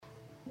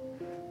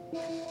And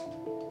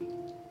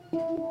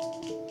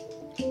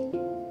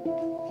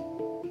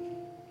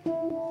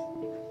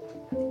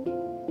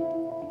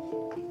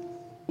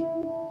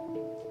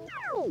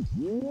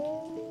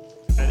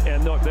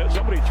look,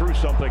 somebody threw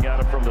something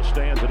at him from the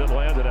stands and it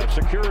landed at.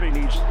 Security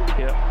needs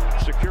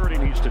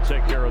to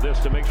take care of this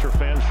to make sure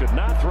fans should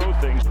not throw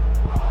things.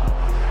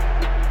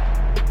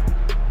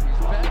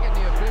 He's begging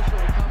the official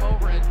to come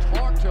over and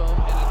talk to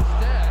him, and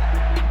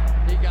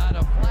instead he got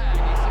a flag.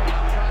 He said,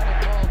 "I'm trying to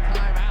call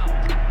timeout."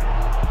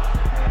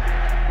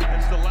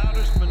 It's the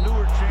loudest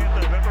manure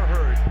chant I've ever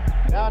heard.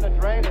 Down the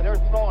drain, and they're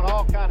throwing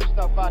all kind of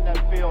stuff on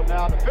that field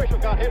now. The official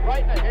got hit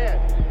right in the head.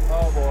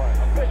 Oh, boy.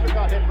 The official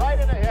got hit right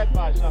in the head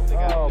by something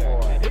out there.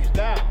 Boy. And he's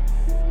down.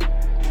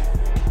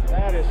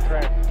 That is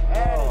tragic.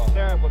 That is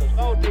terrible. There's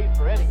no need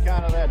for any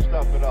kind of that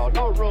stuff at all.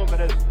 No room in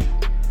this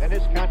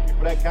country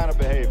for that kind of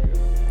behavior.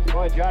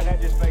 Boy, John, that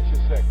just makes you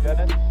sick,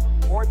 doesn't it?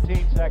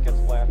 14 seconds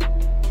left.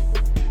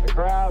 The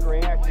crowd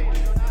reacting.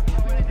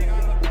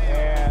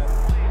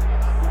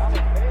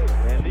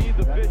 And these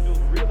officials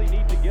really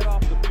need to get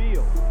off the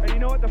field. And you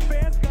know what? The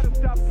fans got to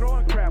stop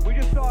throwing crap. We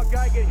just saw a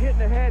guy get hit in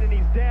the head and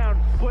he's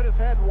down, split his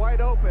head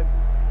wide open.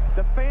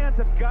 The fans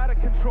have got to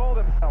control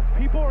themselves.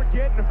 People are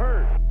getting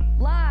hurt.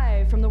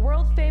 Live from the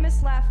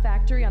world-famous Laugh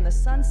Factory on the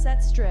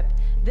Sunset Strip,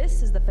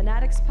 this is the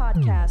Fanatics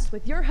Podcast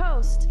with your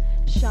host,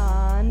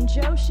 Sean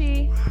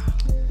Joshi.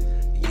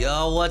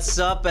 Yo, what's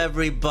up,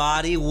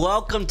 everybody?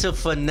 Welcome to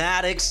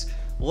Fanatics.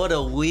 What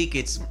a week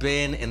it's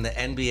been in the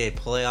NBA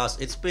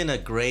playoffs. It's been a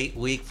great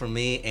week for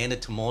me and a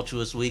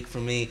tumultuous week for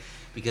me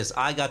because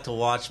I got to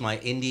watch my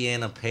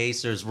Indiana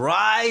Pacers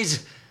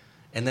rise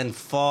and then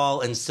fall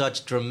in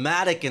such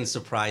dramatic and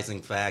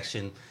surprising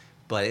fashion.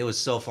 But it was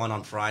so fun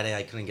on Friday.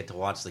 I couldn't get to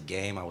watch the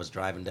game. I was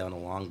driving down to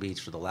Long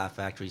Beach for the Laugh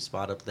Factory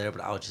spot up there,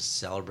 but I was just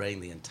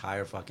celebrating the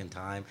entire fucking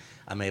time.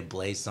 I may have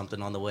blazed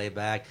something on the way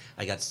back.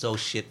 I got so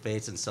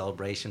shit-faced in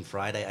celebration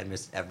Friday, I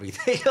missed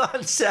everything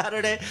on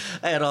Saturday.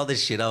 I had all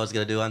this shit I was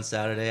going to do on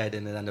Saturday. I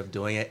didn't end up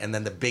doing it. And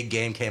then the big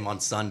game came on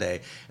Sunday,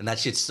 and that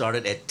shit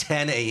started at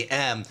 10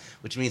 a.m.,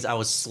 which means I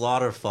was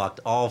slaughter-fucked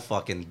all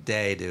fucking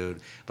day,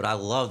 dude. But I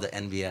love the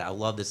NBA. I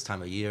love this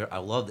time of year. I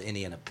love the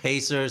Indiana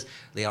Pacers.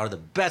 They are the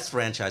best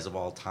franchise of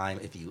all time,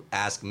 if you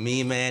ask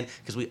me, man,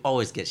 because we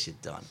always get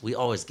shit done. We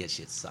always get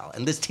shit solid.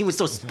 And this team was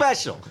so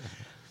special.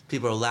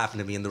 People are laughing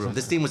at me in the room.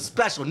 This team was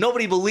special.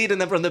 Nobody believed in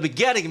them from the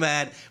beginning,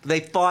 man. They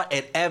fought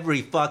at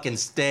every fucking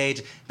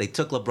stage. They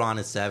took LeBron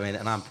at 7,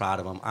 and I'm proud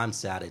of them. I'm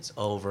sad it's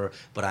over,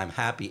 but I'm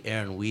happy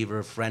Aaron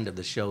Weaver, friend of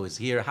the show, is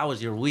here. How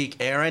was your week,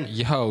 Aaron?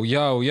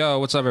 Yo.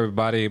 What's up,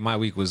 everybody? My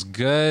week was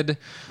good.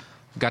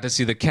 Got to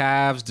see the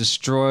Cavs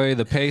destroy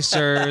the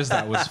Pacers.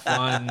 That was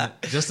fun.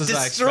 Just as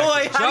destroy?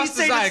 I expected. How do you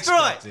say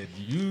destroy? Expected.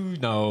 You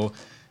know,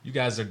 you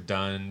guys are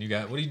done.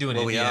 What are you doing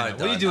in Indiana?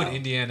 What are you doing in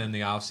Indiana in the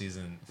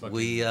offseason?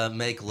 We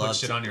make love.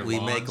 Shit on your we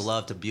lawns? make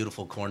love to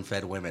beautiful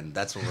corn-fed women.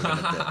 That's what we're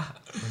gonna do.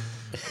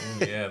 Oh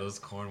yeah, those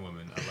corn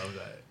women. I love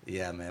that.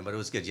 Yeah, man. But it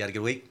was good. You had a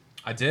good week?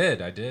 I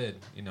did.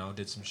 You know,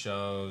 did some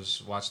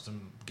shows, watched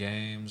some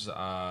games.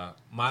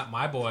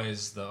 My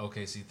boys, the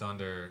OKC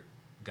Thunder,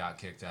 got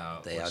kicked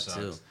out. They are sucks.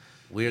 too.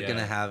 We're going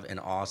to have an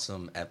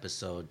awesome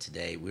episode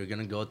today. We're going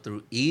to go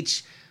through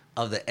each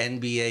of the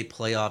NBA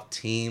playoff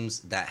teams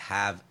that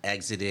have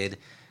exited.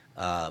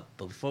 But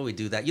before we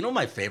do that, you know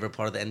my favorite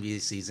part of the NBA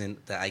season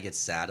that I get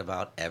sad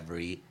about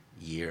every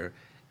year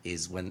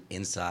is when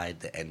Inside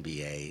the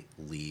NBA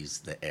leaves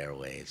the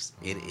airwaves.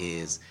 It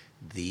is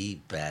the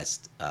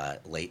best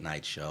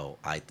late-night show,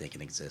 I think,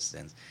 in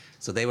existence.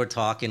 So they were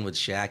talking with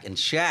Shaq, and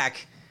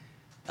Shaq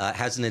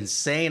has an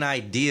insane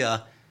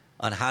idea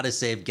on how to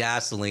save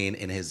gasoline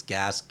in his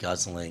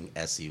gas-guzzling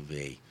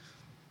SUV.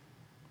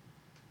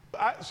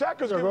 Shaq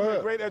has given me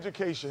a great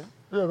education.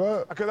 Yeah, go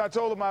ahead. Because I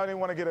told him I didn't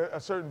want to get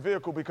a certain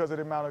vehicle because of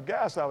the amount of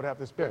gas I would have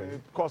to spend.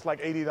 It cost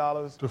like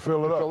 $80 to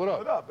fill it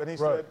up. And he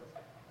said,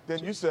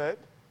 then you said.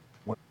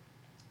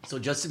 So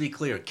just to be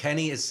clear,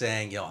 Kenny is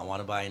saying, yo, I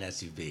want to buy an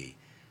SUV.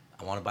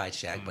 I want to buy a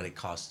Shaq, but it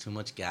costs too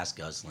much gas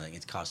guzzling.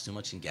 It costs too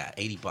much in gas.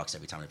 $80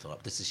 every time I fill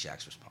up. This is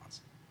Shaq's response.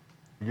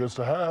 It gets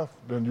to half,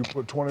 then you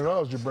put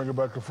 $20, you bring it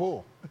back to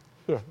full.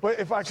 Yeah. But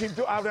if I keep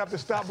doing, I would have to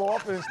stop more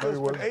often and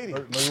still spend 80.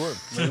 No, you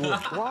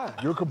wouldn't. Why?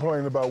 You're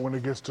complaining about when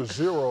it gets to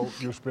 0,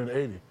 you spend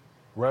 80,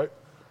 right?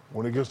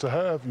 When it gets to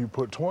half, you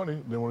put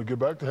 20. Then when it get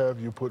back to half,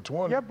 you put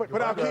 20. Yeah,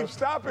 but I'll keep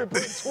stopping,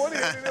 put 20,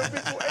 and then it'll be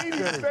to 80,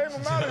 the same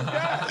amount of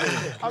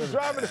gas. I'm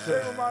driving the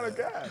same amount of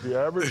gas. The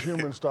average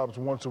human stops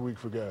once a week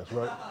for gas,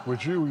 right?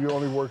 With you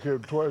only work here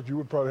twice. You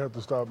would probably have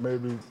to stop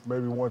maybe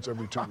once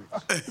every 2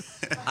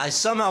 weeks. I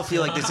somehow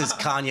feel like this is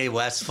Kanye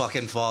West's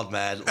fucking fault,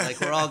 man. Like,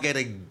 we're all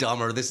getting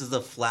dumber. This is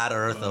the flat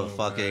earth of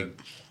fucking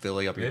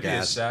filling up your gas. Maybe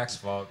it's Shaq's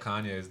fault.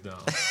 Kanye's dumb.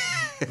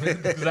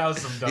 That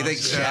was some dumb You think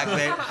shit. Shaq,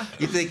 man?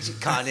 You think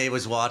Kanye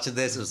was watching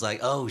this? It was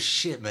like, oh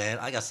shit, man,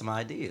 I got some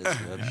ideas.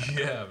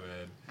 Yeah,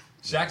 man.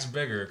 Shaq's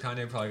bigger.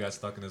 Kanye probably got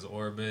stuck in his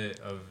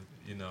orbit of,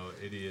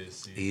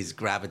 idiocy. He's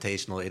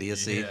gravitational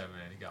idiocy. Yeah,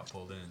 man. He got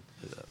pulled in.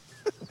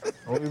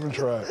 Don't even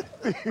try it.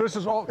 This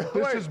is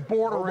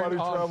bordering Nobody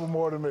on. travel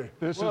more than me.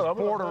 This is I'm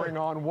bordering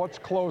on what's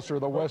closer,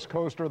 the West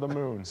Coast or the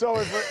moon. So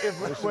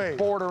This is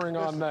bordering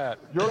on that.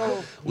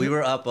 We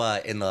were up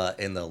in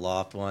the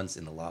loft once,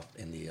 in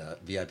the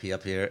VIP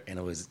up here, and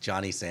it was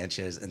Johnny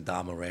Sanchez and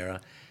Dom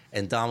Herrera.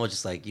 And Dom was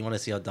just like, you want to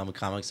see how dumb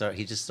comics are?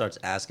 He just starts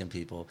asking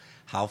people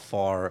how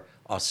far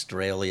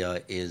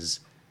Australia is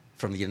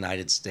from the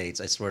United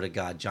States. I swear to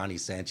God, Johnny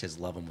Sanchez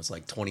Lovin was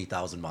like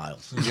 20,000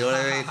 miles. You know what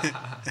I mean?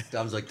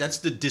 Dom's like, that's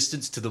the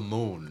distance to the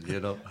moon, you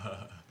know?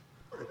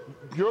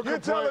 You're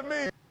telling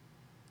me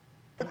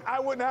I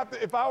wouldn't have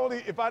to, if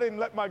I didn't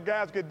let my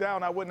gas get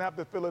down, I wouldn't have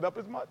to fill it up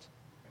as much?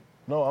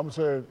 No, I'm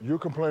saying you're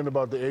complaining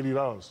about the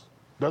 $80.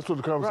 That's what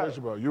the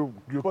conversation about. You.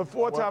 But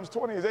 4 times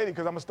 20 is 80 because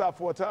I'm going to stop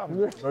 4 times.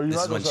 No, you're This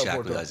not is when going to stop Shaq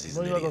 4 realized times. he's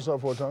No, an you're not going to idiot.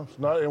 stop 4 times.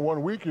 Not in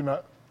 1 week, you're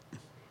not.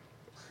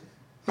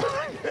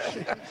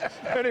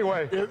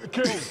 Anyway,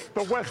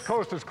 the West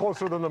Coast is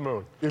closer than the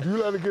moon. If you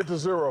let it get to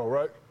 0,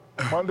 right,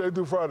 Monday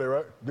through Friday,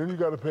 right, then you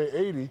got to pay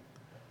 80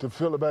 to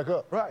fill it back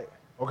up. Right.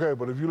 Okay,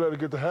 but if you let it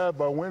get to half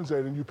by Wednesday,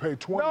 then you pay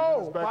 20.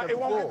 No, it's back it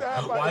won't get to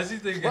half by Why does he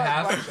think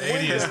half of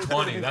 80 is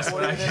 20? That's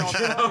what I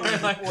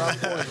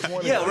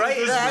can Yeah, right?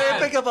 I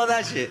didn't pick up on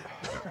that shit.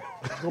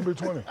 It's going to be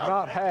 20.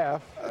 Not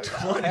half.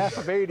 Half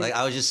of 80. Like,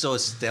 I was just so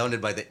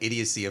astounded by the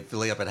idiocy of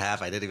filling up at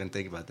half, I didn't even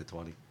think about the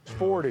 20. It's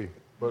 40.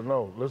 But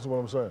no, listen to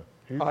what I'm saying.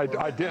 I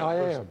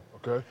am.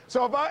 Okay.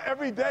 So if I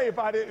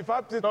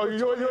just No,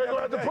 you ain't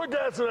gonna have to put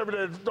gas in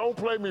every day. Don't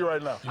play me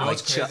right now. You know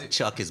what's crazy?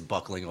 Chuck is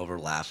buckling over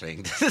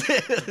laughing.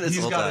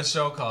 He's got a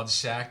show called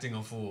Shacting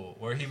a Fool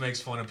where he makes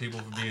fun of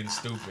people for being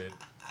stupid.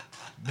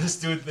 This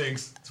dude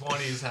thinks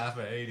 20 is half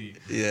of 80.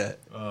 Yeah.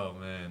 Oh,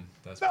 man.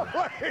 That's Don't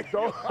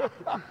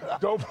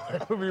play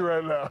with me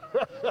right now.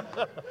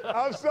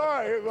 I'm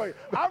sorry. Like,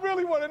 I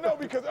really want to know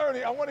because,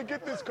 Ernie, I want to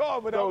get this car,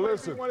 but I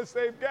really want to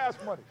save gas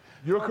money.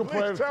 You're So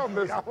complaining. Please tell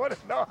me. I want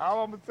to know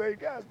how I'm going to save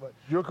gas money.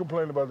 You're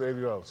complaining about the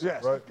 $80.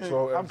 Yes. Right?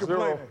 So at I'm 0,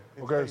 complaining.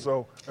 okay,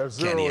 so at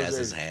 0 Kenny is has 80.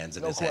 his hands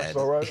in No his question. head.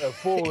 So right, at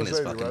full In is his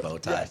 80, fucking right? bow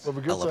tie. Yes. So if it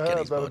I gets love to half,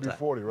 Kenny's that'll bow be tie.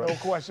 40, right? No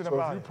question so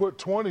about if you it. put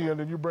 20 in,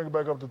 then you bring it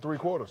back up to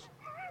 3/4.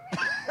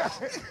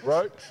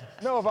 Right?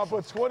 No, if I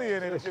put 20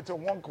 in, it'll get to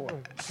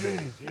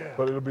 1/4.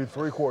 But it'll be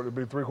 3/4. It'll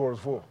be 3/4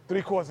 full.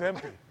 3/4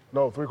 empty.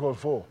 No, 3/4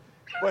 full.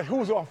 But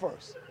who's on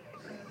first?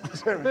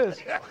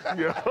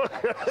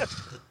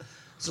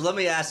 So let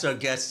me ask our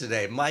guest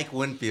today, Mike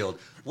Winfield.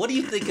 What do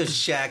you think of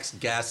Shaq's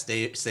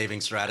gas-saving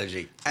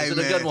strategy? Is it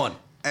a good one?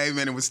 Hey,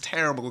 man, it was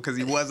terrible because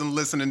he wasn't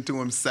listening to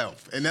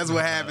himself. And that's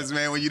what happens,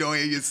 man. When you don't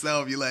hear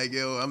yourself, you're like,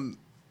 yo,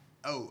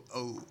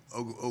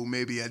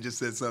 maybe I just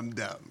said something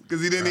dumb.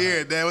 Because he didn't hear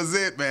it. That was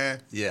it, man.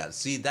 Yeah,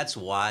 see, that's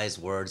wise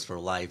words for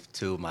life,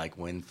 too, Mike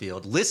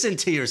Winfield. Listen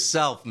to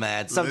yourself,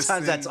 man.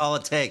 Sometimes that's all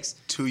it takes.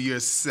 To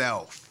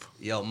yourself.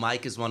 Yo,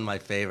 Mike is one of my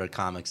favorite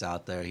comics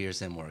out there. Here's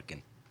him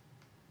working.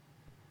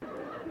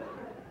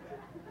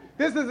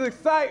 This is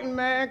exciting,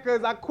 man,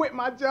 because I quit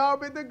my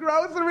job at the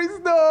grocery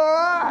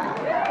store.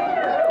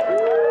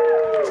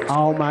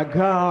 Oh, my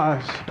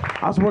gosh.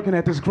 I was working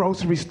at this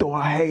grocery store.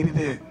 I hated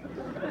it.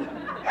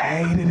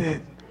 Hated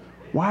it.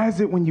 Why is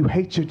it when you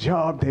hate your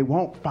job, they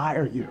won't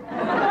fire you?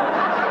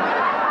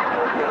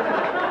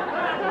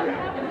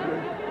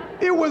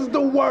 It was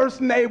the worst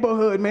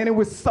neighborhood, man. It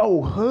was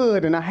so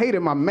hood, and I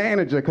hated my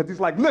manager because he's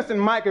like, listen,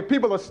 Mike, if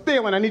people are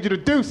stealing, I need you to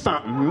do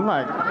something. I'm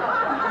like,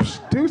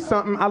 do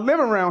something? I live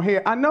around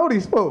here. I know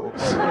these fools.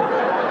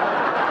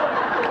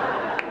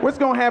 What's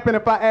gonna happen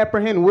if I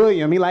apprehend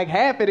William? He like,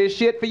 half of this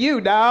shit for you,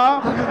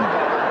 dawg.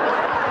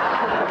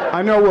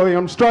 I know,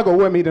 William. Struggle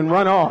with me, then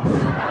run off.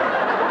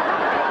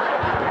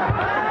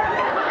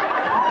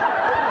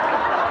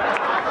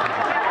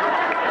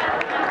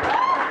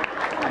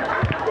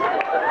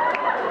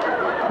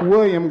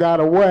 William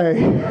got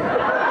away.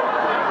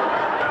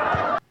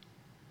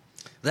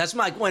 That's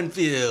Mike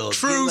Winfield.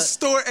 True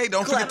story. Hey,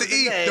 don't forget the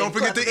E. name. Don't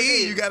forget Clap the the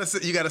E. name.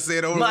 You gotta say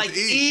it over Mike with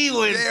the E. E.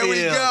 Winfield. There we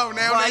go.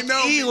 Now Mike they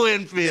know E. me.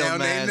 Winfield, now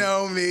man. they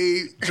know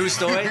me. True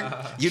story?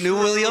 You knew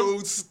William? True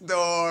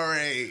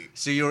story.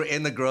 So you were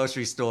in the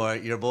grocery store.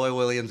 Your boy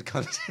Williams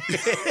comes in.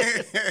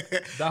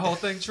 That whole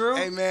thing true?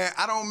 Hey, man,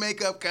 I don't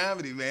make up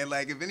comedy, man.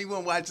 Like, if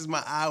anyone watches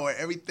my hour,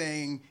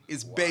 everything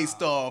is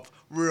based off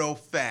real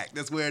fact.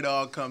 That's where it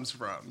all comes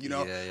from, you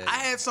know? Yeah. I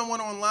had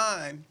someone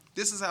online.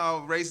 This is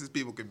how racist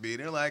people could be.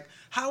 They're like,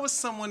 how is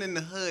someone in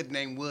the hood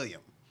named William?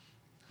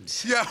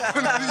 Yo,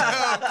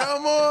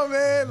 come on,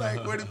 man.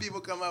 Like, where do people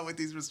come up with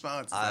these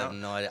responses? I have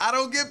no idea. I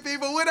don't get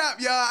people. What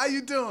up, y'all? How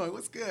you doing?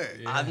 What's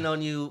good? I've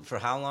known you for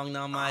how long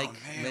now, Mike?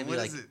 man, Maybe what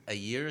like is it? a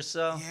year or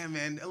so? Yeah,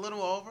 man, a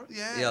little over.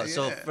 Yeah, Yeah,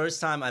 so first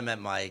time I met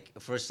Mike,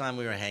 first time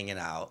we were hanging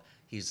out,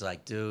 he's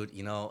like, dude,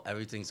 you know,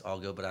 everything's all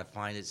good, but I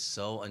find it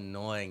so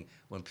annoying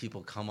when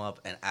people come up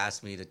and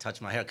ask me to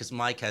touch my hair, because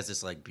Mike has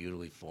this, like,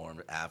 beautifully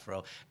formed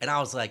afro. And I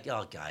was like,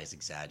 oh, guy's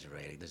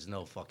exaggerating. There's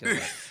no fucking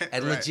way.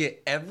 And Right.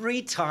 legit,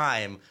 every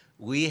time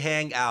we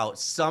hang out,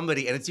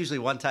 somebody, and it's usually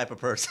one type of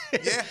person,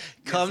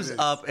 comes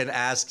up and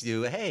asks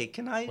you, hey,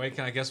 can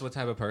I guess what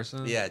type of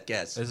person? Yeah,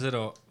 guess. Is it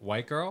a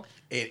white girl?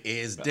 It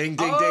is. Ding,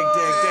 ding, ding,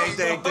 ding, ding,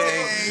 ding,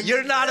 ding.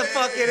 You're not a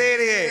fucking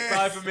idiot.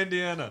 Probably from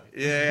Indiana.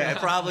 Yeah,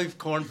 probably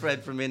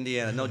cornbread from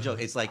Indiana. No joke.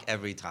 It's like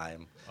every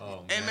time.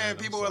 Oh, and man,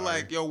 people are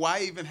like, yo,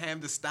 why even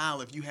have the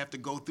style if you have to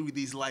go through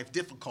these life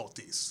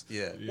difficulties?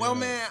 Yeah. Well,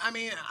 man, I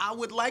mean, I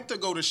would like to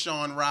go to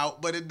Sean route,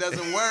 but it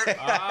doesn't work.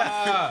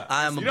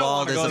 I am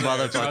bald as a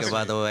motherfucker,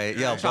 by the way.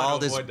 Yo,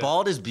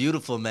 bald is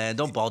beautiful, man.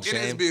 Don't bald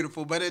shame. It is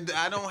beautiful, but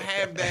I don't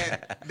have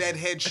that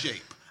head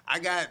shape. I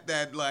got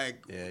that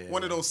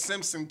one of those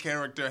Simpson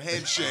character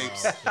head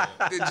shapes.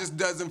 It just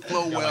doesn't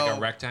flow well. Like a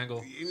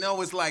rectangle? You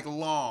know, it's like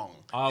long.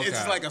 Okay.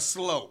 It's like a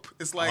slope.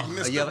 It's like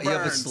Mr. You have a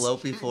Burns.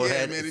 slopey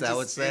forehead? Yeah, man, is that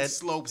what it said? It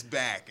slopes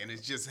back, and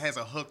it just has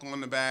a hook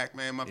on the back,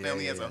 man. My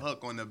family has a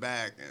hook on the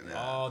back. And,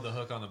 the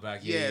hook on the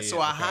back. Yeah, so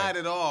I hide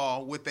it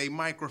all with a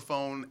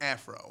microphone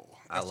afro.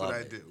 That's what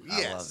I do. I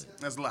Yes, love it.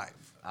 that's life.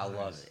 I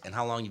love it. And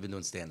how long you been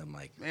doing stand-up,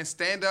 Mike? Man,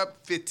 stand up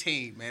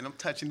 15, man. I'm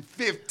touching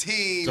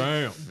 15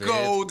 Damn.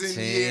 golden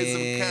years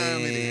of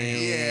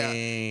comedy. Yeah.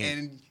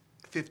 And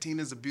 15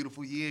 is a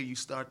beautiful year. You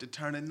start to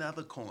turn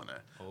another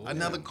corner.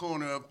 Another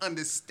corner of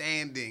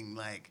understanding,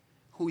 like,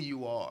 who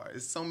you are.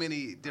 There's so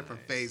many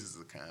different phases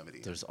of comedy.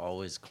 There's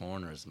always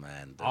corners,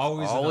 man. There's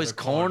Always always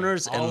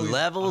corners corner. and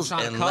levels I'm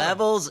trying and to cut 'em.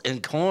 levels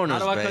and corners,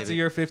 How do I baby. cut to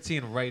year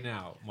 15 right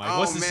now, Mike? Oh,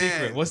 What's the man.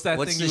 secret? What's that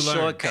What's thing the you learned?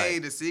 shortcut? Hey,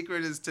 the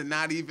secret is to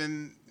not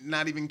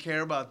even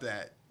care about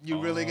that. You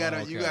really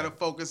gotta you gotta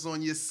focus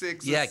on your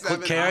 6 or 7.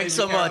 Quit caring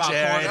so much,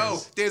 Aaron. No,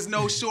 there's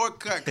no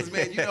shortcut. Because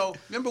man,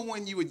 remember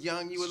when you were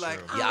young, you were like,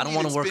 I don't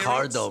want to work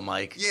hard though,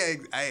 Mike. Yeah,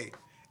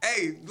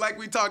 hey, like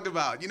we talked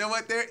about. You know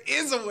what? There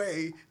is a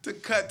way to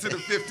cut to the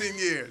 15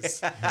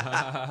 years.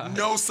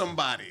 Know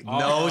somebody.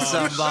 Know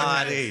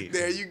somebody.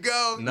 There you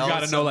go. You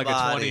gotta know like a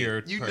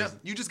 20-year person.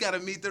 You just gotta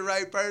meet the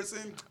right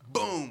person.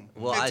 Boom.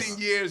 Well, 15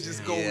 years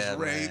just goes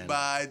right man.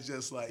 by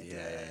just like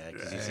that. Yeah,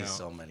 because you see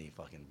so many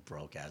fucking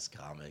broke-ass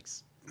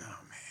comics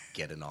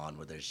getting on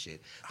with their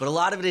shit. But a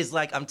lot of it is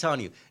like, I'm telling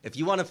you, if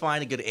you want to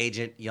find a good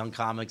agent, young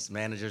comics,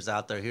 managers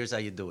out there, here's how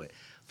you do it.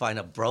 Find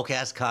a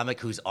broke-ass comic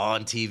who's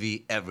on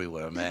TV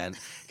everywhere, man.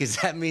 Because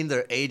that means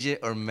their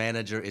agent or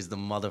manager is the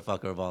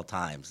motherfucker of all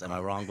times. Am I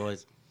wrong,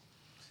 boys?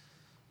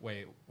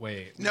 Wait.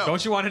 No.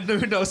 Don't you want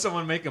to know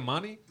someone making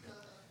money?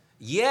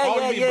 Yeah,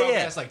 you mean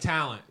broke-ass like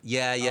talent.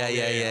 Yeah.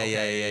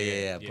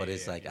 Okay. But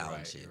it's like out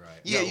and shit. Right.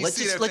 Yeah, you let's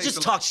see just their let's face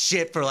just a lot. talk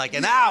shit for like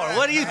an hour.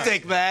 What do you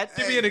think, man?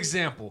 Give me an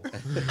example.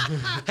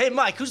 Hey,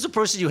 Mike, who's the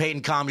person you hate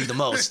in comedy the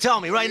most? Tell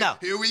me right now.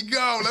 Here we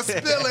go. Let's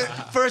spill it.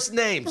 First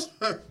names.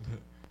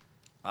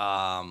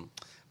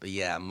 But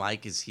yeah,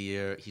 Mike is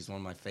here. He's one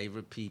of my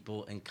favorite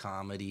people in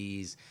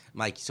comedies.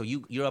 Mike, so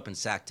you're up in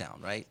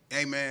Sacktown, right?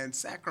 Hey man,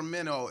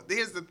 Sacramento.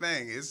 Here's the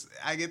thing: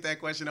 I get that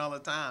question all the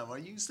time. Are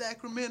you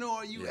Sacramento or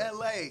are you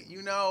LA?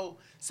 You know,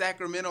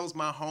 Sacramento's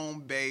my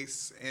home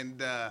base,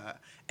 and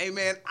hey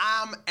man,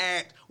 I'm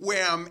at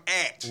where I'm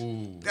at.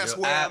 Ooh. That's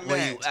You're where at I'm where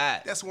at. you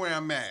at. That's where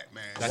I'm at,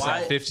 man. That's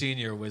that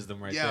 15-year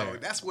wisdom right there.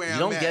 That's where You I'm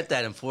don't at. get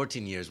that in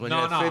 14 years. When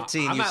No, you're at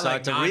 15, I'm you at start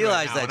like to 9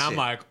 realize right now, that and shit. I'm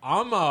like,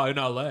 I'm in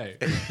LA.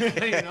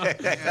 You know?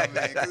 Yeah,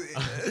 man.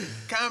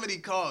 'Cause comedy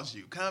calls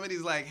you.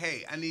 Comedy's like,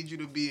 hey, I need you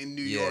to be in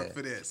New York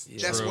for this. Yeah.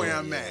 That's True. where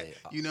I'm Yeah, at. yeah.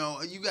 You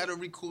know, you got to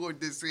record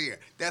this here.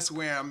 That's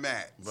where I'm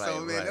at. Right, so,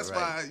 man, right, that's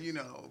right.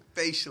 why,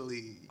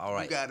 facially, All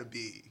right. you got to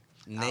be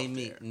Name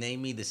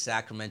me the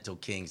Sacramento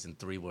Kings in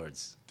 3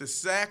 words. The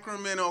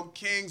Sacramento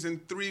Kings in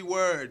 3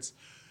 words.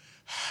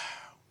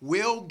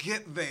 We'll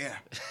get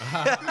there.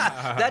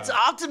 That's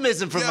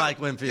optimism from Mike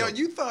Winfield. Yo,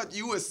 you thought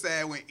you were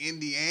sad when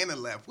Indiana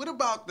left. What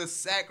about the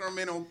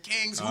Sacramento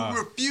Kings who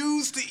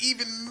refused to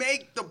even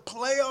make the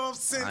playoffs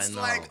since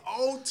like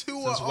 02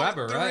 or 03?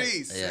 Weber,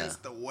 right? Since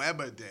the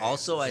Weber days.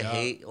 Also, I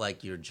hate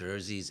like your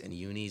jerseys and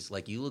unis.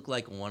 Like you look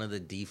like one of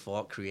the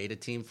default creative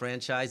team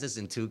franchises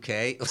in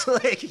 2K.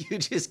 Like you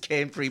just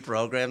came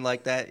pre-programmed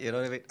like that. You know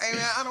what I mean? Hey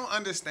man, I don't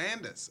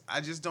understand this.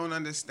 I just don't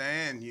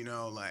understand.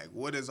 Like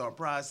what is our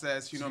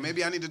process?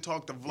 Maybe I need to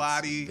talk to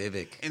Vladi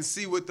Vivek and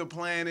see what the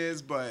plan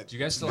is. But Do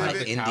you guys still Vivek, have the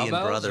Indian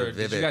cowbells? brother, Or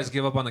did Vivek. you guys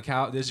give up on the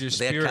cow? There's your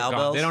They have spirit gone.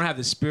 cowbells? They don't have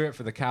the spirit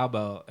for the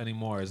cowbell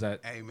anymore. Is that?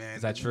 Hey man,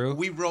 Is that true?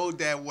 We rode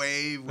that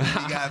wave when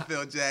we got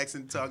Phil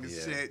Jackson talking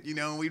shit.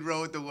 We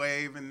rode the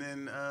wave, and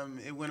then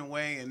it went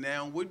away, and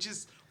now we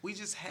just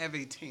have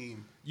a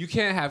team. You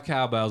can't have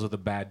cowbells with a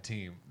bad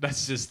team.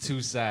 That's just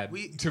too sad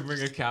to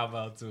bring a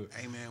cowbell to.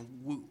 Hey man,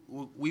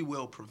 we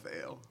will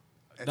prevail.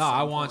 No,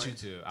 I want you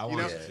to. I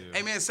want you to.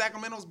 Hey man,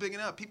 Sacramento's bigging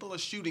up. People are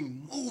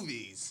shooting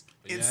movies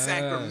in Yes.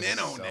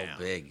 Sacramento So now.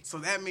 big. So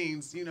that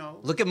means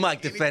Look at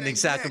Mike defending anything's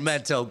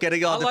Sacramento,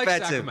 getting all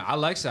defensive. I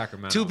like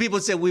Sacramento. 2 people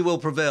said we will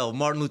prevail: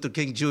 Martin Luther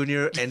King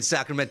Jr. and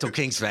Sacramento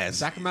Kings fans.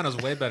 Sacramento's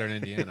way better than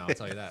Indiana. I'll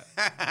tell you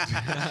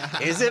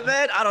that. Is it,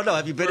 man? I don't know.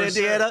 Have you been to For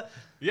sure. Indiana?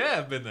 Yeah,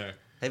 I've been there.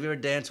 Have you ever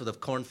danced with a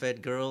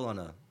corn-fed girl on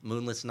a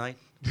moonless night?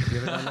 Have you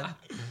ever done that?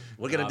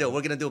 We're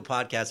gonna do a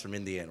podcast from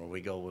Indiana where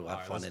we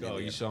have fun in Indiana.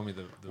 You show me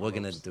the We're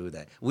gonna do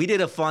that. We did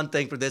a fun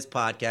thing for this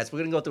podcast. We're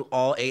gonna go through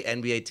all 8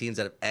 NBA teams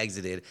that have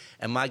exited,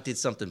 and Mike did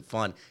something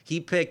fun. He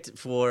picked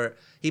for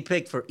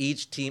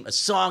each team a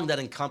song that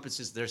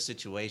encompasses their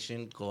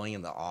situation going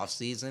in the off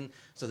season.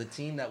 So the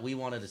team that we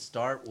wanted to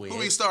start with. Who are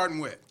we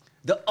starting with?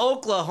 The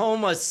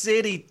Oklahoma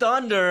City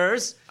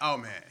Thunders. Oh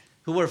man.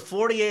 Who were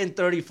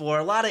 48-34.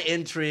 A lot of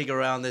intrigue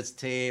around this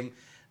team.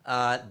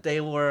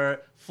 They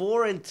were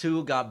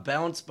 4-2, got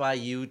bounced by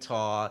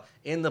Utah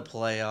in the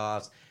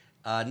playoffs.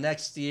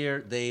 Next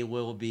year, they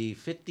will be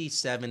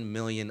 $57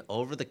 million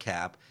over the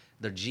cap.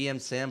 Their GM,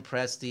 Sam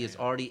Presti, has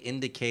already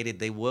indicated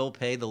they will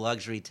pay the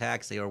luxury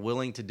tax. They are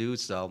willing to do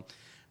so.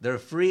 Their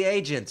free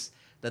agents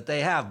that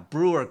they have,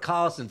 Brewer,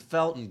 Collison,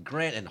 Felton,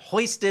 Grant, and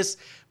Hoistis,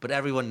 but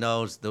everyone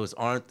knows those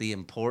aren't the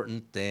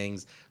important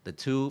things. The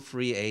 2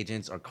 free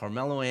agents are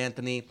Carmelo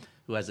Anthony,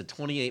 who has a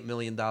 $28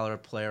 million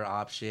player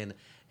option,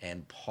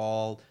 and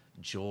Paul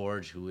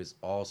George, who is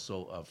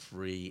also a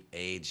free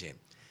agent.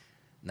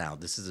 Now,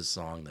 this is a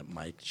song that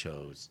Mike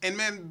chose. And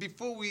man,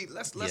 before we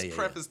let's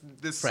preface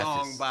this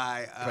song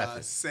by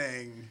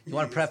saying. You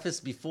want to preface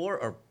before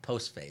or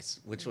post face?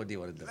 Which one do you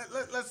want to do?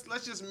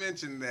 Let's just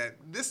mention that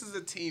this is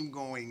a team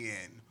going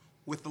in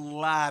with a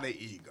lot of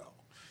ego.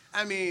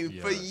 I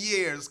mean, for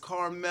years,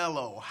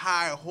 Carmelo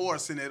high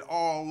horsing it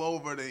all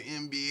over the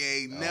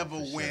NBA, never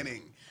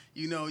winning. Sure.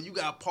 You know, you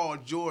got Paul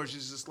George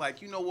is just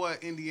like, you know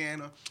what,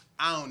 Indiana,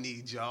 I don't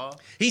need y'all.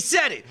 He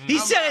said it. He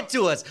said it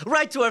to us,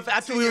 right to us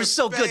after we were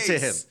so good to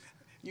him.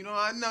 You know,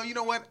 I know. You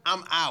know what?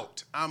 I'm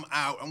out.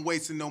 I'm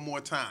wasting no more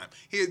time.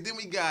 Then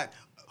we got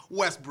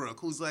Westbrook,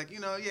 who's like,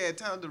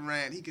 Tom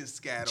Durant, he can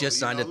scatter. Just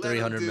signed a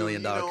 $300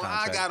 million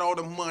contract. I got all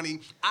the money.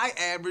 I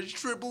average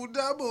triple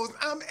doubles.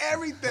 I'm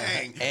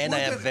everything. And I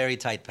have very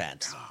tight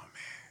pants. Oh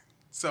man.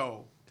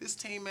 So this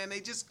team, man, they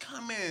just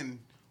come in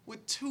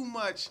with too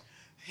much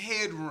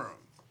headroom.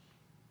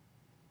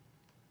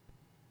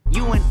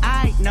 You and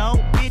I know,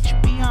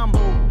 bitch, be humble.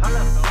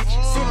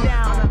 Sit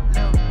down.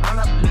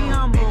 Be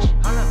humble.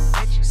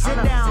 Sit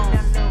down.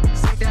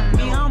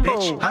 Be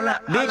humble.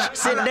 Bitch,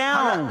 sit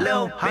down. Be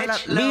humble.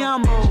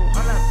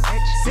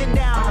 Sit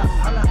down.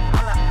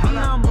 Be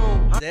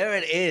humble. There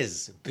it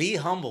is. Be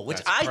humble,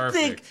 which I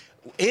think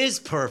is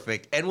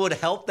perfect and would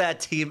help that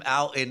team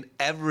out in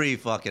every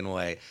fucking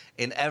way,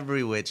 in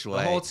every which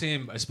way. The whole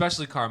team,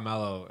 especially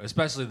Carmelo,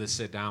 especially the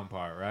sit down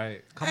part,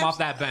 right? Come off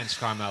that bench,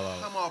 Carmelo.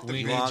 Come off the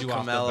bench. We want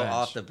Carmelo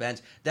off the bench.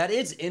 That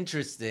is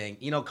interesting.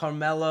 You know,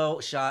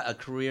 Carmelo shot a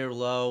career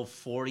low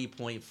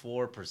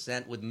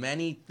 40.4%, with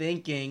many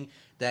thinking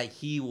that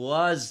he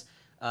was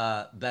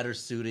better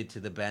suited to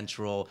the bench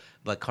role,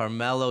 but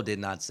Carmelo did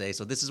not say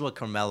so. This is what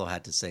Carmelo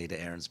had to say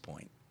to Aaron's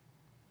point.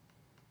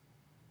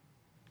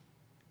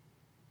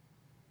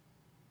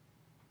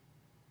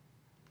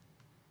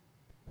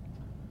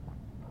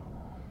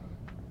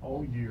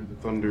 All year, the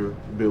Thunder,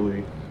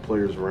 Billy,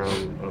 players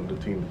around the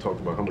team talk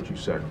about how much you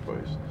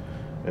sacrificed.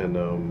 And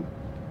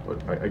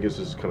I guess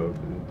it's kind of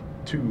in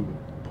 2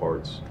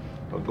 parts.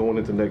 Going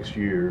into next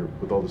year,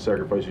 with all the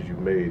sacrifices you've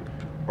made,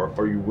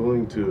 are you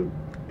willing to,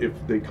 if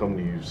they come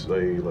to you,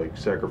 say, like,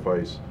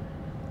 sacrifice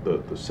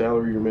the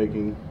salary you're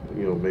making,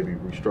 maybe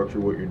restructure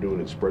what you're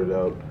doing and spread it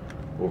out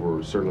over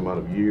a certain amount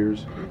of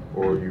years,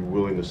 or are you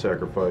willing to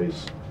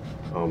sacrifice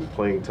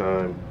playing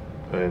time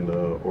and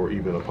or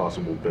even a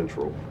possible bench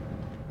role?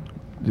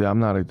 Yeah, I'm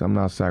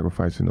not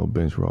sacrificing no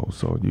bench role,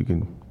 so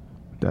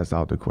that's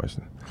out the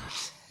question.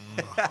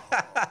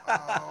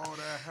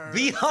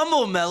 Be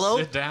humble, Melo.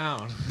 Sit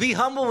down. Be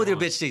humble with your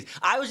bitch teeth.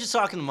 I was just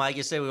talking to Mike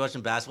yesterday. We were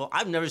watching basketball.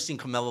 I've never seen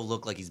Carmelo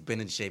look like he's been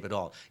in shape at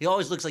all. He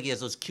always looks like he has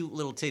those cute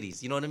little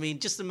titties. You know what I mean?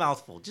 Just a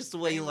mouthful, just the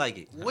way you like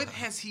it. What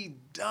has he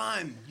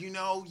done?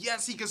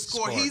 Yes, he can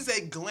score. He's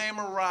a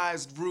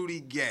glamorized Rudy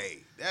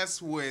Gay.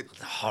 That's what.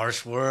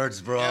 Harsh words,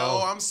 bro.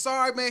 Yo, I'm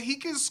sorry, man. He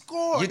can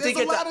score. There's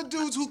a lot of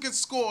dudes who can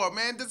score,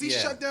 man. Does he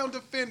shut down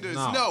defenders?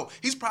 No.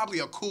 He's probably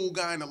a cool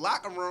guy in the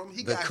locker room.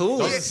 He has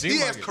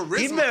charisma.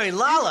 He married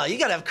Lala. You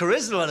gotta have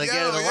charisma to get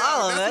into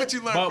Lala, man. That's what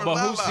you learn from Lala.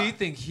 Lala. But who he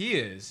think he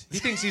is? He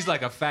thinks he's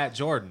like a Fat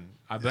Jordan.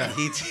 I bet.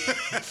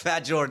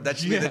 Fat Jordan. That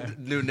should be the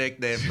new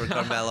nickname for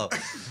Carmelo.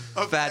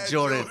 Fat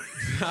Jordan.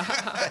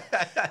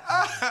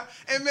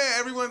 And man,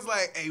 everyone's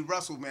like, "Hey,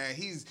 Russell, man,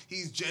 he's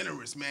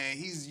generous, man.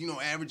 He's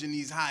averaging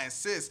these high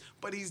assists,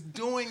 but he's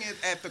doing it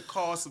at the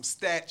cost of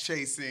stat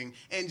chasing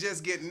and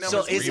just getting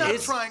numbers. He's not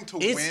trying to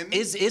win."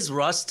 Is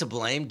Russ to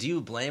blame? Do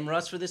you blame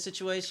Russ for this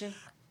situation?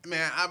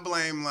 Man, I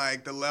blame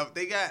the level.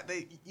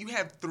 You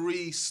have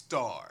 3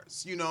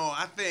 stars.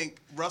 I think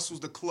Russell's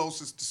the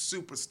closest to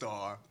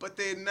superstar, but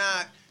they're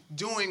not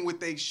doing what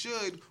they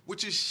should,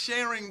 which is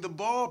sharing the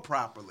ball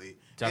properly.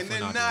 Definitely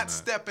and they're not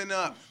stepping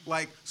up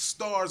like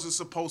stars are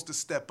supposed to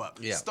step up.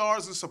 Yeah.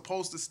 Stars are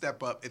supposed to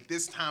step up at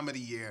this time of the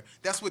year.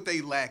 That's what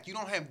they lack. You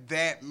don't have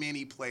that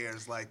many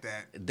players like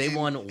that. They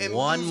won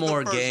one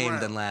more game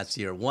than last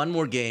year. One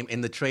more game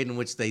in the trade in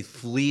which they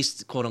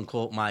fleeced, quote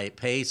unquote, my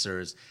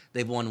Pacers.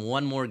 They've won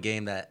one more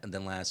game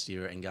than last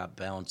year and got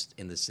bounced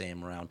in the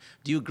same round.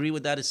 Do you agree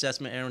with that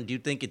assessment, Aaron? Do you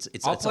think it's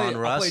on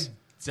Russ? I'll play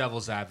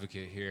devil's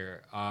advocate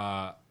here.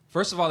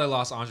 First of all, they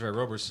lost Andre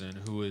Roberson,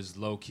 who is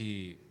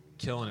low-key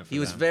killing it for them. He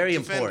was very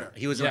important.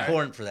 He was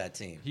important for that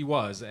team. He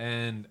was.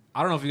 And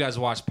I don't know if you guys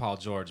watched Paul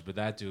George, but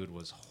that dude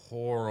was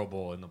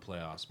horrible in the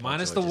playoffs.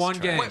 Minus the one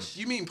game. Wait,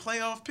 you mean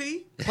playoff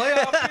P?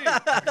 Playoff P.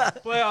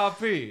 Playoff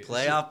P.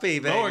 Playoff P,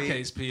 baby.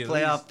 Lowercase P at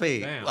Playoff least. P.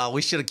 Damn. Wow,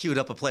 we should have queued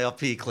up a playoff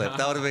P clip.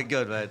 That would have been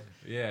good, man.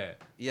 Yeah.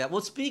 Yeah,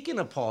 well, speaking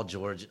of Paul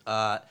George,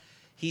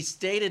 he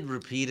stated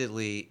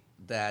repeatedly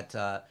that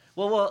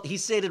he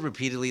stated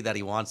repeatedly that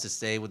he wants to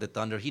stay with the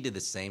Thunder. He did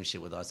the same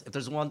shit with us. If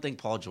there's one thing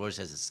Paul George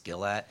has a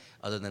skill at,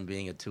 other than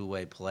being a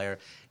two-way player,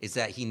 is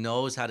that he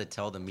knows how to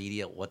tell the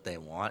media what they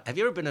want. Have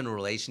you ever been in a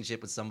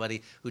relationship with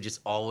somebody who just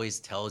always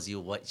tells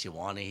you what you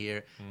want to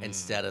hear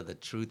instead of the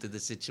truth of the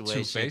situation?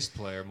 Two-faced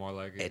player, more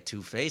like it. A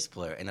two-faced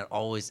player, and it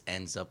always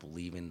ends up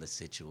leaving the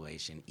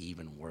situation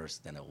even worse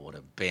than it would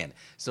have been.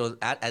 So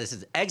at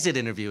his exit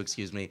interview,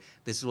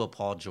 this is what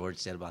Paul George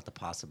said about the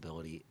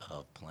possibility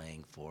of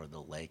playing for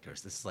the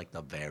Lakers. This is like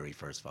the very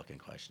first fucking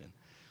question.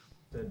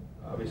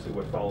 Obviously,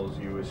 what follows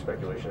you is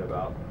speculation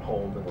about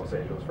home in Los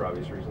Angeles for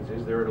obvious reasons.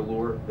 Is there an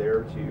allure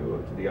there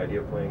to the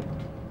idea of playing,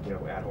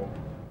 at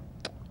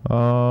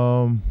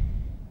home?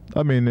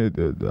 I mean,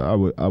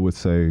 I would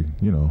say,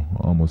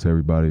 almost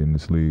everybody in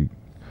this league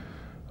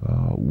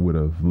would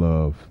have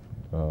loved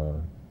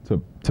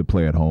to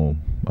play at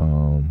home.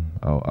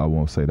 I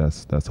won't say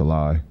that's a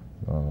lie.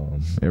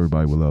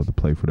 Everybody would love to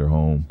play for their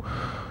home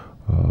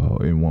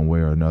in one way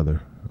or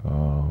another.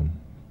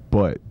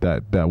 But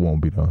that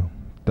won't be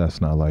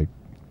that's not like,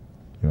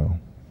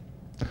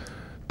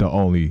 the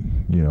only,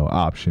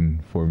 option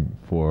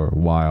for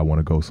why I want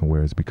to go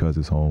somewhere is because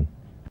it's home.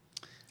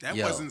 That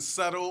wasn't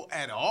subtle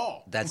at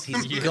all.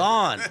 He's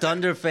gone.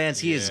 Thunder fans,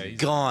 he is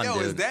gone,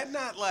 dude. Is that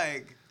not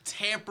like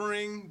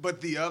tampering,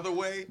 but the other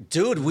way?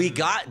 Dude,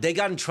 they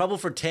got in trouble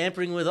for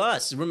tampering with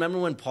us. Remember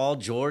when Paul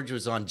George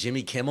was on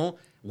Jimmy Kimmel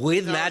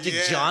with Magic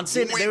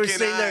Johnson? Winking they were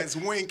sitting there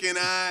winking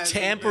eyes,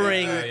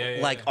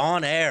 tampering like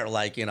on air,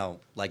 like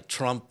like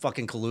Trump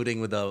fucking colluding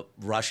with the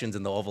Russians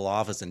in the Oval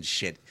Office and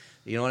shit.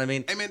 You know what I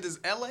mean? Hey man, does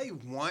LA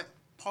want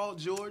Paul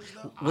George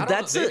though? Well,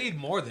 they need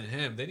more than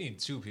him. They need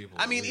two people.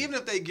 I mean, even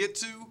if they get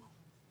two,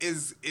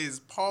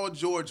 is Paul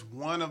George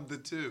one of the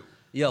two?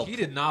 Yo, he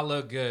did not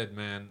look good,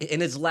 man. In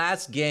his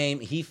last game,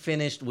 he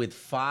finished with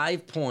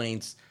 5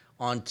 points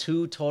on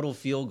 2 total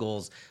field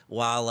goals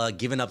while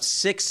giving up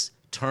 6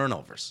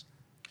 turnovers.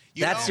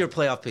 That's your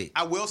playoff P.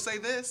 I will say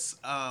this: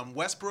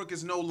 Westbrook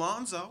is no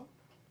Lonzo.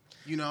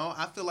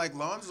 I feel like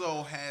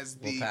Lonzo has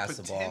the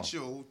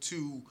potential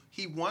to.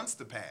 He wants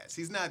to pass.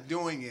 He's not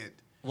doing it.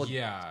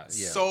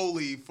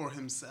 Solely for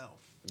himself.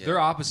 Yeah. They're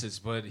opposites,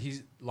 but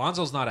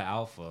Lonzo's not an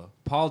alpha.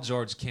 Paul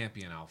George can't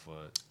be an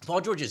alpha.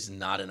 Paul George is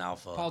not an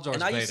alpha. Paul George,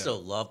 and I used to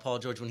love Paul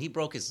George. When he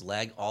broke his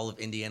leg, all of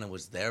Indiana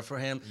was there for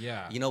him.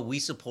 Yeah. We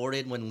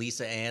supported when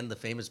Lisa Ann, the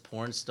famous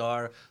porn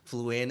star,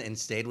 flew in and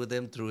stayed with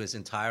him through his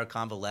entire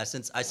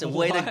convalescence. I said,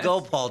 way to go,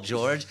 Paul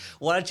George.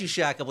 Why don't you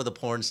shack up with a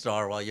porn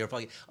star while you're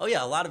fucking... Oh,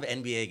 yeah, a lot of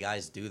NBA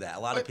guys do that. A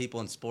lot of people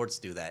in sports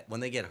do that. When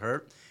they get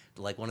hurt,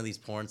 like one of these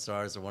porn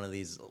stars or one of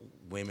these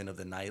women of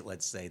the night,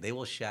 let's say, they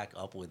will shack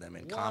up with them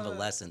in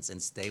convalescence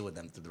and stay with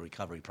them through the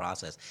recovery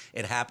process.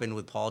 It happened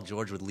with Paul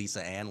George with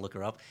Lisa Ann. Look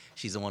her up.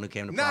 She's the one who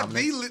came to prominence.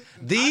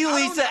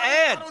 Lisa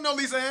Ann. I don't know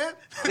Lisa Ann.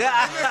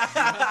 Yeah.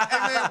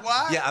 And then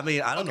why? Yeah, I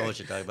mean, I don't know what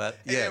you're talking about.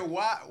 And then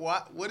why?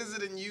 What is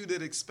it in you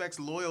that expects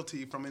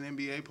loyalty from an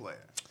NBA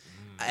player?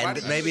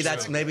 And maybe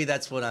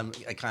that's what I'm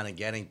kind of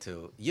getting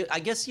to. I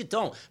guess you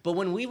don't. But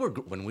when we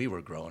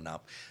were growing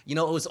up, it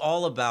was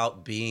all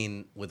about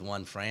being with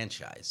one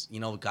franchise.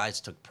 Guys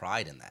took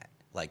pride in that,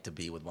 like to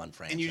be with one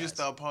franchise. And you just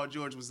thought Paul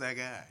George was that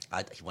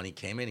guy. When he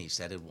came in, he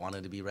said he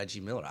wanted to be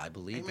Reggie Miller. I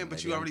believe him.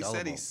 But you already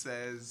said he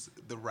says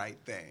the right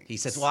thing. He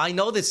says, "Well, I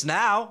know this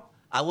now.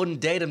 I wouldn't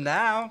date him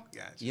now."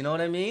 Gotcha. You know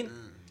what I mean?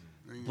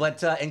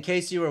 But in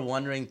case you were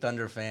wondering,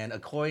 Thunder fan,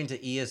 according to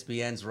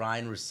ESPN's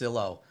Ryan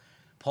Russillo,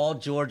 Paul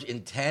George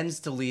intends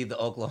to leave the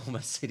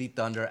Oklahoma City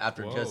Thunder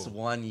after just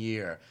 1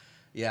 year.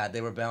 Yeah, they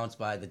were bounced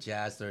by the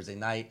Jazz Thursday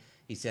night.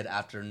 He said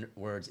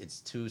afterwards,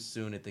 it's too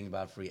soon to think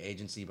about free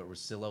agency, but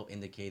Russillo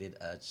indicated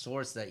a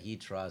source that he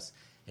trusts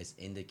has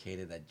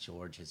indicated that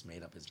George has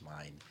made up his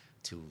mind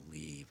to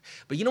leave.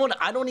 But you know what?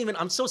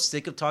 I'm so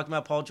sick of talking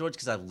about Paul George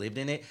because I've lived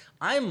in it.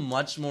 I'm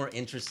much more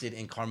interested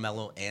in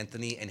Carmelo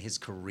Anthony and his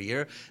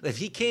career. If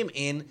he came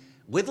in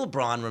with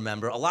LeBron,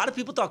 remember, a lot of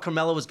people thought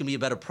Carmelo was going to be a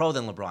better pro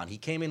than LeBron. He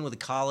came in with a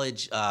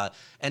college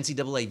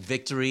NCAA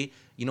victory.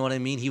 You know what I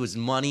mean? He was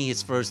money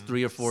his first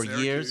 3 or 4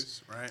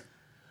 years. Right.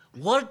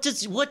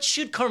 What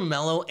should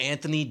Carmelo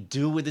Anthony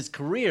do with his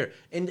career?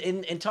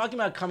 And talking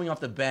about coming off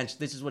the bench,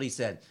 this is what he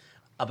said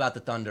about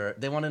the Thunder.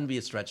 They wanted him to be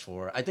a stretch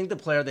four. I think the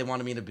player they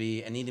wanted me to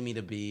be and needed me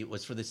to be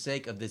was for the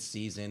sake of this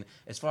season.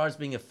 As far as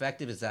being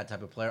effective as that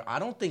type of player, I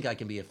don't think I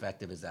can be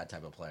effective as that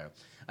type of player.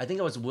 I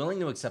think I was willing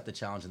to accept the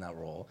challenge in that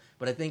role,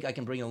 but I think I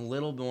can bring a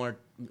little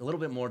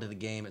bit more to the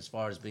game as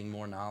far as being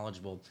more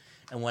knowledgeable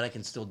and what I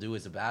can still do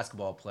as a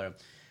basketball player,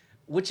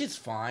 which is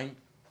fine.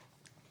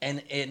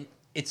 And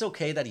it's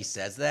okay that he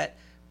says that,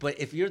 But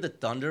if you're the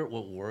Thunder,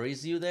 what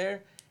worries you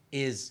there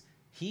is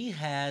he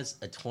has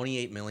a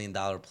 $28 million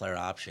player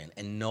option,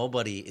 and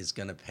nobody is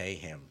going to pay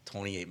him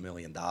 $28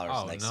 million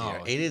next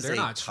year. It is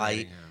a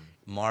tight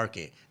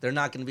market. They're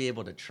not going to be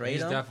able to trade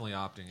him. He's definitely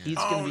opting in. He's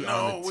going to be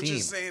on the team. What you're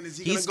saying is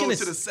he's going to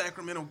go to the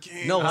Sacramento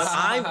Kings. No,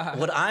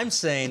 what I'm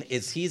saying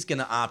is he's going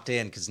to opt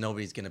in because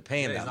nobody's going to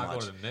pay him that much.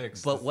 Going to the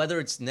Knicks. But whether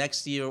it's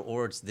next year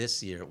or it's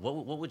this year,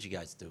 what would you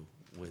guys do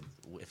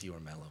if you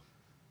were Melo?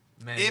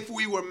 Man. If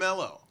we were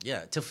Melo.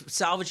 Yeah, to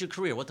salvage your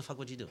career, what the fuck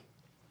would you do?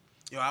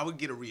 Yo, I would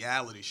get a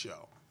reality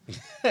show.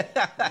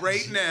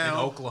 Right now, in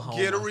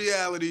Oklahoma. Get a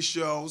reality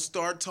show,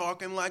 start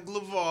talking like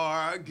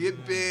LeVar,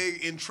 get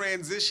big, and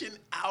transition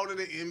out of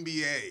the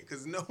NBA.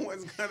 Because no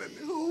one's going to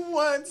do who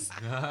wants.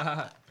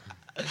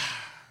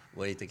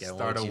 What do you think?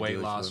 Start a weight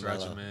loss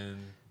regimen.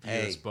 Be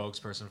a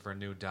spokesperson for a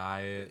new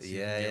diet. So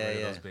get rid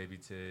of those baby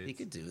tits. He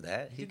could do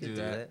that. He could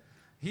do that.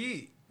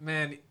 He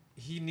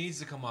needs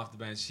to come off the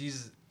bench.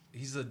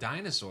 He's a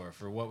dinosaur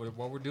for what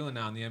we're doing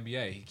now in the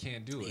NBA. He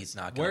can't do it. He's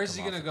not. Where is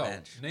he gonna go?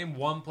 Name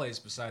one place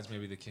besides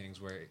maybe the Kings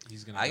where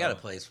he's gonna. I got a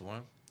place for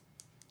him.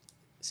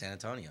 San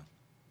Antonio.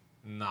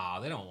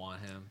 Nah, they don't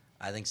want him.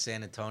 I think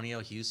San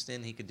Antonio,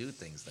 Houston, he could do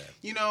things there.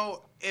 You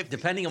know,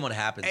 depending on what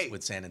happens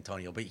with San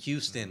Antonio, but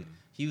Houston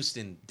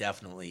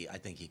definitely, I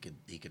think he could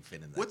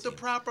fit in that. With the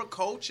proper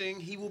coaching,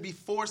 he will be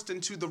forced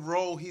into the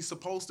role he's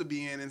supposed to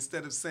be in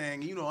instead of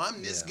saying,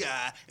 I'm this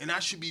guy and I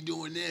should be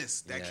doing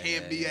this. That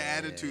can't be an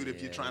attitude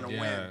if you're trying to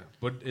win.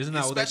 But isn't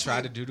that what they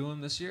tried to do to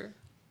him this year?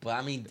 But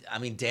I mean,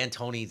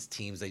 D'Antoni's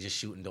teams, they just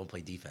shoot and don't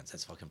play defense.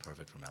 That's fucking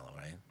perfect for Melo,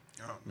 right?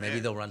 Oh, maybe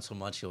they'll run so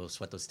much he'll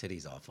sweat those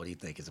titties off. What do you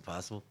think? Is it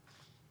possible?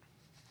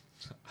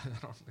 I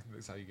don't think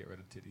that's how you get rid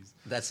of titties.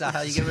 That's not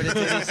how you get rid of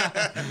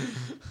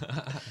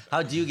titties?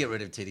 How do you get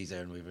rid of titties,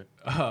 Aaron Weaver?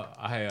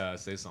 I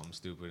say something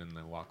stupid and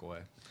then walk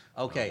away.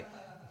 Okay,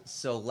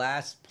 so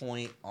last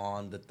point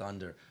on the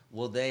Thunder.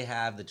 Will they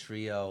have the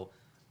trio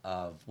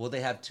of... Will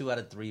they have 2 out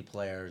of 3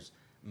 players,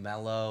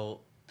 Melo,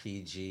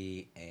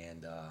 PG,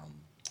 and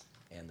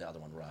the other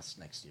one, Russ,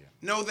 next year?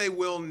 No, they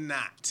will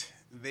not.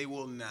 They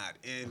will not.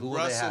 And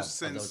Russ will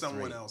send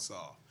someone else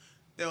off.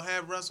 They'll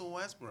have Russell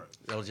Westbrook.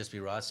 It'll just be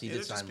Russ. He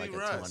did sign like a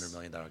 $200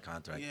 million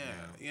contract.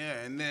 Yeah.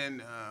 And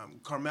then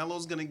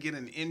Carmelo's going to get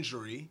an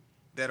injury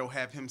that'll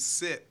have him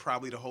sit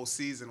probably the whole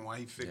season while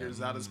he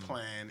figures out his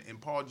plan. And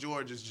Paul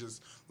George is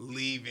just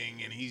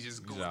leaving, and he's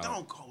just going,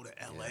 don't go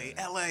to L.A.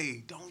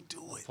 L.A., don't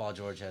do it. Paul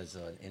George has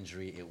an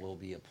injury. It will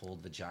be a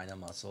pulled vagina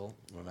muscle.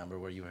 Remember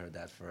where you heard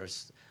that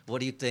first. What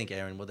do you think,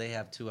 Aaron? Will they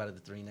have 2 out of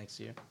the 3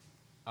 next year?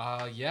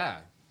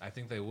 Yeah, I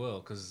think they will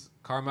because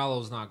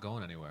Carmelo's not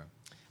going anywhere.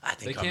 I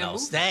think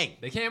Carmelo's staying.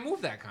 They can't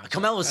move that contract.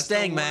 Carmelo's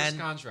staying, man.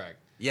 Contract.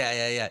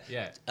 Yeah.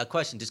 A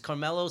question: does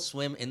Carmelo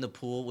swim in the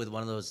pool with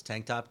one of those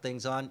tank top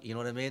things on? You know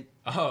what I mean?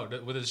 Oh,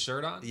 with his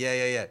shirt on?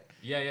 Yeah.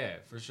 Yeah,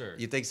 for sure.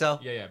 You think so?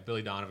 Yeah.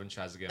 Billy Donovan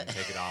tries to get him to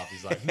take it off.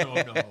 He's like, no,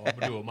 I'm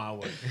gonna do it my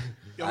way.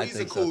 Yo, he's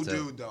a cool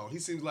dude, though. He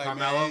seems like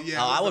Carmelo. Man,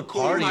 I would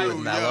party with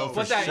Melo.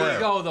 But that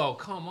ego, though,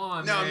 come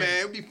on, man. No,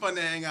 man, it would be fun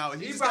to hang out.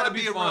 He's got to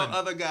be around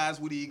other guys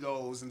with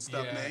egos and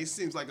stuff, man. He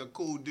seems like a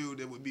cool dude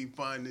that would be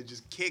fun to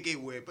just kick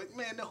it with. But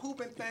man, the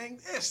hooping thing,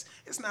 it's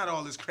not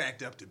all it's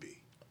cracked up to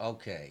be.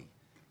 Okay.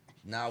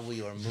 Now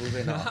we are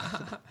moving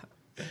on.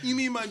 You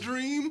mean my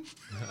dream?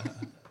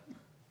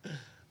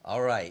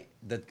 All right.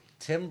 The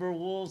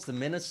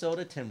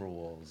Minnesota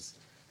Timberwolves.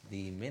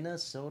 The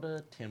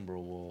Minnesota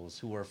Timberwolves,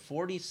 who were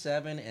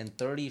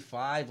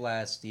 47-35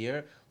 last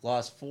year,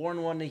 lost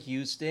 4-1 to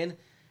Houston.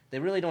 They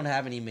really don't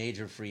have any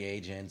major free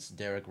agents.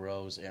 Derrick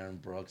Rose, Aaron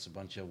Brooks, a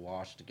bunch of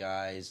washed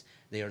guys.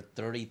 They are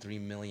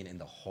 $33 million in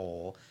the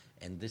hole.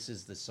 And this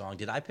is the song.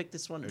 Did I pick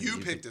this one? Or you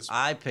picked this one.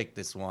 I picked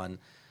this one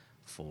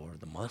for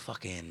the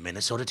motherfucking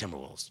Minnesota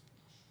Timberwolves.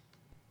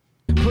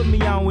 Put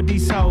me on with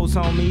these hoes,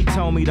 homie. He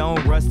told me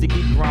don't rush to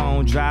get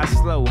grown. Drive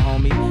slow,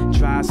 homie.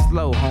 Drive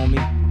slow, homie.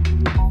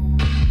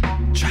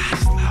 Drive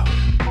slow.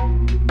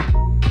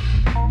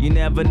 You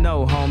never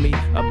know, homie,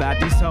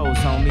 about these hoes,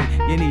 homie.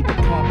 You need to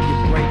pump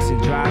your brakes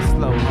and drive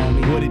slow,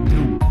 homie. What it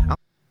do?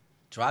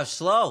 Drive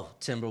slow,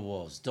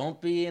 Timberwolves.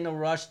 Don't be in a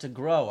rush to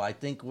grow. I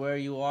think where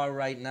you are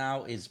right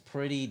now is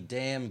pretty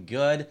damn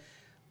good.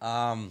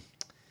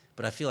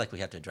 But I feel like we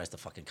have to address the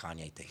fucking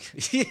Kanye thing.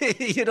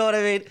 You know what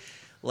I mean?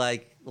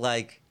 Like,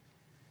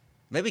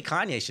 maybe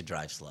Kanye should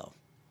drive slow.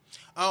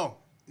 Oh,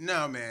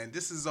 no, man.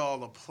 This is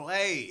all a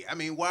play. I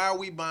mean, why are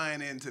we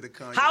buying into the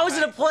Kanye? How is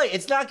it a play?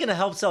 It's not going to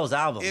help sell his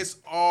album. It's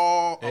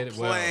all a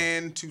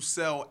plan to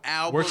sell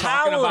albums. We're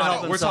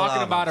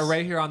talking about it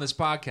right here on this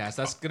podcast.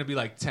 That's going to be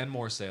like 10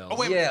 more sales. Oh,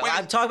 wait,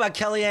 I'm talking about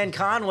Kellyanne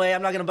Conway.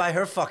 I'm not going to buy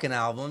her fucking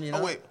album. You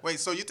know? Oh, wait.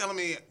 So you're telling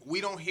me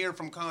we don't hear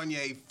from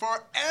Kanye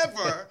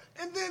forever,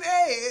 and then,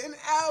 an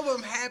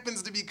album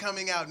happens to be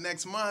coming out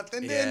next month,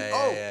 and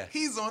then,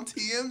 he's on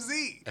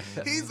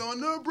TMZ. He's on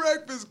The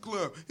Breakfast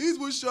Club. He's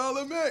with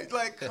Charlamagne.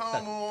 Like,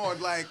 come on.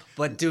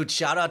 But, dude,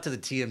 shout out to the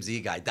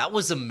TMZ guy. That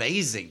was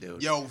amazing,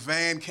 dude. Yo,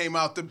 Van came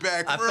out the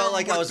back room. I felt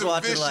like I was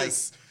watching,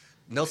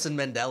 Nelson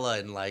Mandela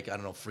and like, I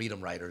don't know,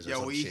 Freedom Riders or Yo,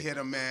 some he shit. hit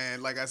him,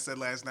 man. Like I said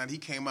last night, he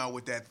came out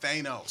with that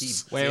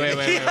Thanos. Wait. Let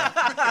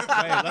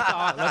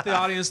the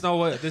audience know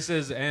what this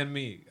is and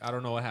me. I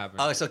don't know what happened.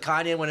 Oh, so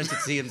Kanye went into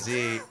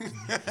TMZ.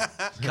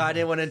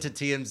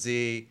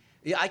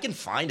 Yeah, I can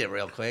find it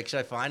real quick.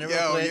 Should I find it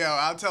real quick? Yo,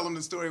 I'll tell him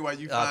the story while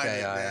you find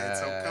it, man.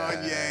 So yeah,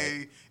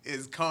 Kanye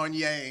is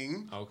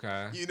Kanyeing.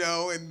 Okay. You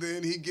know, and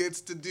then he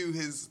gets to do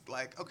his,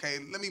 like, okay,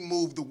 let me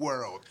move the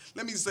world.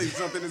 Let me say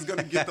something that's going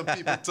to get the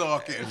people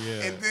talking.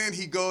 Yeah. And then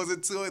he goes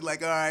into it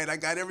like, all right, I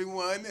got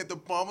everyone at the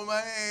palm of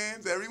my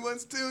hands.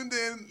 Everyone's tuned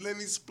in. Let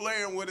me splay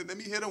him with it. Let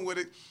me hit him with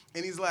it.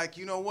 And he's like,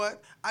 you know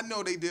what? I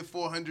know they did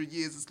 400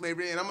 years of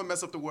slavery, and I'm going to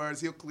mess up the words.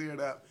 He'll clear it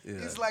up.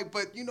 Yeah. He's like,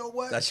 but you know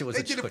what? That shit was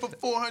they a did it for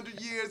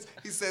 400 years.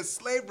 He says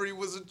slavery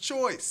was a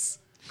choice.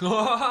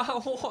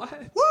 What?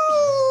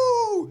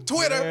 Woo!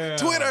 Twitter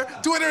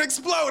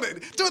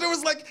exploded. Twitter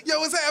was like, yo,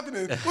 what's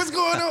happening? What's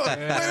going on? Wait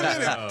a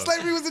minute.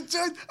 Slavery was a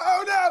choice.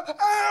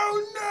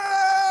 Oh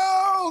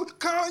no!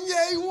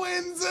 Kanye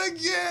wins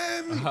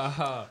again.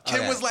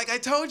 Kim was like, I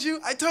told you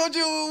it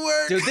would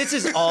work. Dude, this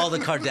is all the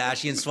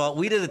Kardashians' fault.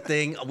 We did a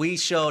thing. We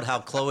showed how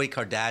Khloe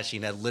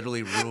Kardashian had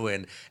literally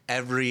ruined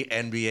every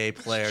NBA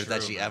player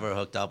that she ever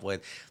hooked up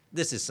with.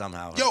 This is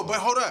somehow. Yo, but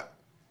hold up.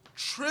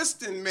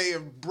 Tristan may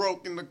have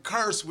broken the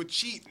curse with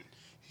cheating.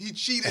 He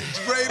cheated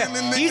right in the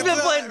nigga. He's been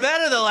playing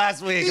better the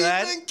last week,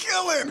 man. He's been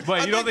killing.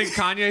 But you don't think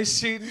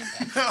Kanye's cheating?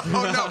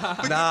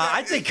 Nah,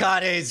 I think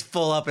Kanye's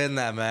full up in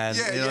that, man.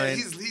 Yeah, you know yeah, what I mean?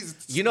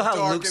 he's You know how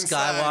dark Luke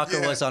inside,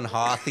 Skywalker yeah. was on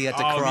Hoth? He had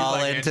to Oh, he's crawl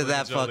like into Angelina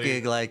that Jolie.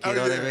 fucking, like, you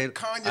know what I mean?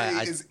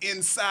 Kanye is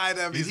inside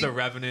of it. He's the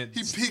Revenant. He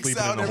peeks sleeping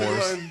out in the every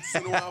horse. once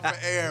in a while for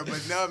air.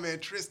 But no,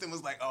 man, Tristan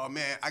was like, oh,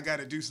 man, I got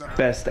to do something.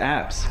 Best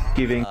apps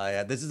giving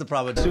Yeah, this is the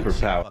problem.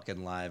 superpower.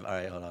 Fucking live. All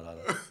right, hold on.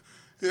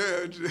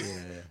 Yeah.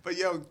 But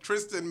yo,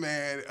 Tristan,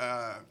 man,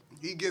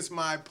 he gets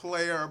my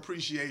player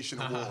appreciation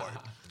award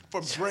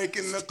for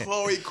breaking the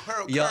Khloe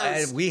curse. Yo,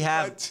 and we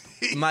have,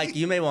 Mike,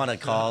 you may want to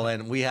call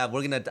in. we're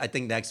going to, I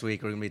think next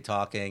week we're going to be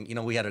talking. You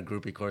know, we had a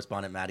groupie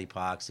correspondent, Maddie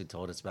Pox, who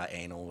told us about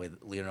anal with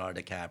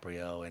Leonardo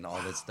DiCaprio and all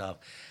this stuff.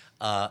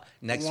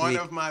 Next One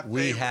week of my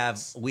we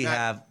favorites.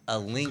 have a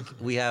link.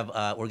 We're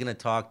going to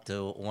talk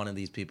to one of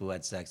these people who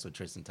had sex with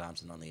Tristan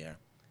Thompson on the air.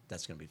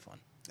 That's going to be fun.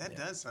 That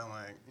does sound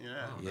like,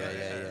 Yeah.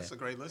 It's a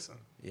great listen.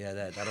 Yeah,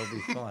 that'll be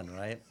fun,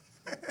 right?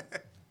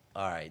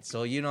 All right,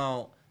 so you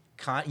know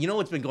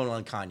what's been going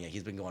on with Kanye?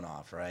 He's been going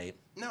off, right?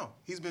 No,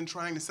 he's been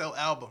trying to sell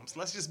albums.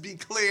 Let's just be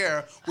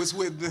clear what's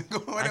been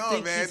going I on,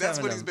 think man. he's That's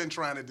having what he's been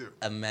trying to do.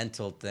 A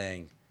mental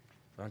thing.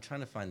 But I'm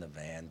trying to find the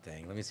van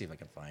thing. Let me see if I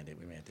can find it.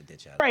 We may have to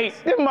ditch out. Great,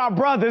 they're my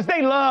brothers.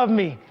 They love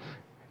me.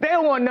 They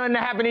don't want nothing to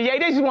happen to Ye.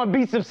 They just want to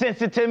be some sense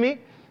to me.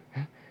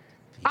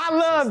 I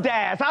love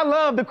Daz. I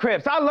love the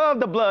Crips. I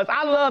love the Bloods.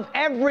 I love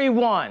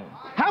everyone.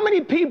 How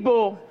many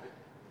people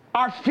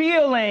are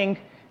feeling,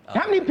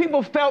 how many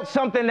people felt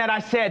something that I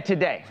said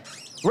today?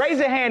 Raise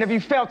a hand if you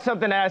felt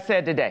something that I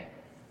said today.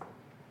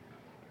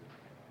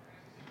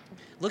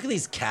 Look at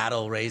these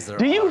cattle raise their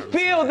Do you arms,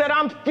 feel man. that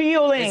I'm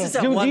feeling, This is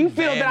that do one you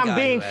feel van that I'm guy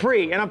being who had-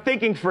 free and I'm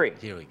thinking free?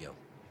 Here we go.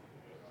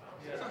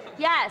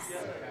 Yes.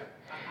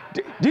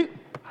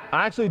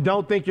 I actually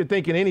don't think you're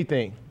thinking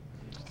anything.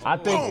 I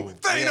think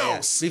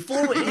Thanos.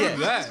 Before we,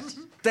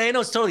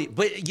 Thanos, totally.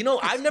 But you know,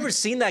 I've never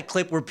seen that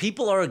clip where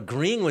people are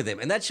agreeing with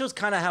him, and that shows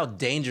kind of how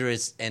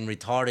dangerous and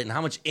retarded and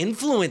how much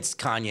influence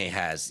Kanye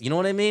has. You know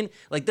what I mean?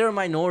 Like there are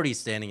minorities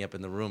standing up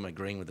in the room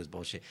agreeing with this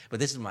bullshit.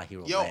 But this is my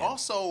hero. Yo, man.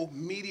 also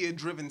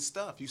media-driven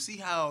stuff. You see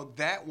how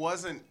that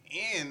wasn't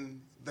in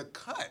the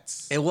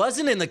cuts. It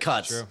wasn't in the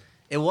cuts. True.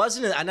 It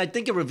wasn't, and I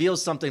think it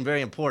reveals something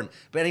very important.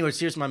 But anyways,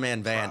 here's my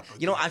man Van.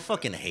 You know, I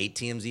fucking hate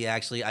TMZ,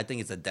 actually. I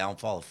think it's a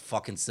downfall of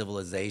fucking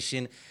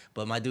civilization.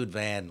 But my dude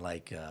Van,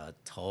 like,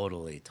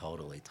 totally.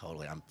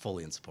 I'm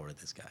fully in support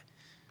of this guy.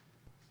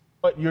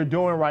 what you're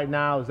doing right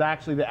now is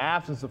actually the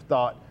absence of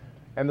thought.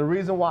 And the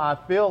reason why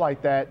I feel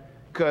like that,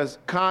 because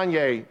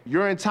Kanye,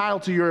 you're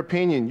entitled to your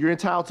opinion. You're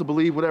entitled to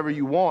believe whatever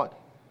you want.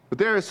 But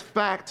there is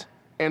fact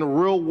and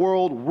real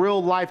world,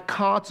 real life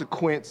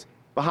consequence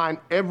behind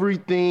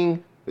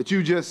everything that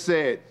you just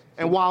said.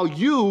 And while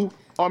you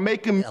are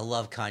making... I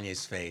love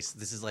Kanye's face.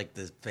 This is like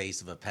the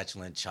face of a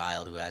petulant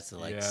child who has to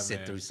like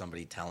sit through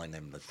somebody telling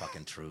them the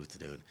fucking truth,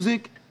 dude.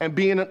 music and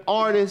being an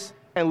artist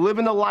and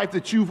living the life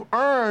that you've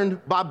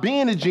earned by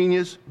being a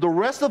genius, the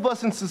rest of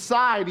us in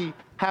society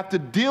have to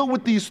deal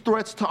with these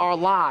threats to our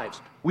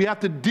lives. We have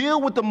to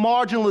deal with the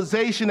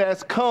marginalization that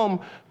has come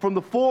from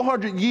the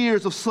 400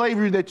 years of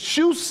slavery that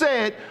you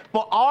said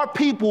for our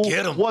people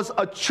was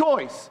a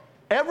choice.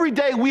 Every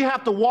day we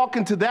have to walk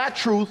into that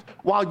truth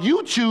while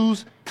you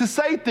choose to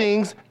say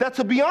things that,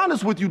 to be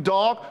honest with you,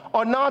 dog,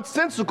 are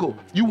nonsensical.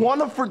 You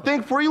want to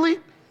think freely?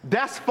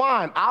 That's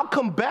fine. I'll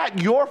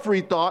combat your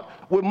free thought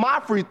with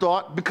my free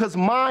thought because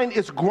mine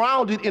is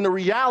grounded in a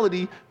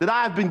reality that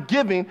I have been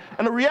given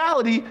and a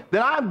reality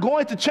that I'm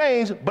going to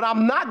change, but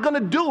I'm not going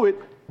to do it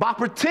by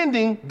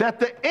pretending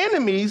that the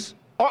enemies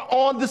are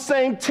on the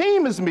same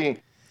team as me.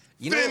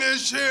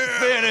 Finish him!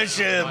 Finish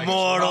him,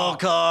 Mortal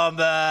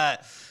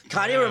Kombat.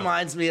 Kanye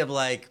reminds me of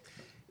like,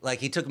 Like,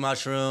 he took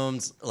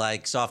mushrooms,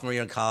 like, sophomore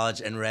year in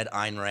college and read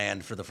Ayn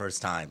Rand for the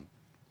first time.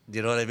 Do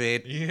you know what I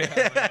mean?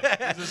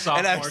 Yeah. He's a sophomore.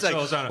 And I was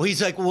like,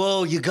 he's like,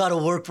 whoa, you got to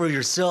work for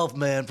yourself,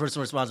 man.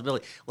 Personal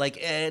responsibility. Like,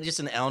 just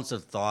an ounce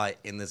of thought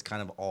in this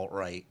kind of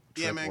alt-right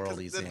trip world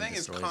he's in. The thing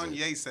is,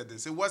 Kanye said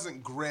this. It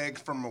wasn't Greg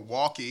from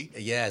Milwaukee.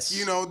 Yes.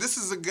 You know, this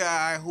is a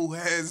guy who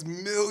has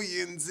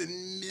millions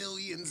and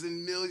millions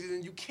and millions,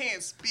 and you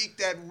can't speak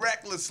that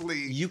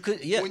recklessly. You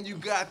could, yeah. When you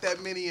got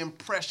that many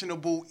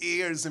impressionable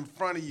ears in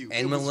front of you.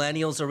 And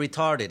millennials are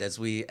retarded, as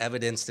we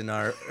evidenced in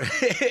our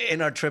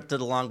in our trip to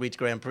the Long Beach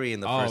Grand Prix in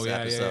the first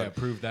episode. Yeah,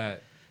 prove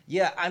that.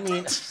 Yeah, I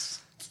mean,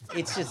 it's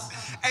just.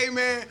 Hey,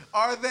 man,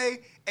 are they?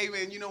 Hey,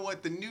 man, you know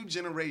what? The new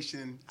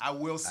generation, I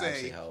will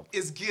say,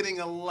 is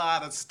getting a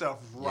lot of stuff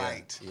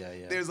right.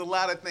 Yeah. There's a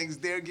lot of things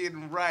they're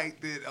getting right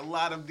that a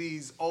lot of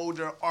these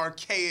older,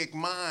 archaic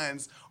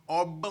minds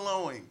are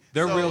blowing.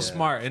 They're real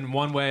smart in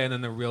one way, and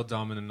then they're real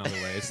dumb in another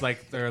way. It's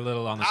like they're a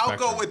little on the spectrum.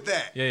 I'll go with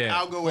that. Yeah.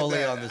 I'll go with Fully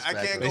that. on the I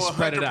can't They go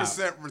spread it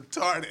 100%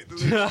 retarded.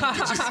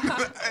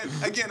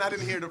 Again, I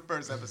didn't hear the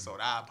first episode.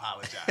 I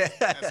apologize.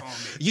 That's on me.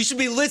 You should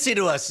be listening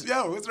to us.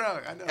 Yo, what's wrong?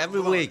 I know. Every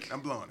week.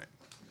 I'm blowing it.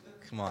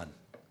 Come on.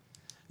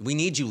 We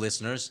need you,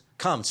 listeners.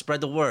 Come, spread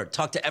the word.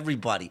 Talk to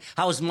everybody.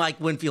 How is Mike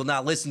Winfield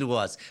not listening to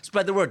us?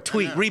 Spread the word.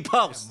 Tweet.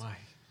 Repost.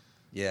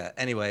 Yeah,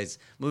 anyways,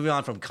 moving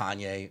on from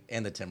Kanye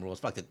and the Timberwolves.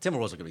 Fuck, the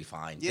Timberwolves are going to be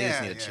fine. They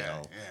just need to chill.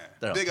 Yeah.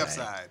 They're Big okay.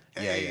 upside.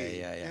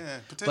 Yeah.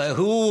 Potential. But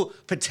who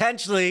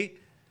potentially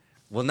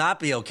will not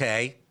be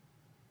okay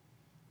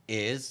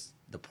is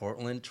the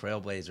Portland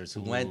Trailblazers,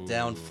 who went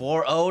down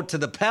 4-0 to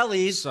the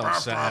Pellies. So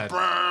sad.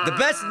 The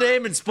best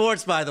name in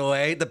sports, by the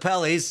way, the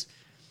Pellies.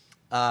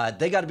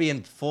 They got to be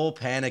in full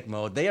panic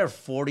mode. They are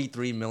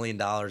 $43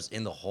 million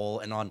in the hole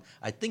and on,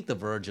 I think, the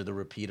verge of the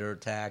repeater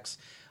tax.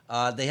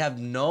 They have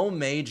no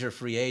major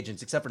free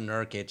agents except for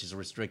Nurkic is a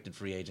restricted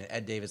free agent.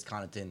 Ed Davis,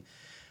 Connaughton,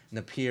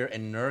 Napier,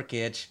 and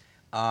Nurkic.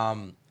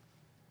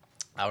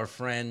 Our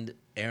friend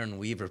Aaron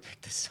Weaver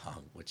picked this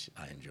song, which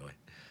I enjoy.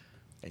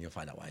 And you'll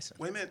find out why I said.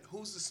 Wait a minute,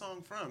 who's the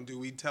song from? Do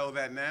we tell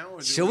that now?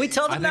 Or Should we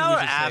tell them now or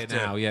after? Say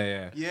it now.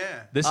 Yeah.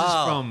 Yeah. This is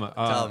from.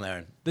 Tell them,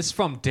 Aaron. This is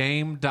from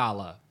Dame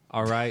Dollar.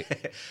 All right.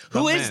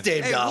 Who is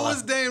Dame Dollar? Who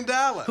is Dame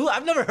Dollar? Who?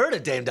 I've never heard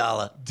of Dame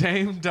Dollar.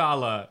 Dame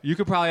Dollar. You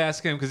could probably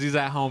ask him because he's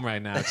at home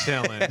right now,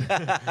 chilling.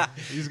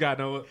 He's got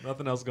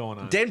nothing else going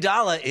on. Dame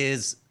Dollar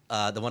is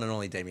the one and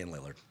only Damian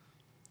Lillard.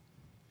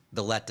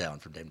 The letdown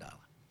from Dame Dollar.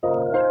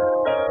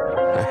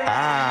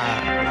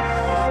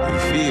 You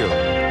feel?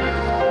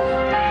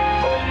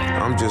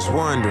 I'm just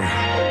wondering,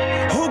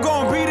 who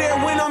gonna be there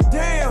when I'm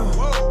down?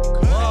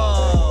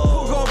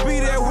 Who gonna be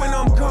there when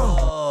I'm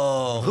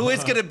gone? Who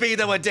is gonna be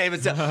there when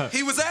David's down?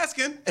 He was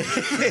asking.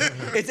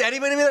 Is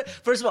anybody there?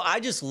 First of all,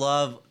 I just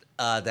love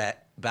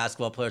that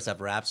basketball players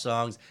have rap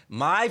songs.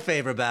 My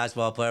favorite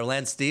basketball player,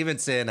 Lance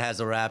Stevenson,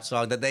 has a rap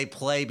song that they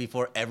play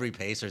before every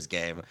Pacers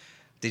game.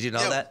 Did you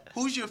know that?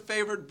 Who's your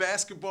favorite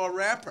basketball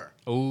rapper?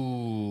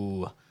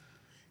 Ooh.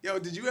 Yo,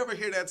 did you ever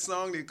hear that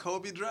song that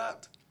Kobe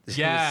dropped?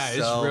 Yeah, it's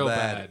real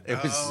bad.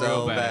 It was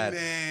so bad.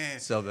 Man.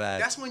 So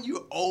bad. That's when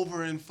you're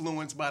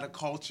over-influenced by the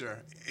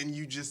culture and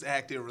you just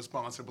act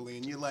irresponsibly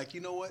and you're like,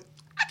 you know what?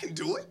 I can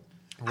do it.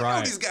 I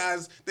know these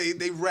guys,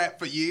 they rap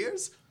for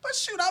years, but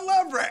shoot, I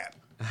love rap.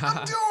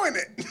 I'm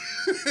doing it.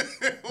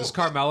 Does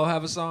Carmelo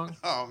have a song?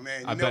 Oh,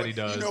 man. I bet he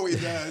does. You know he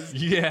does.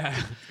 Yeah.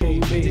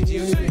 Did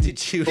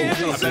you?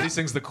 I bet he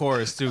sings the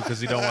chorus, too, because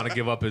he don't want to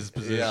give up his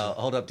position. Yeah,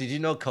 hold up. Did you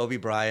know Kobe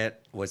Bryant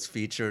was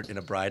featured in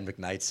a Brian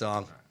McKnight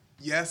song?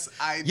 Yes,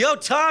 I... Yo,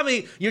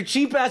 Tommy, your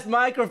cheap-ass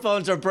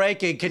microphones are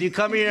breaking. Can you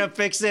come here and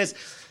fix this?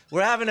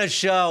 We're having a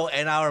show,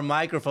 and our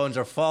microphones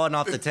are falling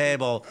off the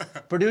table.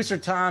 Producer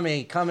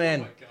Tommy, come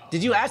in.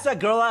 Did you ask that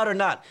girl out or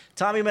not?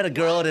 Tommy met a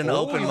girl at an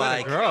open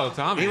mic.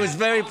 Tommy. He was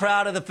very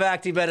proud of the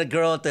fact he met a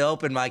girl at the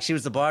open mic. She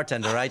was the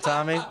bartender, right,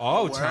 Tommy?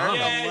 Oh, Tommy.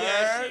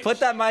 Yeah. Put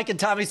that mic in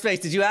Tommy's face.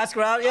 Did you ask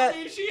her out yet? I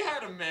mean, she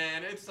had a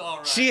man. It's all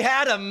right. She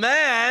had a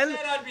man? Yeah,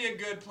 that'd be a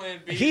good plan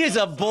B. He is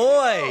a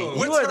boy.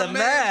 You are the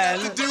man.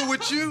 What's her man got to do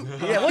with you?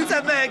 Yeah, what's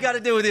that man got to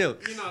do with you?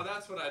 You know,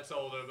 that's what I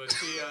told her, but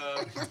she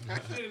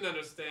didn't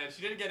understand.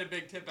 She didn't get a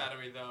big tip out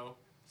of me, though.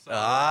 So, she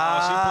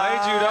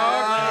played you,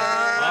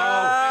 dog.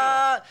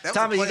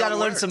 Tommy, you got to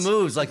learn some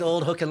moves like the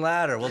old hook and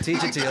ladder. We'll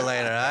teach it to you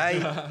later, all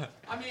right?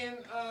 I mean,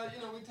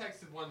 we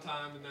texted one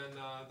time, and then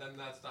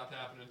that stopped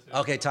happening too.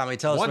 Okay, Tommy,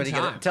 tell us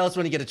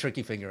when you get a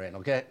tricky finger in,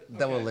 okay?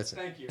 Then we'll listen.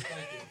 Thank you.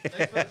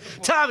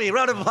 Tommy,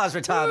 round of applause for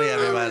Tommy,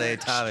 everybody.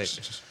 Tommy.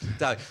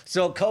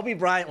 So Kobe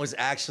Bryant was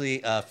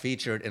actually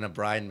featured in a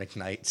Brian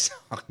McKnight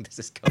song. This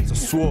is Kobe. It's a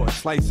sword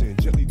slicing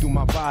gently through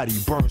my body,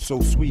 burns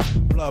so sweet.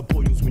 Blood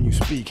boils when you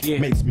speak,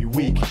 makes me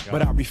weak.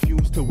 But I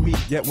refuse to weep.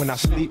 Yet when I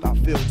sleep, I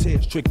feel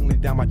tears trickling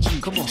down my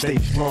cheek. Stay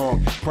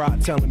strong,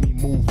 pride telling me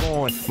move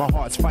on. My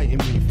heart's fighting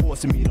me,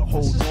 forcing me to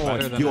hold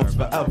on. Yours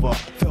forever,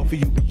 fell for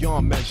you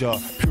beyond measure.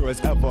 Pure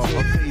as ever,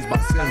 amazed by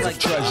sins of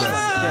treasure.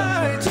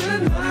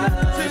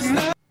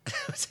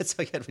 that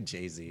song he had with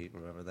Jay-Z?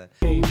 Remember that?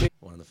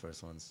 One of the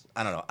first ones.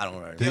 I don't know. I don't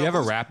remember. Do you have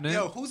a rap name?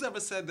 Yo, who's ever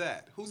said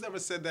that? Who's ever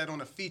said that on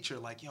a feature?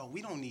 Like, yo,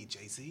 we don't need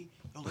Jay-Z.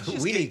 Yo,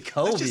 We need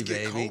Kobe,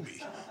 baby.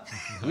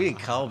 We need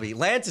Kobe.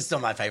 Lance is still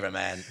my favorite,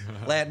 man.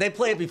 They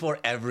play it before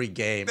every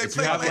game. They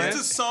play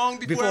Lance's song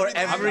before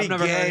every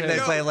game. They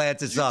play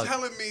Lance's song. You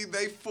telling me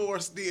they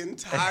forced the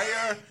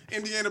entire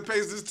Indiana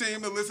Pacers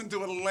team to listen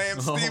to a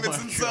Lance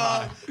Stevenson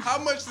song? How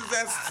much does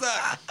that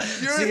suck?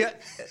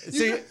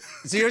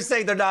 So you're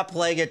saying they're not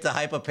playing it to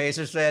hype up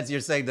Pacers fans? You're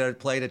saying they're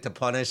playing it to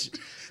punish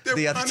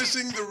the other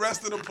punishing the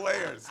rest of the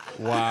players.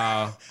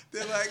 Wow.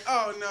 They're like,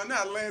 oh no,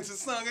 not Lance's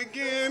song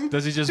again.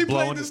 Does he just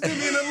blow played this to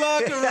me in the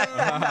locker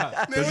room?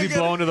 Does he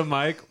blow into the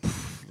mic?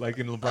 Like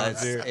in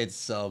LeBron's ear? It's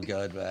so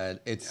good, man.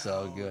 It's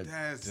so good.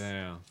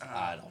 Damn.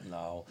 I don't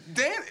know.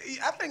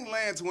 I think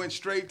Lance went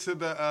straight to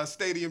the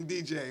stadium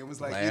DJ and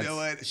was like, Lance, you know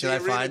what? Should I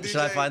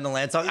find the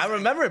Lance song? I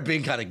remember it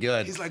being kind of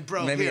good. He's like,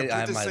 bro, maybe here, I put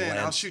have my this in.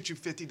 Lance I'll shoot you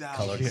 $50.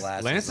 colored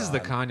glasses Lance is the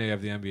on. Kanye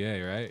of the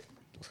NBA, right?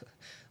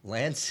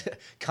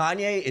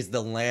 Kanye is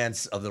the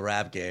Lance of the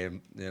rap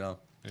game, you know?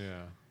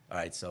 Yeah. All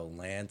right, so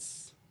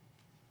Lance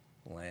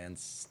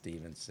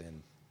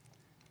Stevenson,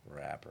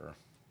 rapper.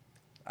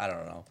 I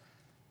don't know.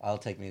 It'll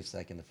take me a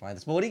second to find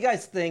this. But what do you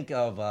guys think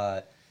of,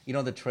 the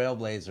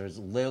Trailblazers?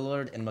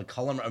 Lillard and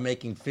McCollum are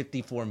making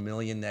 $54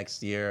 million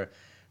next year.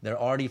 They're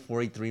already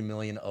 $43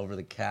 million over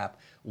the cap.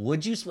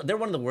 Would you? They're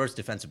one of the worst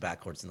defensive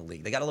backcourts in the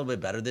league. They got a little bit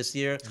better this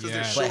year.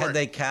 Yeah. But had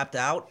they capped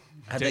out?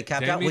 Would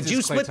you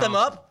Klay split them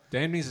Thompson. up?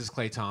 Dame needs is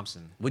Klay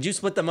Thompson. Would you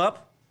split them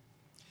up?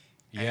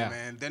 Yeah. Hey,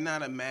 man, they're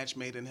not a match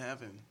made in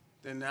heaven.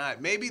 They're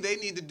not. Maybe they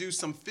need to do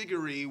some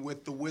figgery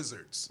with the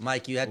Wizards.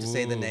 Mike, you have to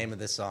say the name of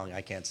this song.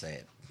 I can't say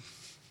it.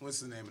 What's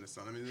the name of the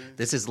song?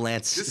 This is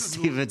Lance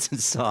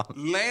Stevenson's song.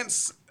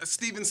 Lance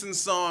Stevenson's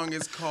song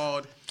is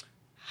called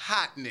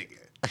Hot Nigga.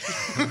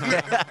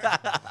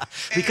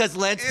 Because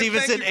Lance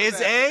Stevenson is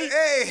a...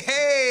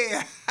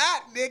 Hey,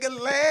 hot nigga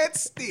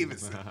Lance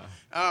Stevenson.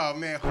 Oh,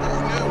 man, who knew?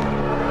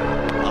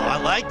 Oh, I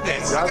like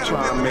this. Y'all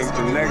trying to make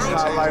the next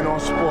highlight on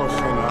Sports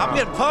Center. I'm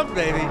getting pumped,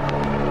 baby.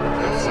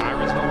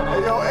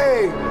 Hey, yo,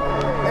 hey,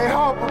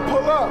 Harper,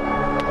 pull up.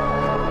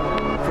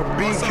 From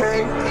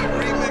BK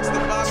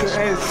to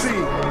NC. Is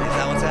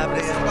that what's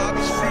happening?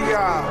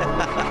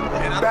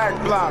 CI. Back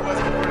block.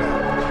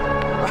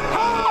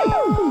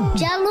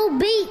 Jello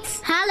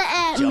Beats, holla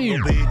at me.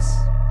 Jungle Beats.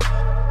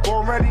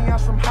 Already on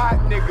some hot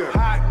nigga.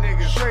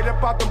 Straight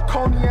up out them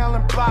Coney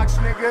Island blocks,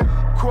 nigga.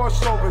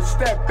 Crossover,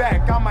 step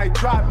back, I might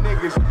drop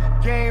niggas.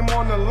 Game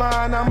on the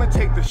line, I'ma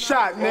take the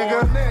shot,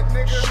 nigga.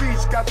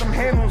 Streets got them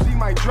handles, he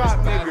might drop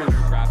niggas.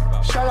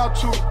 Shout out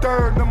to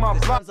Third to my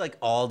This block. sounds like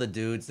all the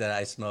dudes that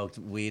I smoked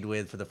weed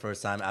with for the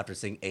first time after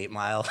seeing 8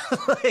 Mile.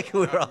 Like we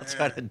were all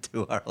trying to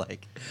do our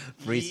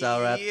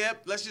freestyle rap.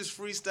 Yep, let's just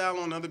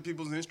freestyle on other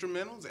people's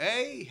instrumentals.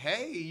 Hey,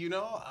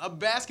 a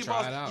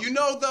basketball. Try it out.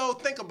 Though,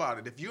 think about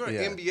it. If you're an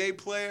Yeah. NBA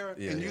player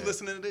and you yeah.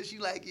 listening to this, you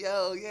like,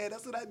 yo, yeah,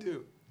 that's what I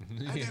do.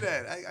 I do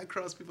that. I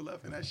cross people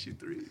up and I shoot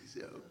threes,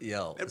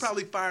 Yo. It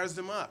probably fires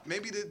them up.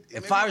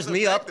 It fires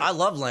me up. I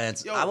love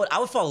Lance. Yo. I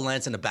would follow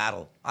Lance in a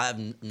battle. I have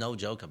no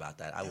joke about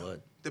that. I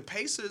would. The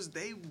Pacers,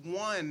 they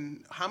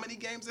won how many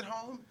games at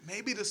home?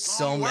 Maybe the So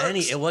song many.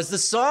 works. It was the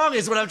song,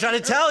 is what I'm trying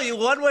to tell you.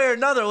 One way or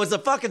another, it was the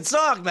fucking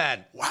song,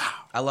 man. Wow.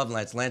 I love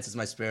Lance. Lance is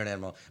my spirit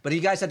animal. But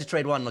you guys had to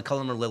trade one,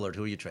 McCollum or Lillard.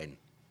 Who are you trading?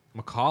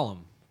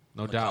 McCollum,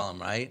 no doubt.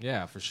 McCollum, right?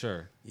 Yeah, for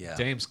sure. Yeah.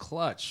 Dame's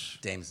clutch.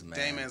 Dame's the man.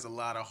 Dame has a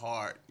lot of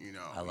heart,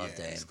 I love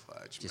Dame. He's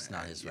clutch, Just man.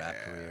 not his rap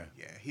career.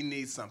 Yeah, he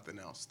needs something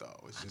else though.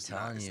 It's just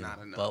telling it's you.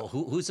 not enough. But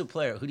who's the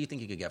player? Who do you think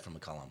you could get from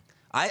McCollum?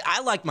 I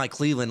like my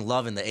Cleveland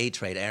loving the 8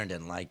 trade. Aaron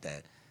didn't like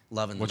that.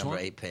 Loving the Which number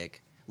one? 8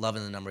 pick.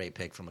 Loving the number 8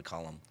 pick from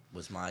McCollum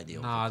was my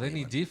deal. Nah, for they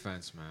need Cleveland.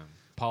 defense, man.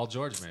 Paul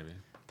George, maybe.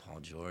 Paul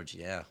George,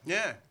 yeah.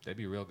 Yeah. They'd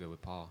be real good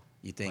with Paul.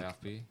 You think?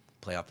 Playoff P?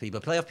 Playoff P.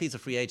 But Playoff P's a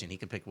free agent. He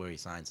can pick where he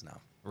signs now.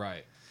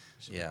 Right.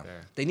 Should be Yeah.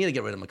 there. They need to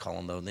get rid of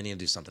McCollum, though. They need to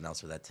do something else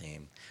for that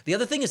team. The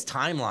other thing is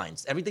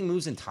timelines. Everything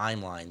moves in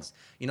timelines.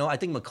 I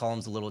think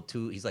McCollum's a little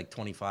too, he's like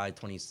 25,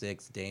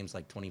 26. Dame's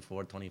like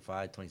 24,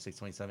 25, 26,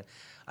 27.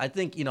 I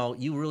think,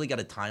 you really got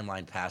a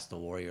timeline past the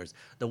Warriors.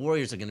 The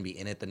Warriors are going to be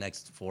in it the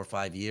next 4 or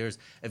 5 years.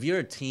 If you're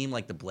a team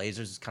like the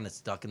Blazers is kind of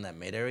stuck in that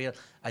mid area,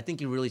 I think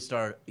you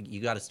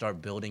got to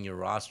start building your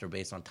roster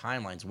based on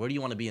timelines. Where do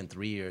you want to be in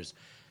 3 years?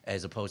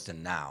 As opposed to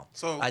now,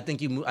 So I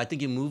think you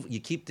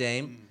keep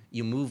Dame,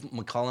 you move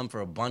McCollum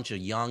for a bunch of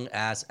young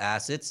ass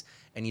assets,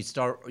 and you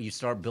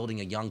start building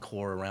a young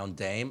core around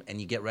Dame, and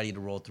you get ready to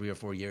roll 3 or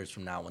 4 years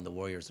from now when the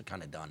Warriors are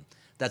kind of done.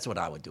 That's what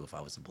I would do if I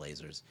was the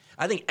Blazers.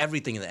 I think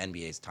everything in the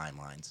NBA is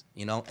timelines,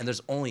 and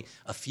there's only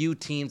a few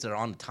teams that are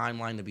on the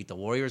timeline to beat the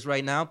Warriors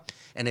right now.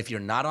 And if you're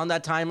not on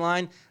that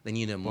timeline, then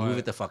you need to move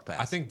it the fuck past.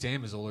 I think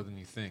Dame is older than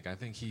you think. I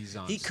think he's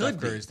on Steph could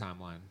be. Curry's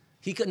timeline.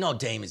 He could. No,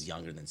 Dame is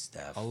younger than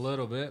Steph. A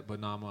little bit, but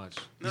not much.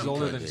 He's No,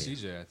 older could than be.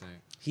 CJ, I think.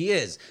 He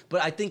is,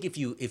 but I think if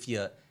you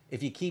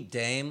keep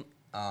Dame,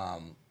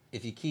 and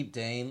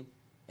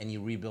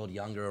you rebuild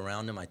younger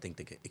around him, I think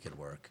it could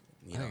work.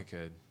 I think it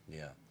could.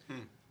 Yeah.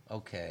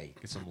 Okay.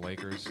 Get some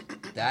Lakers.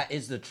 That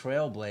is the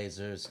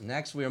Trailblazers.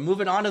 Next, we are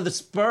moving on to the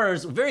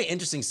Spurs. Very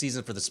interesting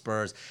season for the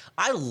Spurs.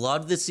 I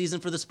loved this season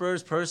for the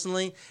Spurs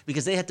personally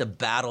because they had to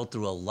battle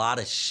through a lot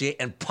of shit.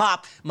 And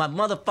Pop, my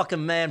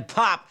motherfucking man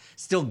Pop,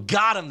 still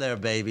got him there,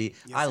 baby.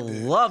 Yes, I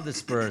love the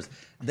Spurs.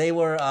 They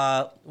were,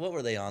 what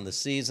were they on the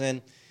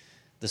season?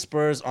 The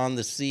Spurs on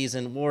the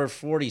season were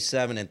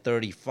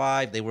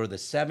 47-35. They were the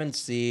 7th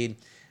seed.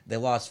 They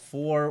lost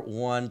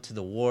 4-1 to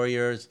the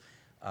Warriors.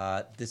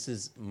 This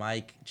is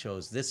Mike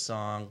chose this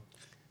song.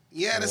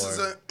 Yeah, this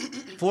is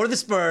for the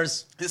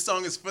Spurs. This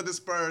song is for the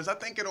Spurs. I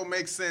think it'll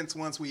make sense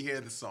once we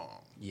hear the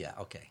song. Yeah,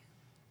 okay.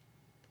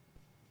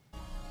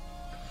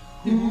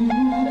 Here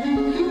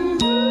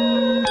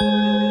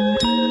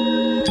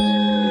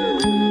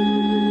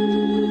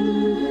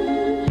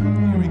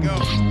we go.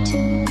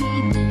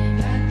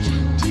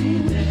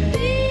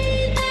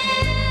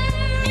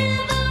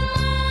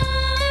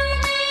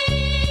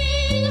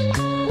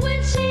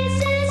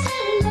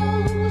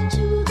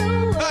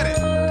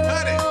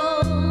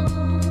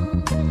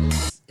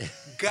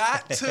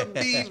 Got to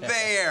be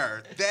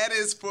there. That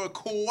is for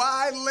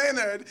Kawhi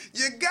Leonard.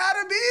 You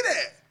gotta be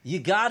there. You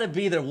gotta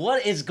be there.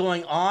 What is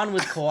going on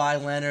with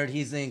Kawhi Leonard?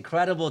 He's the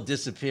incredible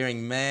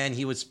disappearing man.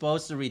 He was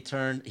supposed to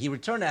return. He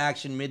returned to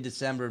action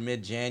mid-December,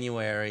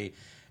 mid-January.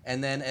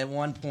 And then at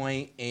one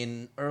point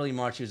in early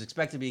March, he was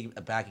expected to be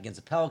back against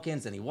the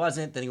Pelicans, and he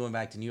wasn't. Then he went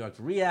back to New York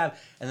for rehab,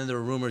 and then there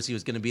were rumors he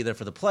was going to be there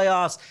for the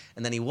playoffs,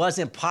 and then he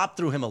wasn't. Pop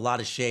threw him a lot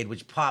of shade,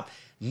 which Pop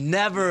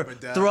never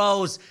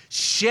throws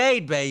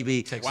shade,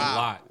 baby. Takes a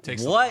lot.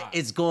 What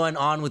is going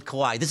on with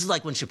Kawhi? This is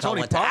like when Chappelle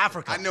went to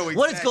Africa. I know exactly.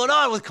 What is going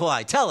on with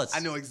Kawhi? Tell us. I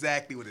know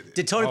exactly what it is.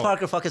 Did Tony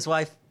Parker fuck his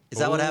wife? Is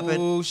that what happened?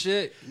 Oh,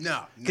 shit.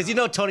 No. Because you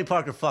know Tony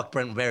Parker fucked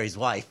Brent Berry's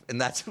wife, and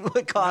that's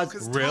what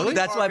caused... Really?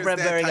 That's why Brent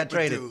Berry got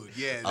traded.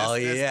 Yeah, oh,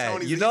 yeah.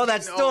 Tony's You know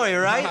that story,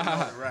 right?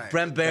 Right.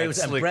 Brent Berry was...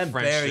 And Brent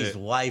Berry's shit.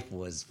 wife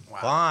was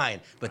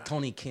fine, but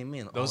Tony came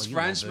in... Those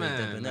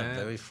Frenchmen, man.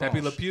 Very Pepe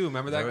Le Pew,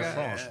 remember that very guy?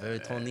 French, very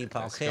Tony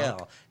Parker.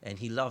 And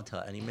he loved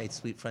her, and he made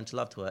sweet French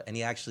love to her, and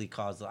he actually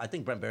caused... I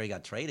think Brent Berry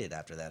got traded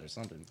after that or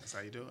something. That's how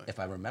you do it. If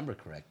I remember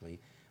correctly.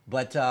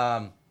 But,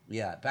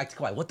 yeah, back to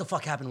Kawhi. What the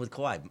fuck happened with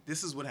Kawhi?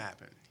 This is what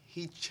happened.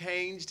 He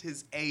changed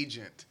his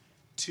agent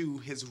to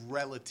his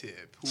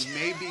relative, who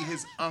may be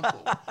his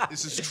uncle.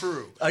 This is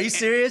true. Are you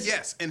serious?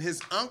 Yes, and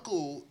his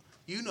uncle,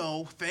 you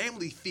know,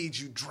 family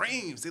feeds you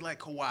dreams. They like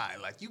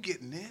Kawhi, like, you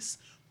getting this,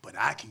 but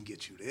I can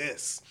get you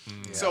this.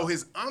 Yeah. So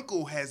his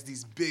uncle has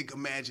these big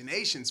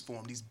imaginations for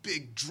him, these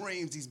big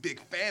dreams, these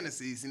big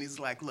fantasies, and he's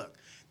like, look,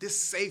 this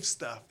safe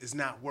stuff is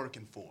not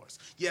working for us.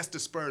 Yes, the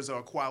Spurs are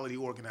a quality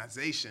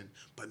organization,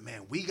 but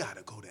man, we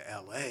gotta go to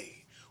L.A.,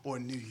 or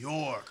New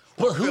York,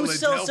 or Well, who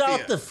sells out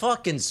Philadelphia. the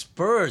fucking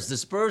Spurs? The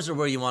Spurs are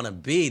where you want to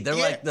be. They're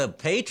Yeah. like the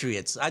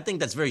Patriots. I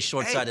think that's a very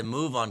short-sighted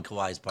move on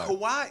Kawhi's part.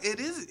 Kawhi, it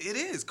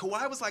is.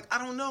 Kawhi was like,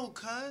 I don't know,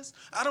 cuz.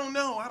 I don't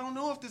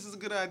know if this is a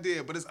good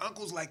idea. But his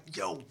uncle's like,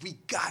 yo, we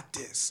got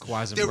this.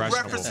 Kawhi's They're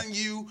impressionable. referencing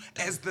you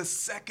as the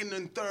second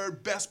and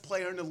third best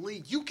player in the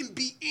league. You can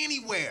be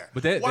anywhere.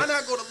 But they- Why they-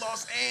 not go to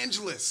Los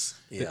Angeles?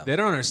 They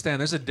don't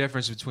understand. There's a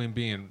difference between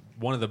being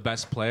one of the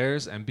best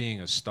players and being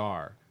a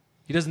star.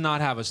 He does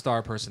not have a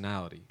star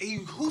personality.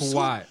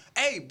 Kawhi.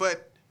 Hey,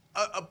 but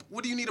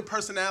what do you need a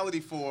personality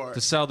for?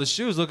 To sell the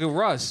shoes, look at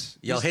Russ.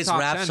 Yo, He's his top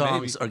rap 10,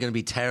 songs maybe. are going to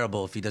be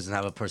terrible if he doesn't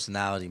have a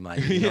personality,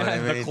 Mike. You know what I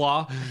the mean?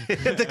 Claw.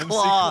 The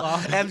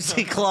Claw.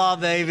 MC Claw,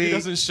 baby. He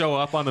doesn't show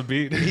up on the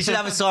beat. He should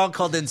have a song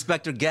called The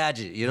Inspector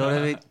Gadget. You know what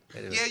I mean?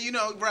 Anyway. Yeah, you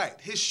know, right.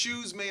 His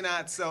shoes may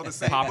not sell the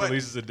same. Pop but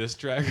releases a diss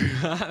track.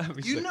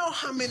 you know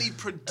how many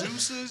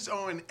producers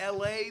are in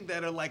LA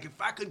that are like, if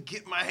I could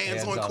get my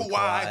hands on on Kawhi,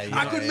 Kawhi,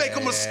 I could make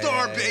him a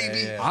star, yeah, baby.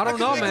 yeah. I don't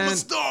know, make him man. a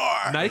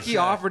star. Nike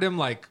offered him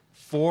like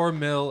 $4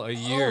 million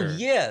a year. Oh,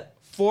 yeah.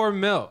 $4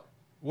 million.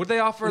 What they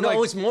offer? No, like, it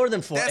was more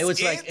than 4. That's It was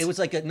it?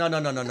 like a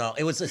no.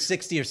 It was a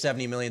 $60 or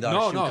 $70 million shoe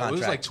contract. it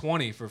was like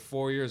 20 for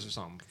 4 years or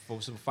something.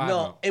 So 5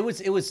 No, it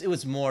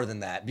was more than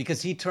that because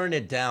he turned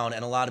it down,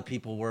 and a lot of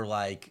people were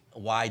like,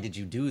 "Why did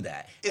you do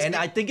that?"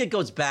 I think it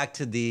goes back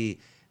to the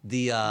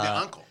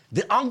uncle.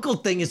 The uncle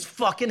thing is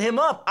fucking him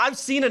up. I've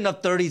seen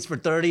enough 30s for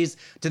 30s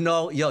to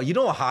know, yo, you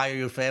don't hire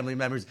your family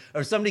members,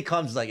 or somebody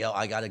comes like, yo,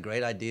 I got a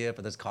great idea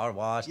for this car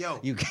wash.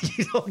 Yo, you don't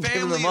give them the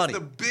family money. is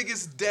the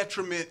biggest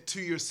detriment to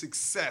your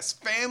success.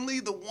 Family,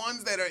 the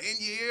ones that are in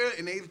your ear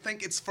and they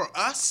think it's for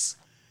us.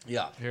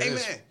 Yeah. Hey,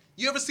 man.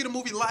 You ever see the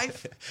movie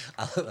Life?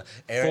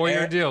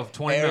 4-year deal,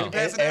 20 mil.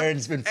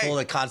 Aaron's been full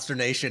of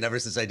consternation ever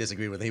since I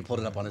disagreed with him. He pulled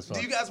it up on his phone.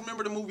 Do you guys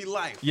remember the movie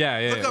Life?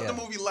 Yeah. Look up the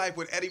movie Life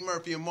with Eddie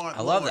Murphy and Martin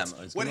I love Lawrence.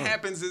 them. It's What good.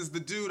 happens is the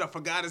dude, I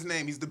forgot his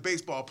name, he's the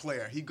baseball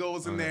player. He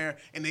goes in there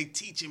and they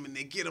teach him and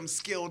they get him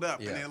skilled up.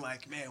 Yeah. And they're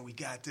like, man, we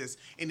got this.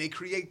 And they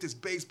create this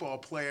baseball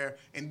player.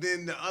 And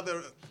then the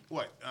other,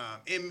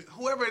 and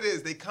whoever it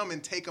is, they come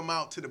and take him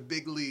out to the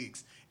big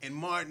leagues. And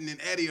Martin and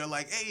Eddie are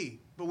like, hey,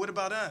 but what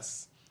about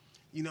us?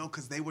 You know,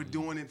 because they were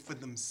doing it for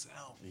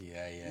themselves.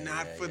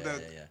 Not for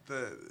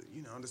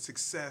the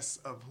success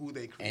of who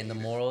they created. And the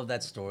moral of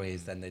that story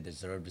is then they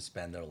deserve to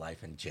spend their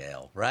life in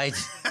jail, right?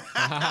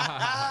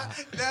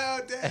 No,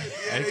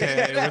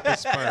 AKA with the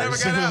Spurs. Never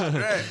got out,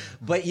 right?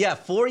 But yeah,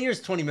 4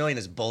 years, $20 million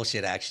is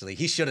bullshit. Actually,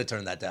 he should have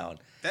turned that down.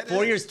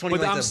 4 years, $20 But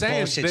million I'm is a saying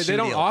bullshit they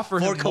don't deal. offer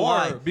For him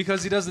Kawhi. more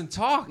because he doesn't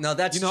talk. No,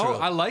 that's true. true.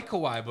 I like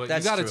Kawhi, but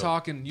That's you got to true.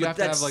 talk and you But have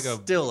to have that's like a.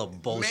 still a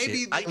bullshit.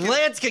 Maybe they can-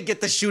 Lance could get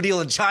the shoe deal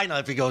in China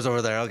if he goes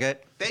over there. Okay.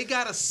 They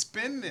gotta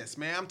spin this,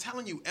 man. I'm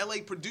telling you, LA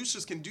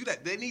producers can do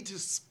that. They need to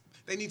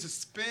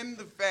spin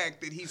the fact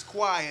that he's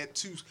quiet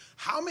to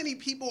how many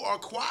people are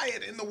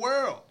quiet in the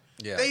world.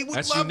 Yeah. They would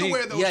That's love to unique.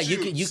 wear those Yeah,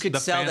 shoes. you could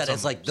sell that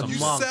as like the You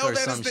monk sell or that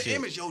some as the shit.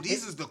 image. Yo,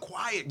 these is the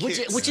quiet Which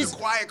kids. is the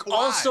quiet Kawhis.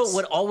 also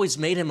what always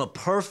made him a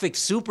perfect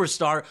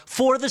superstar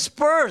for the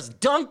Spurs.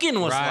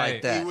 Duncan was Right.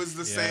 like that. He was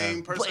the same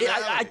But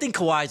personality. I think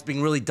Kawhi is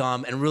being really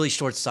dumb and really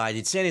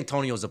short-sighted. San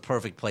Antonio is a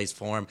perfect place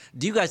for him.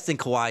 Do you guys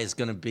think Kawhi is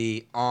going to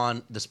be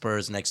on the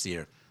Spurs next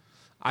year?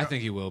 I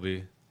think he will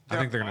be. I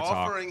think they're going to talk.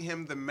 offering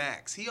him the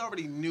max. He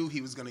already knew he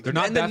was going to They're get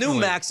not And the new definitely-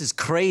 max is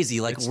crazy.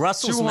 Like It's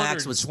Russell's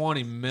max was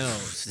 20 mil.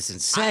 It's I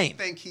insane.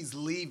 think he's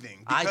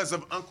leaving because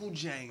of Uncle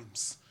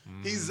James.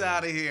 He's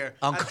out of here.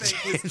 Uncle I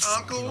think James. his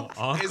uncle is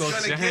Uncle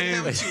going to get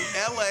him James. to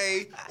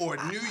L.A. or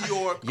New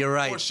York You're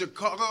right. or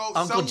Chicago.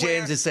 Uncle somewhere.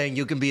 James is saying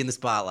you can be in the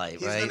spotlight,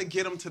 He's right? going to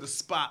get him to the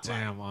spotlight.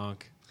 Damn,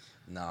 Unc.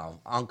 No,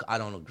 Unc, I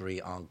don't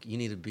agree, Unc. You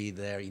need to be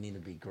there. You need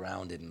to be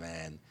grounded,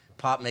 man.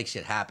 Pop makes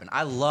shit happen.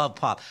 I love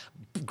Pop.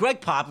 Greg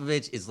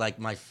Popovich is like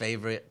my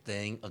favorite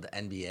thing of the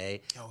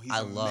NBA. Yo, he's I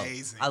love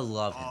amazing. I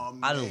love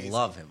him. Amazing. I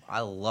love him. I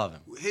love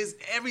him. His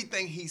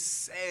everything he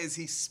says,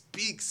 he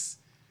speaks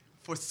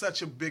for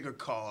such a bigger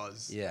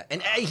cause. Yeah,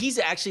 and he's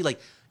actually like,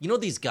 you know,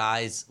 these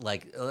guys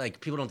like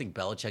people don't think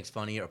Belichick's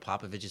funny or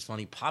Popovich is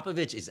funny.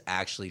 Popovich is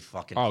actually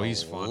fucking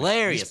He's funny.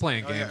 hilarious. He's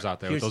playing games out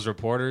there with Here's- those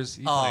reporters.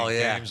 He's Oh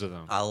playing yeah, games with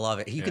them. I love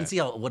it. You Yeah. can see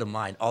how what a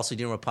mind. Also, do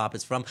you know where Pop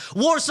is from?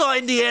 Warsaw,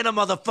 Indiana,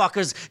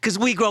 motherfuckers, because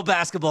we grow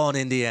basketball in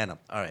Indiana.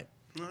 All right.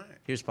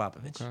 Here's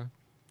Popovich.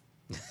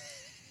 Okay.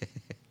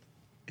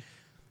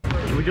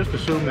 Should we just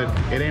assume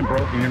that it ain't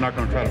broken, you're not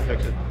going to try to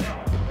fix it?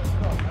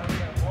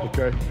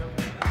 Okay.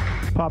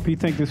 Pop, you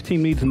think this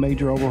team needs a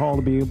major overhaul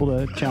to be able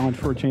to challenge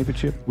for a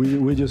championship?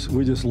 We just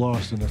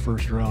lost in the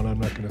first round. I'm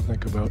not going to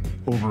think about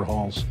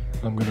overhauls.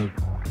 I'm going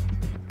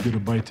to get a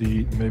bite to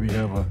eat and maybe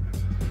have a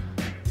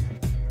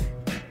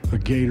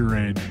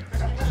Gatorade.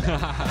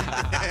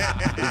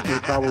 we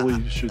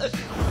probably should. I'm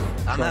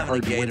try having a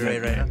hard to win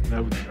Gatorade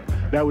that right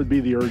game. That would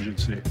be the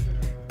urgency.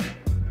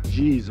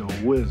 Jeez, oh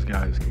whiz,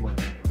 guys, come on.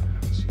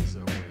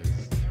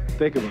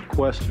 Think of a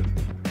question.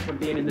 From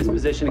being in this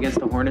position against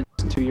the Hornets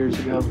 2 years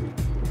ago.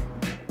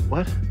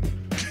 What?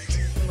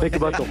 Think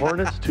about the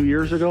Hornets 2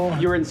 years ago?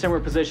 You were in similar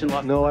position.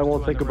 No, I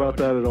won't think about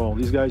that at all.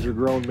 These guys are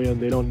grown men.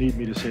 They don't need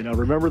me to say. Now,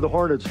 remember the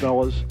Hornets,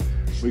 fellas.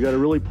 We got to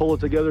really pull it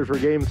together for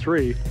Game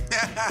 3.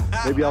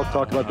 Maybe I'll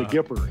talk about the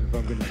Gipper if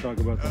I'm going to talk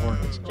about the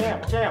Hornets.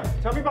 Champ,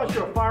 tell me about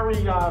your fiery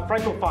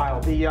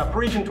Francophile, the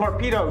Parisian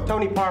torpedo,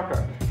 Tony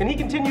Parker. Can he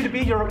continue to be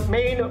your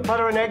main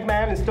butter and egg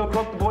man and still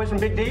croak the boys from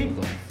Big D?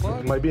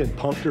 Am I being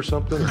punked or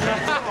something?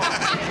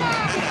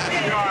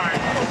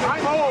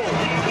 I'm old.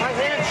 My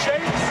hand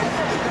shakes.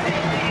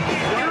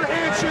 Your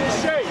hand shouldn't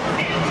shake.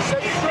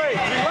 Sit straight.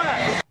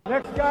 Relax.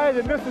 Next guy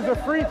that misses a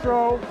free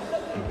throw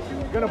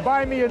is going to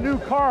buy me a new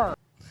car.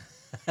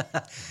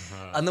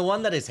 On the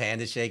one that his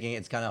hand is shaking,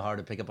 it's kind of hard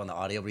to pick up on the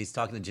audio, but he's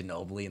talking to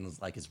Ginobili in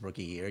like his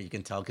rookie year. You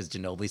can tell because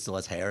Ginobili still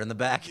has hair in the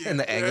back and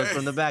the angle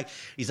from the back.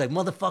 He's like,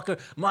 motherfucker,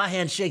 my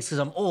hand shakes because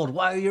I'm old.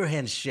 Why are your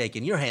hands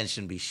shaking? Your hands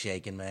shouldn't be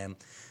shaking, man.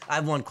 I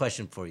have one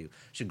question for you.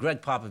 Should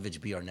Greg Popovich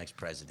be our next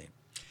president?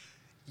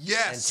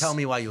 Yes. And tell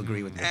me why you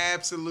agree with me.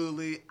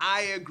 Absolutely.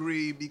 I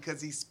agree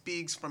because he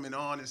speaks from an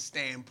honest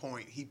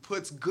standpoint. He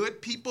puts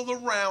good people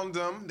around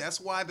him. That's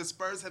why the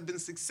Spurs have been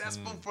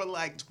successful for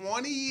like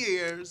 20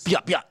 years.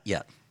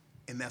 Yeah.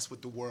 And that's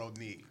what the world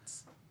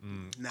needs.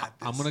 Not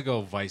this. I'm going to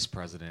go vice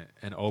president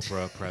and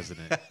Oprah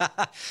president.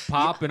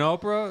 Pop and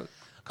Oprah?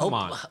 Come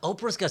on.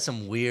 Oprah's got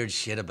some weird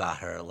shit about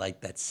her,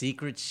 like that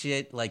secret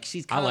shit. Like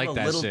she's kind like of a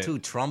that little shit. too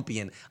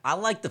Trumpian. I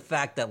like the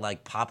fact that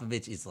like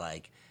Popovich is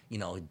like, you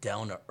know,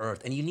 down to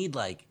earth, and you need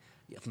like,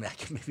 maybe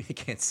I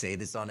can't say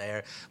this on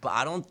air, but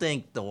I don't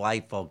think the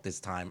white folk this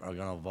time are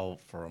gonna vote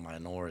for a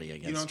minority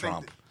against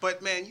Trump.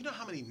 But man, you know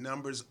how many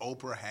numbers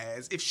Oprah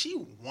has? If she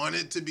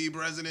wanted to be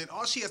president,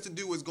 all she has to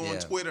do is go on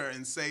Twitter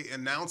and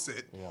announce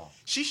it. Yeah.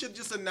 She should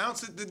just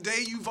announce it the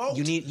day you vote.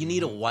 You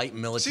need a white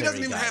military She doesn't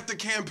even guy. have to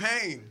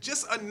campaign.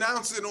 Just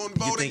announce it on voting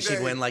day. You think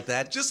she'd win like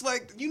that? Just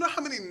like, you know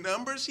how many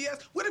numbers she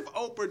has? What if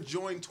Oprah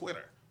joined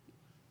Twitter?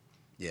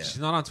 Yeah. She's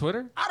not on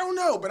Twitter? I don't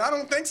know, but I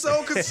don't think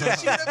so because she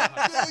has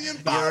a billion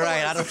followers. You're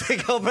right. I don't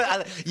think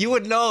Oprah. You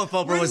would know if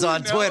Oprah was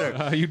on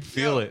Twitter. You'd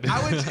feel it. If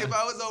I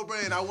was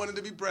Oprah and I wanted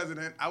to be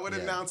president, I would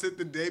announce it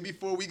the day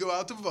before we go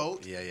out to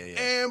vote. Yeah.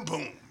 And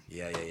boom.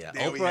 Yeah.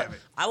 There we Oprah. have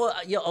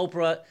it.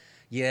 Oprah.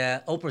 Yeah,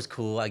 Oprah's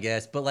cool, I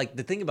guess. But like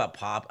the thing about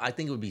Pop, I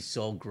think it would be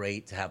so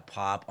great to have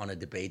Pop on a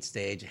debate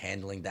stage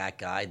handling that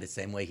guy the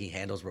same way he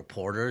handles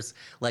reporters.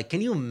 Like, can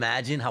you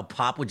imagine how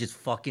Pop would just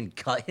fucking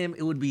cut him?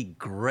 It would be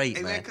great,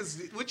 And man.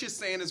 because what you're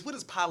saying is, what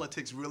is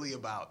politics really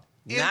about?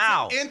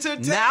 Now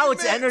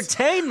it's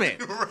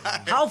entertainment.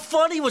 Right. How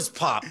funny was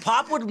Pop?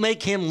 Pop would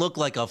make him look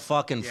like a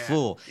fucking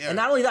fool. yeah. And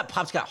not only that,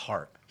 Pop's got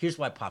heart. Here's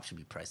why Pop should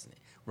be president.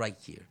 Right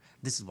here.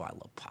 This is why I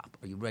love Pop.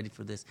 Are you ready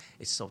for this?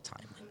 It's so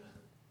timely.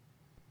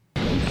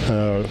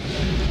 No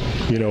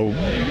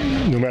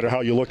matter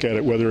how you look at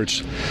it, whether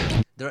it's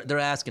They're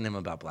asking him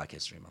about Black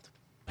History Month.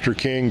 Dr.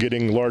 King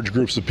getting large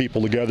groups of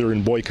people together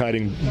and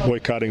boycotting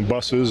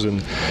buses,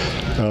 and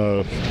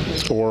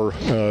or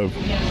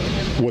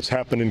what's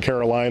happened in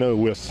Carolina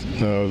with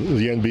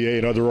the NBA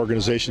and other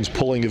organizations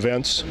pulling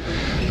events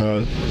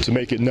to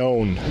make it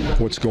known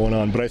what's going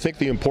on. But I think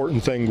the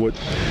important thing what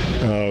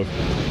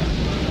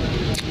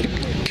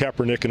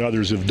Kaepernick and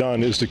others have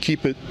done is to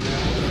keep it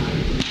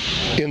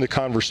in the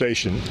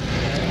conversation.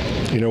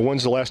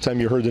 When's the last time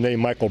you heard the name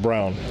Michael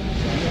Brown?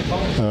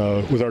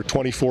 With our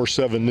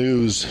 24/7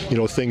 news,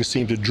 things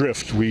seem to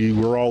drift.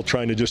 We're all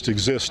trying to just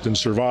exist and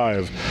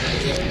survive,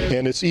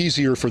 and it's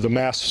easier for the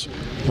mass,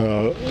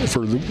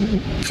 for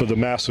the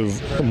mass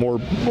of more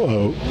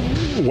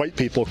white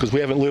people, because we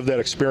haven't lived that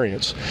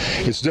experience.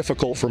 It's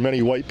difficult for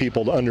many white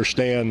people to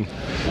understand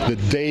the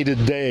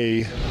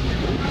day-to-day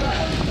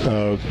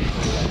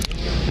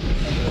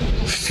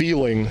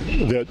feeling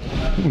that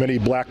many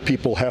black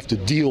people have to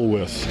deal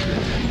with.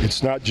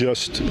 It's not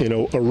just,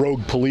 a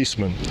rogue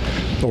policeman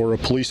or a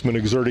policeman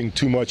exerting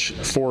too much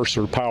force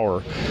or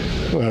power.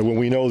 When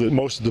we know that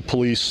most of the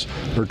police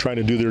are trying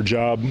to do their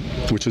job,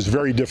 which is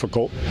very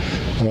difficult.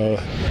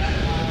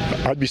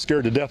 I'd be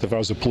scared to death if I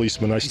was a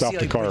policeman. I stopped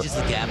the car.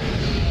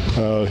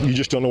 You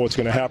just don't know what's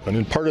going to happen.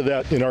 And part of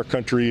that in our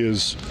country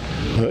is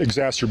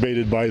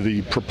exacerbated by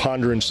the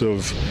preponderance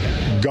of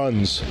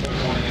guns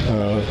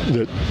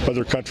that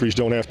other countries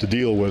don't have to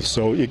deal with.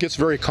 So it gets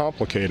very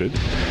complicated.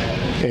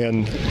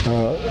 And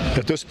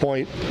at this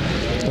point,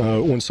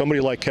 when somebody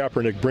like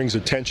Kaepernick brings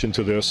attention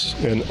to this,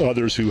 and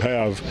others who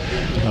have,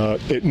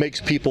 it makes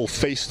people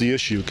face the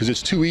issue, because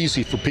it's too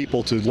easy for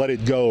people to let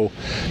it go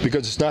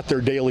because it's not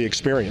their daily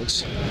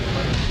experience.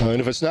 And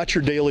if it's not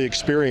your daily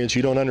experience,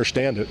 you don't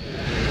understand it.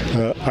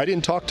 I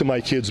didn't talk to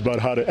my kids about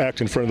how to act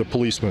in front of the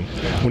policeman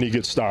when he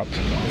gets stopped.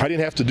 I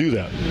didn't have to do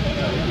that.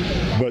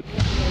 But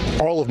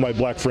all of my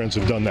black friends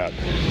have done that.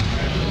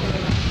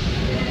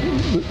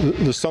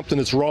 There's something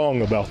that's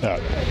wrong about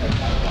that.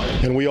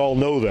 And we all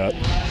know that.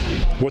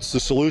 What's the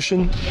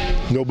solution?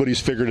 Nobody's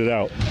figured it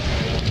out.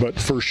 But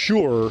for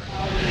sure,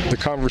 the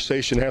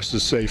conversation has to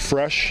stay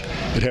fresh,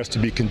 it has to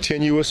be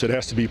continuous, it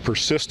has to be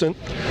persistent,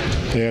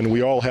 and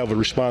we all have a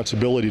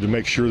responsibility to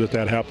make sure that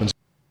that happens.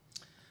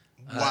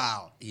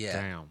 Wow.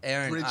 Yeah. Damn.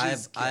 Aaron, I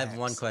have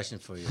one question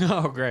for you.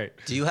 Oh, great.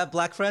 Do you have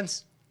black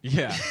friends?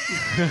 Yeah.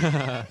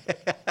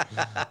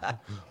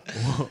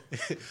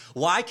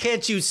 Why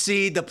can't you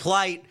see the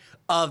plight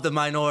of the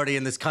minority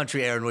in this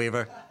country, Aaron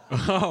Weaver?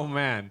 Oh,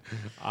 man.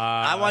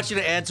 I want you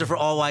to answer for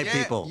all white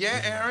people.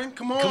 Yeah, Aaron,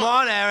 come on. Come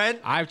on, Aaron.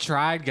 I've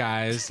tried,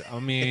 guys. I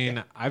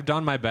mean, I've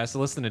done my best to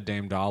listen to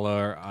Dame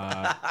Dollar.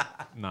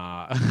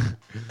 Nah.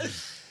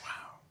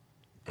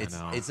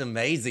 It's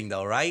amazing,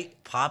 though, right?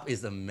 Pop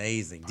is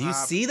amazing. Do you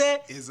Pop see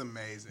that? is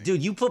amazing.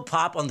 Dude, you put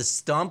Pop on the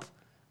stump,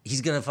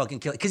 he's going to fucking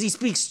kill it. Because he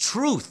speaks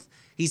truth.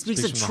 He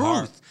speaks the Speaks from the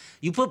heart. truth.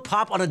 You put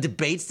Pop on a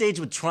debate stage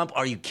with Trump,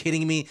 are you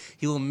kidding me?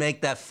 He will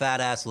make that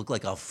fat ass look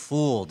like a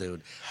fool,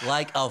 dude.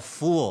 Like a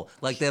fool.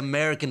 Like the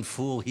American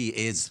fool he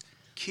is.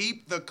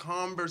 Keep the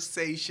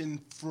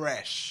conversation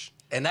fresh.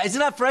 And isn't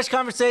that fresh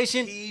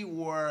conversation?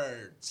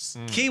 Keywords.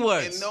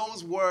 Keywords. And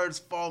those words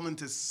fall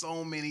into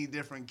so many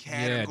different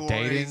Yeah,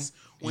 categories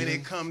dating. when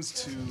it comes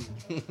to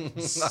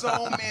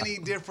so many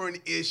different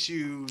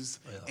issues.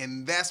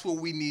 And that's what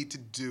we need to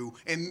do.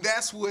 And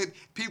that's what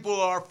people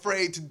are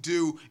afraid to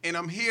do. And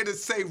I'm here to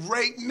say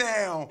right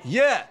now.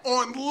 Yeah.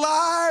 On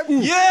live.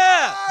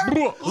 Yeah.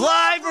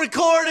 Live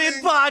recorded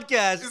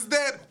podcast. Is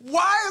that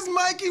why is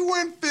Mikey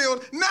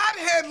Winfield not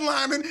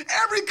headlining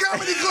every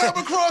comedy club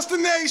across the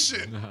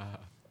nation?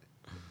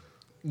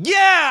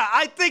 Yeah,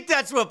 I think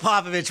that's what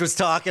Popovich was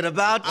talking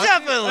about.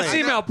 Definitely. Let's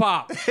email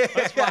Pop.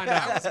 Let's find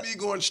out. That was me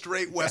going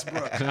straight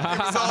Westbrook. It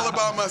was all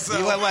about myself.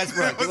 You went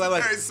Westbrook. It was You went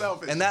very Westbrook.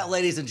 selfish. And that,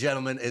 ladies and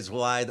gentlemen, is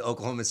why the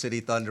Oklahoma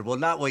City Thunder will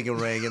not win a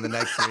ring in the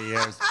next 3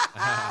 years.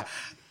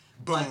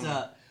 But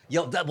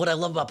what I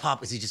love about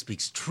Pop is he just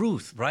speaks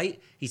truth,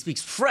 right? He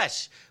speaks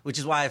fresh, which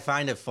is why I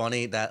find it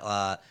funny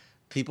that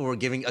people were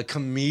giving a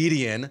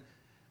comedian,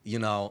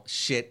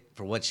 shit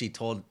for what she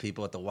told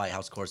people at the White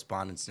House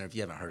Correspondents' Dinner. If you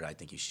haven't heard it, I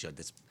think you should.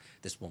 This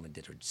woman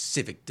did her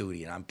civic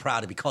duty, and I'm proud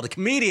to be called a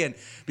comedian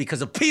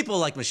because of people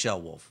like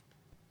Michelle Wolf.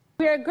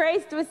 We are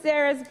graced with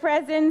Sarah's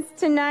presence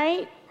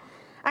tonight.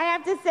 I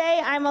have to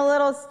say I'm a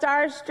little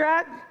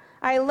starstruck.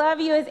 I love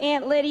you as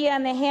Aunt Lydia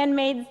on The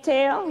Handmaid's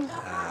Tale.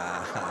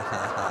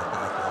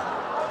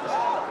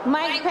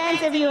 Mike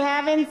Pence, if you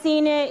haven't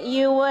seen it,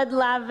 you would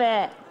love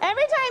it.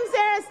 Every time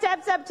Sarah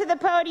steps up to the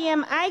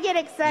podium, I get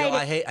excited. Yo,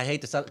 I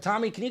hate this.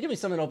 Tommy, can you give me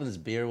something to open this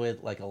beer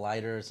with, like a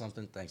lighter or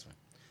something? Thanks, man.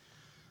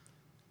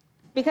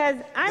 Because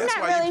I'm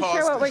not really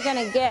sure what we're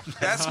going to get.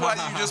 That's why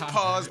you just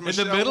paused,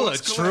 Michelle. In the middle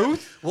of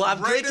truth? Well, I'm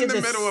right in the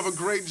this... middle of a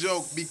great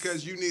joke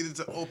because you needed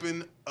to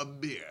open a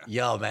beer.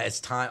 Yo, man,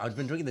 it's time. I've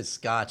been drinking this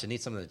scotch. I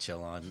need something to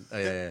chill on.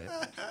 Yeah.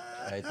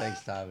 All right,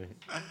 thanks, Tommy.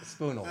 A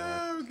spoon will work.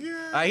 Oh, God.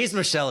 All right, he's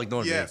Michelle.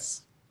 Ignore me.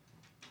 Yes.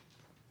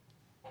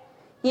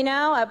 You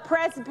know, a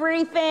press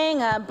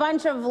briefing, a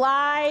bunch of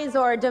lies,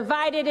 or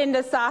divided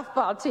into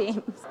softball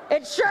teams.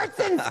 It's shirts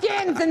and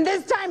skins, and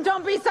this time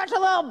don't be such a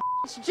little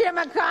bitch, Jim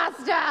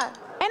Acosta. And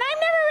I'm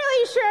never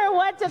really sure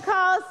what to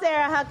call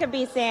Sarah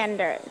Huckabee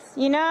Sanders.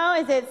 You know,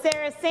 is it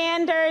Sarah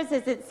Sanders?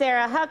 Is it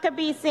Sarah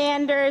Huckabee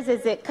Sanders?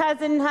 Is it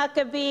Cousin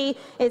Huckabee?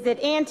 Is it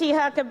Auntie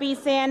Huckabee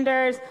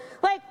Sanders?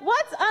 Like,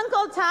 what's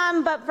Uncle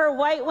Tom but for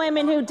white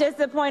women who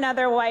disappoint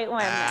other white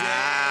women?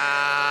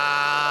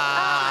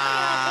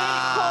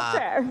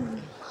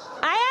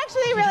 I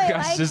actually really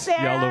like just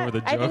Sarah. yelled over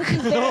the I think joke.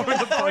 she's very Over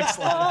the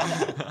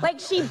resourceful. Like,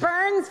 she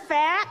burns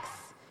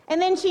facts,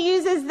 and then she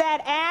uses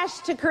that ash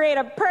to create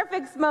a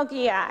perfect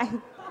smoky eye.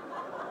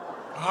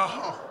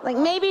 Oh. Like,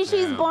 maybe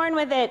she's born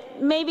with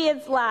it. Maybe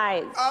it's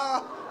lies.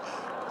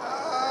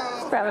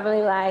 It's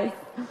probably lies.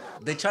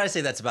 They try to say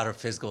that's about her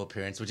physical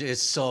appearance, which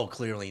is so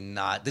clearly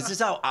not. This is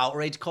how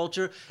outrage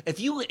culture, if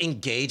you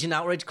engage in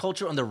outrage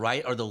culture on the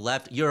right or the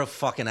left, you're a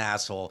fucking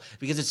asshole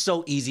because it's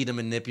so easy to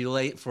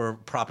manipulate for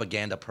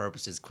propaganda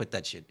purposes. Quit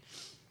that shit.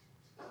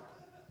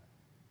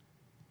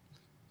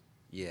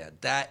 Yeah,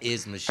 that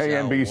is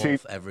Michelle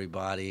Wolf,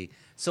 everybody.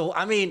 So,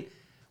 I mean,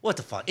 what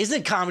the fuck?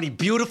 Isn't comedy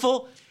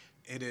beautiful?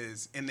 It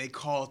is, and they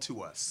call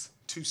to us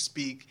to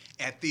speak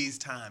at these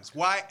times.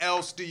 Why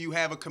else do you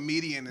have a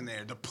comedian in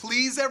there? To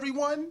please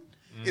everyone?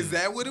 Is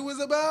that what it was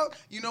about?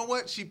 You know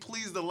what? She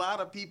pleased a lot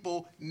of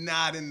people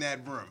not in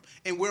that room.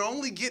 And we're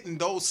only getting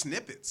those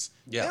snippets.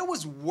 Yeah. There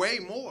was way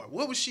more.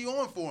 What was she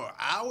on for? An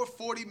hour,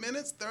 40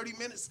 minutes, 30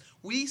 minutes?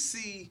 We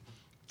see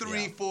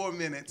 3-4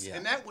 minutes. Yeah.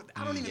 And that would,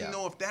 I don't even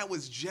know if that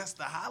was just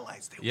the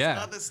highlights. There was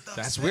Yeah, other stuff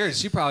that's said. weird.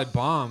 She probably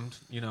bombed,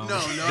 you know, No.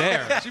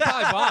 there. She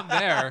probably bombed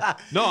there.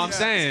 No, I'm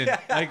saying,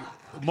 like,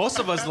 most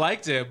of us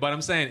liked it, but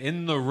I'm saying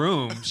in the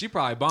room, she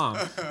probably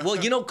bombed. Well,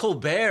 you know,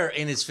 Colbert,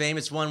 in his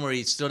famous one where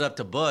he stood up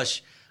to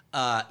Bush,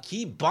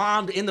 he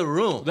bombed in the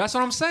room. That's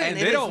what I'm saying.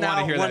 And They don't want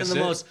to hear that one of the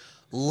shit. most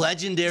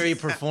legendary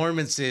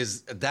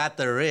performances that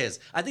there is.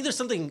 I think there's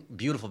something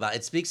beautiful about it.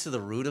 It speaks to the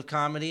root of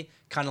comedy,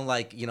 kind of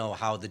like, you know,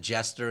 how the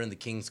jester in the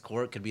King's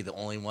Court could be the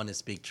only one to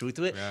speak truth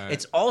to it. Right.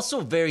 It's also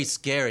very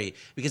scary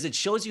because it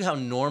shows you how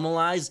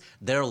normalized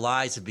their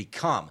lies have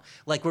become.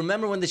 Like,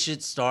 remember when this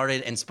shit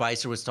started and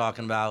Spicer was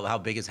talking about how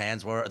big his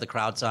hands were, the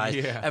crowd size?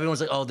 Yeah.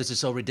 Everyone's like, oh, this is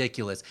so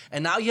ridiculous.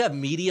 And now you have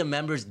media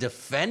members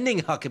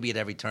defending Huckabee at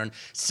every turn,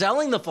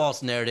 selling the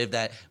false narrative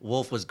that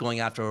Wolf was going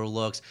after her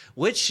looks,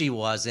 which she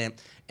wasn't.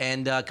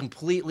 And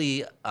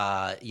completely,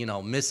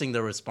 missing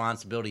their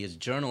responsibility as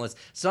journalists.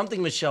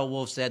 Something Michelle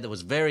Wolf said that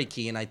was very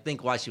key, and I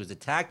think why she was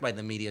attacked by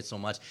the media so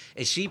much,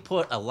 is she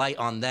put a light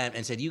on them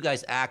and said, you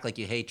guys act like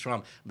you hate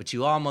Trump, but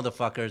you all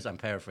motherfuckers, I'm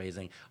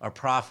paraphrasing, are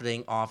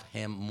profiting off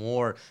him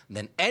more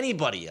than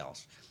anybody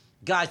else.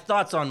 Guys,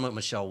 thoughts on what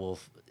Michelle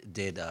Wolf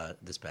did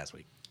this past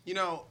week? You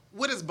know,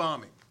 what is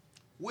bombing?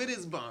 What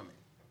is bombing?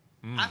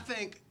 I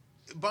think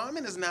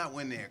bombing is not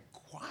when they're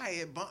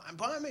quiet.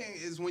 Bombing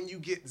is when you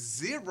get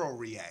zero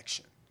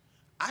reaction.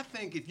 I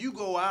think if you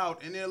go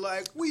out and they're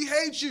like, we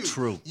hate you.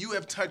 True. You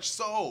have touched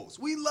souls.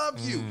 We love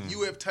you.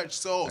 You have touched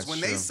souls. That's When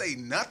true. they say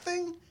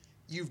nothing,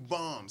 you've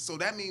bombed. So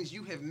that means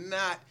you have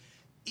not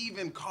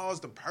even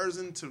caused a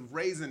person to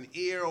raise an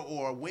ear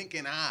or wink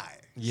an eye.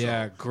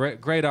 Yeah,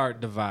 great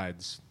art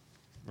divides,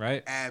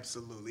 right?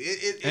 Absolutely.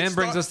 It And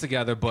brings us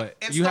together, but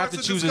and you have to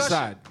starts choose a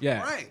discussion. side.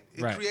 Yeah, Right.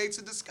 It right. creates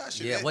a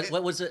discussion. Yeah, what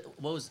was it?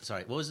 What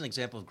was an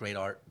example of great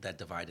art that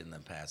divided in the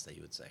past that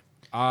you would say?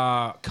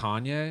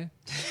 Kanye.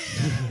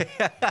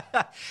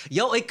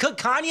 Yo, it could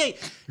Kanye.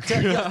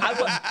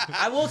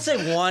 I will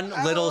say one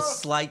little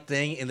slight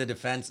thing in the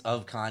defense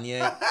of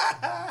Kanye.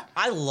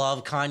 I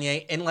love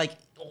Kanye, and like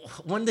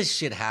when this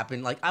shit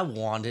happened, like I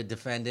wanted to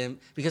defend him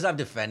because I've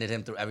defended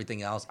him through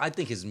everything else. I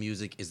think his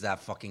music is that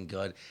fucking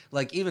good.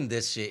 Like even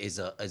this shit is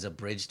a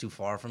bridge too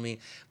far for me.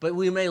 But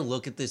we may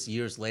look at this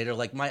years later.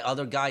 Like my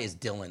other guy is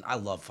Dylan. I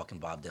love fucking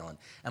Bob Dylan.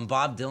 And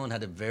Bob Dylan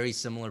had a very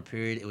similar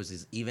period. It was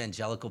his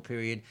evangelical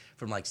period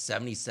from like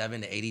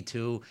 77 to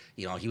 82.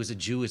 You know, he was a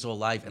Jew his whole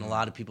life, and a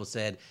lot of people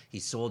said he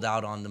sold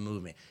out on the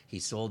movement. He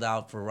sold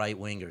out for right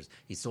wingers.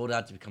 He sold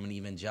out to become an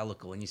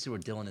evangelical. And you see where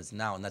Dylan is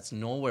now, and that's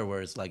nowhere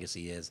where his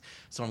legacy is.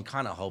 So I'm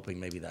kind of hoping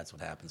maybe that's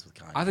what happens with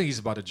Kanye. I think he's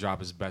about to drop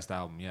his best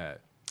album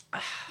yet.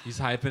 He's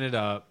hyping it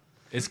up.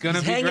 It's gonna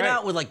He's be hanging great.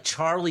 out with like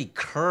Charlie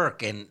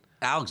Kirk and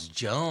Alex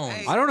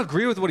Jones. I don't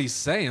agree with what he's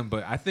saying,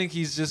 but I think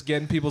he's just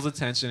getting people's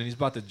attention, and he's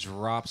about to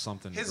drop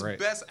something His great.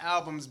 best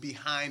album's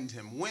behind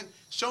him.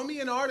 Show me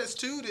an artist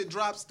too that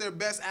drops their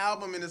best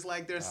album and it's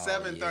like their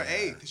 7th or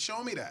 8th.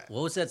 Show me that.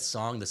 What was that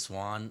song, the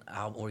Swan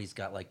album, where he's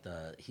got like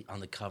on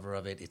the cover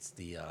of it? It's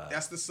the.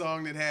 That's the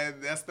song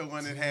that's the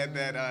one that had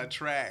that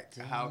track.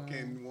 How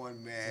can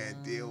one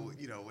man deal,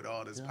 with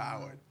all this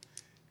power?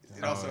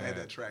 It also had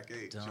that track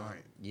 8 joint.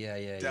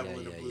 Yeah. Devil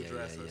in a Blue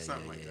Dress or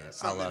something like that. I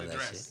Something love in the that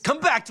dress. shit.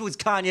 Come back to us,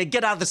 Kanye.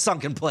 Get out of the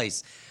sunken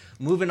place.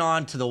 Moving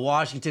on to the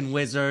Washington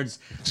Wizards.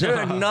 They're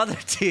another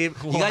team.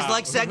 You guys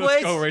like segues?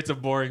 Let's go right to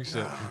boring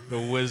shit. The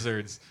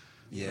Wizards.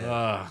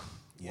 Yeah.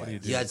 What do you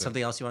do? You had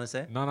something else you want to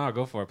say? No,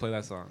 go for it. Play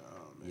that song.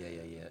 Yeah.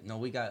 No,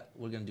 we're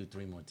gonna do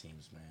 3 more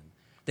teams, man.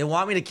 They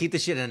want me to keep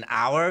this shit in an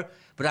hour,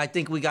 but I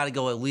think we got to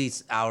go at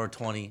least hour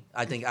 20.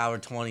 I think hour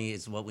 20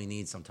 is what we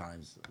need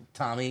sometimes.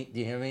 Tommy, do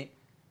you hear me?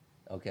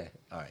 Okay.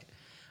 All right.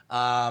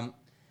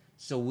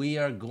 So we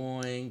are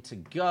going to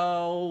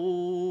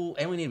go,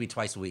 and we need to be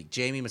twice a week.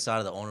 Jamie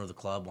Masada, the owner of the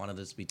club, wanted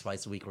us to be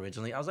twice a week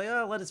originally. I was like,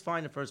 let us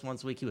find the first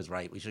once a week. He was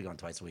right. We should have gone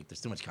twice a week.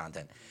 There's too much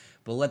content.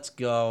 But let's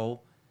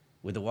go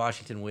with the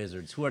Washington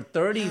Wizards, who are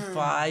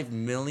 $35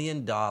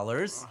 million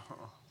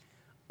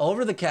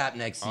over the cap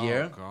next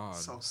year. Oh, God.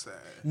 So sad.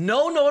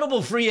 No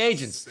notable free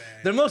agents.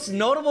 Their most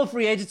notable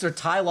free agents are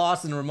Ty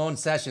Lawson and Ramon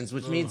Sessions,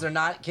 which means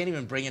can't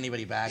even bring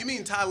anybody back. You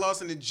mean Ty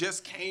Lawson that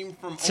just came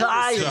from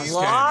Ty overseas?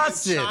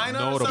 Lawson. China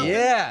or Notable. something?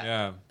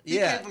 Yeah. He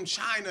came from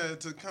China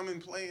to come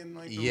and play in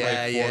like the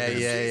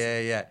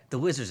Yeah. The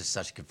Wizards are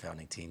such a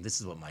confounding team. This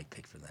is what Mike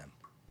picked for them.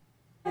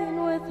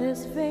 With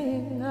his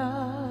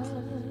fingers,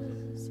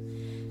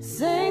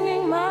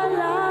 singing my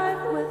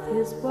life with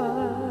his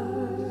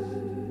words,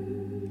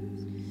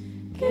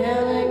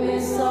 killing me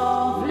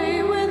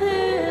softly with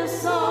his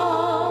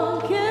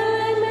song,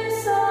 killing me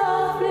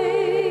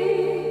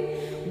softly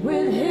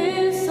with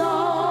his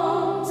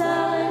song,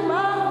 telling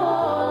my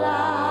whole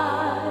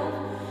life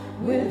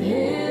with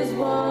his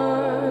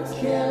words,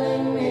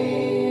 killing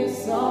me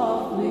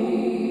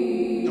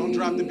softly. Don't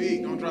drop the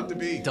beat. Don't drop the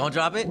beat. Don't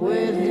drop it?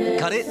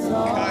 Cut it.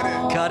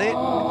 Cut it?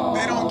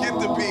 They don't get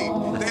the beat.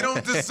 They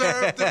don't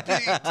deserve the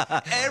beat.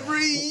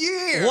 Every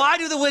year. Why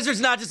do the Wizards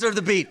not deserve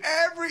the beat?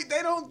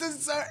 They don't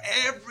deserve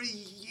every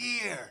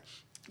year.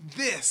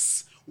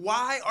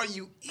 Why are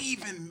you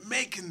even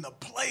making the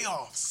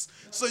playoffs?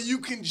 So you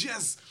can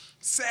just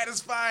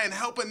satisfy and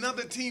help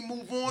another team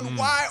move on?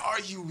 Why are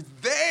you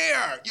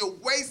there? You're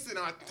wasting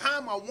our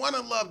time. I want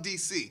to love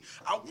DC.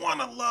 I want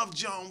to love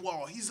John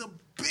Wall. He's a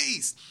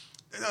beast.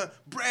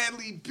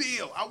 Bradley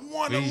Beal. I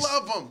want to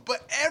love him.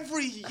 But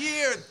every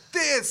year,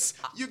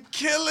 you're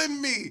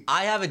killing me.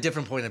 I have a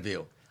different point of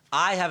view.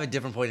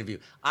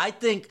 I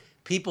think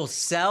people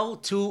sell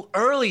too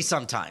early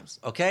sometimes,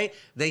 okay?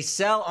 They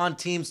sell on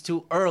teams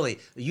too early.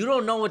 You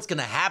don't know what's going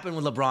to happen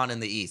with LeBron in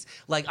the East.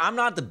 Like, I'm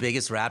not the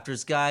biggest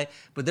Raptors guy,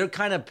 but they're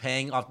kind of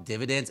paying off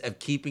dividends of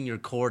keeping your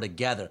core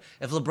together.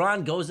 If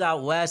LeBron goes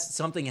out west,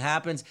 something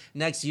happens,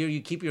 next year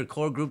you keep your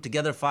core group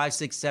together 5,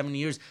 6, 7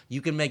 years, you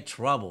can make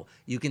trouble.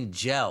 You can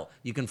gel.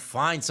 You can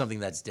find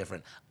something that's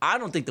different. I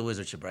don't think the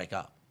Wizards should break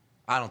up.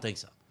 I don't think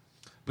so.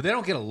 But they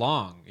don't get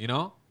along,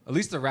 At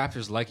least the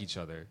Raptors like each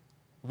other.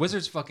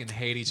 Wizards fucking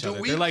hate each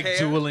other. They're like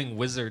dueling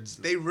wizards.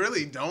 They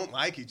really don't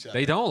like each other.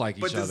 They don't like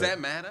each other. But does that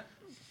matter?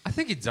 I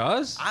think it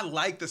does. I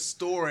like the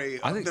story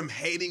of them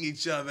hating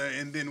each other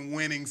and then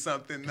winning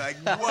something. Like,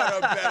 what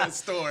a better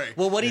story.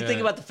 Well, what do you think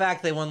about the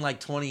fact they won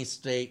like 20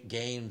 straight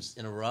games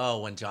in a row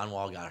when John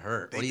Wall got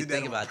hurt? What do you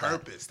think about that? On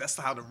purpose. That's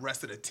how the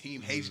rest of the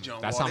team hates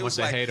John That's Wall. how much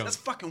they hate him. Let's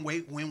fucking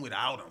win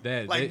without him.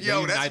 They that's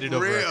united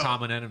over real. a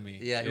common enemy.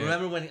 Yeah,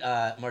 remember when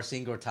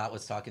Marcin Gortat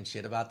was talking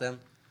shit about them?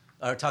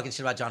 Or talking shit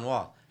about John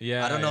Wall.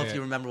 Yeah. I don't know if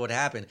you remember what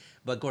happened,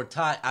 but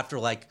Gortat, after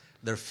like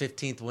their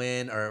 15th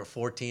win or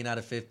 14 out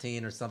of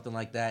 15 or something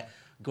like that,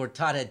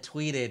 Gortat had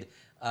tweeted,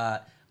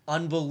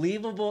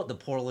 unbelievable, the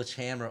Polish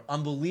Hammer,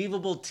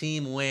 unbelievable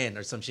team win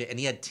or some shit. And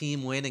he had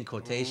team win in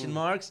quotation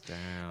marks. Damn.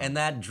 And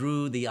that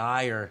drew the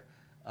ire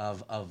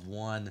of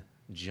one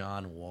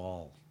John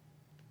Wall.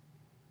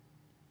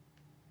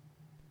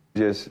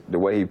 Just the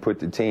way he put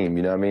the team,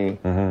 you know what I mean?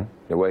 Mm-hmm.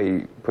 The way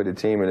he put the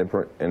team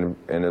in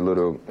the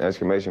little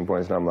exclamation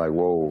points, and I'm like,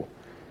 whoa.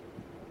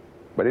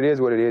 But it is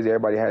what it is.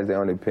 Everybody has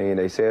their own opinion.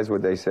 They say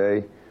what they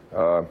say.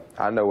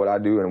 I know what I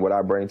do and what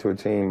I bring to a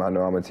team. I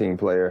know I'm a team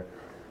player.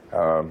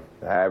 I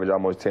average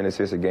almost 10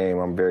 assists a game.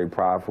 I'm very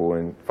prideful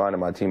in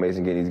finding my teammates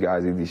and getting these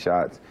guys easy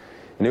shots.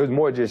 And it was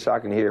more just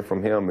shocking to hear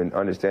from him and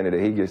understanding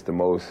that he gets the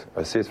most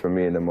assists from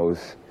me and the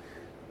most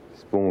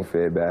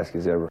spoon-fed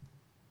baskets ever.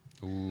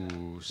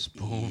 Ooh,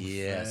 spoon-fed.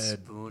 Yeah,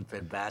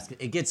 spoon-fed basket.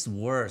 It gets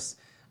worse.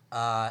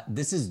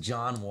 This is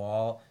John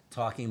Wall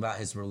talking about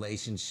his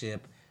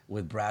relationship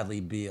with Bradley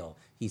Beal.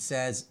 He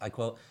says, I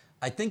quote,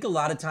 "I think a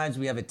lot of times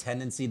we have a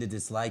tendency to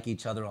dislike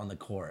each other on the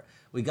court.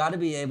 We got to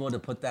be able to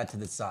put that to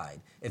the side.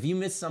 If you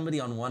miss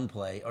somebody on one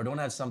play or don't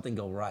have something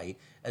go right,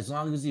 as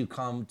long as you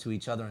come to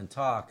each other and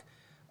talk,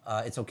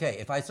 it's okay.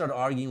 If I start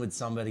arguing with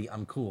somebody,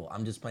 I'm cool.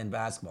 I'm just playing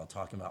basketball,"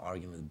 talking about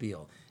arguing with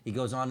Beal. He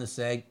goes on to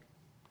say,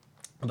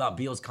 about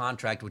Beal's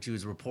contract, which he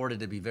was reported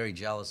to be very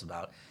jealous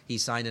about. He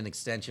signed an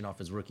extension off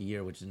his rookie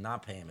year, which did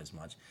not pay him as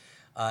much.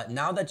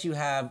 Now that you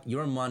have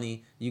your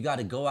money, you got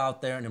to go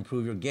out there and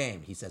improve your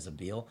game, he says of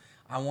Beal.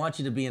 I want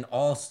you to be an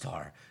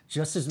all-star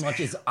just as much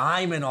as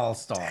I'm an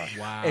all-star.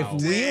 Wow.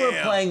 If we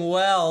were playing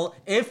well,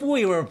 if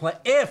we were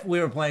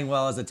playing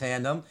well as a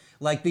tandem,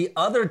 like the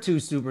other two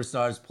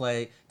superstars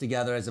play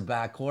together as a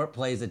backcourt,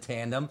 play as a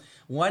tandem.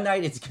 One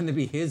night it's going to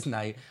be his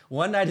night.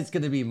 One night it's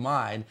going to be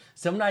mine.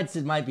 Some nights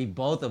it might be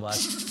both of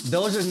us.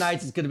 Those are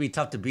nights it's going to be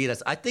tough to beat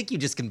us. I think you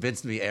just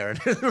convinced me, Aaron,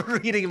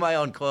 reading my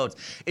own quotes.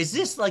 Is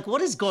this like,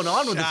 what is going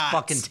on with this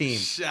fucking team?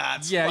 Yeah,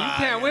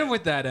 you can't win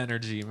with that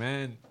energy,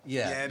 man.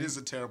 Yeah, it is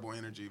a terrible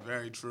energy.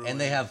 Very true. And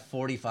they have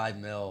 $45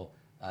 million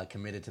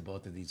committed to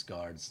both of these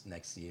guards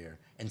next year,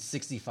 and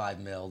 $65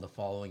 million the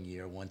following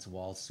year once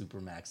Wall's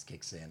Supermax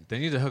kicks in. They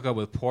need to hook up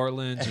with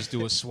Portland, just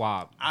do a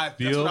swap. That's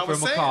Beal what I for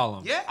was saying.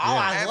 McCollum. Yeah,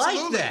 I like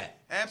absolutely. that.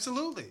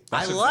 Absolutely.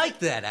 I like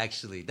that,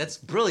 actually. That's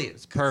brilliant.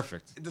 It's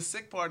perfect. The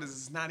sick part is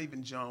it's not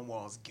even John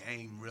Wall's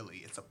game, really.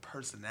 It's a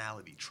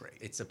personality trait.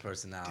 It's a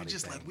personality They're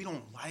just thing. like, we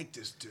don't like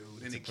this dude.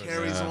 And It's it a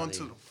carries on personality.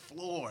 to the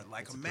floor.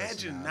 Like, It's a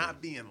imagine personality.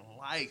 not being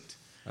liked,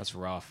 That's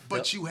rough.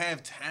 but you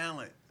have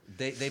talent.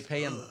 They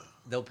pay him.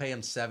 They'll pay him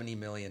 $70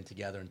 million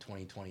together in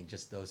 2020,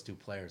 just those two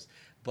players.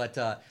 But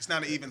It's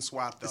not an even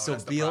swap, though. so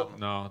That's the Beal, problem.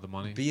 No, the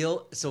money.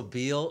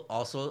 Beal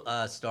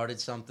also started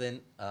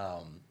something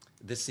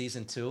this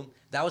season too.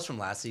 That was from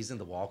last season,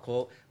 the Wall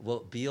quote. Well,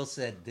 Beal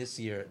said this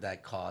year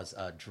that caused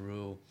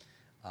drew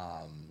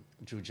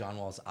John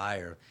Wall's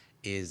ire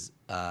is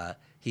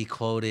he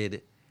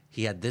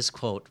had this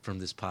quote from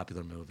this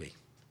popular movie.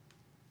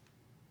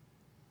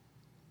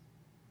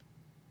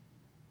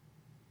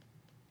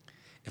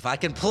 If I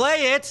can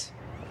play it,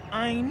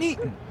 I ain't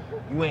eating.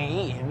 You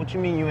ain't eating. What you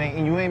mean you ain't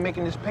eating? You ain't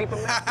making this paper,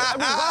 man?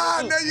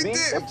 No, you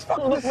did.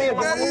 Look me in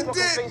my No, you motherfucking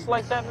did. face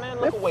like that, man.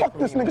 Look away Fuck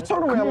from this me, nigga. man.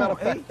 Turn around, Come matter on, of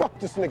fact. eh? Fuck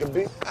this nigga,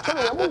 B. Turn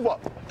around, move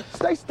up.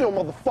 Stay still,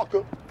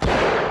 motherfucker.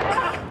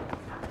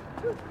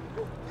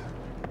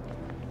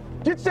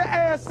 Get your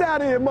ass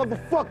out of here,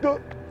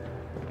 motherfucker.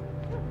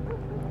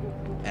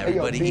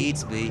 everybody B.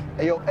 eats, B.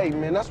 Hey, yo, hey,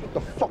 man, that's what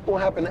the fuck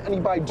gonna happen to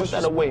anybody just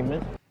Put that away,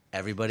 man.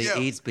 Everybody Yo.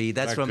 eats, B.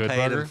 That's That from Good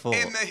Paid Burger? in Full.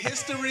 In the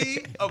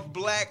history of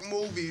black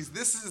movies,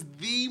 this is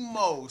the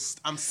most,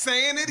 I'm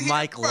saying it here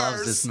Mike first,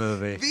 loves this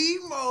movie. the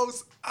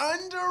most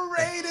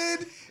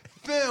underrated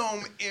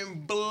film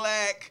in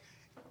black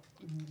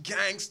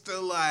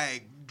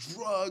gangster-like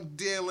drug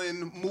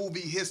dealing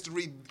movie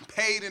history,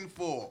 Paid in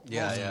Full.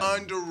 Yeah, most yeah.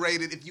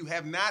 underrated. If you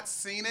have not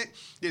seen it,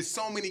 there's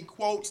so many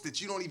quotes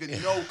that you don't even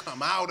know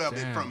come out of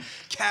it. Damn. From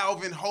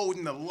Calvin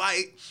holding the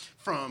light,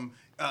 from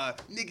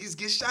niggas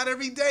get shot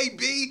every day,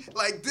 B.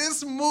 Like,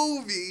 this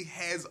movie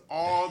has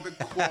all the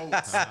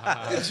quotes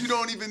that you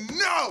don't even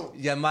know.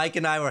 Yeah, Mike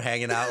and I were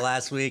hanging out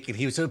last week, and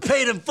he was saying,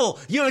 Paid in Full.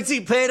 You haven't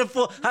seen Paid in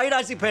Full? How you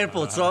not seen Paid in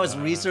Full? So I was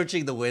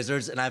researching the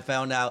Wizards, and I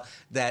found out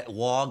that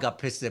Wall got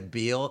pissed at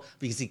Beal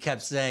because he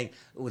kept saying,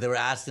 they were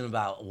asking him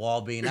about Wall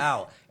being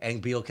out,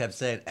 and Beal kept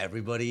saying,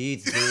 everybody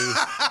eats, B.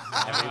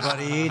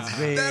 Everybody eats,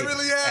 B. That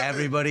really happened.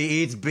 Everybody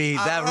eats, B.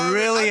 I That told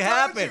really you.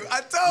 happened. I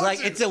told like,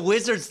 you. it's a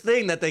Wizards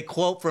thing that they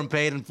quote from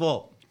Paid in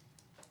Full.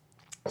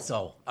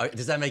 So,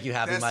 does that make you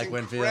happy, That's Mike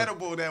Winfield?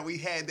 incredible that we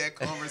had that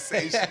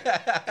conversation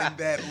and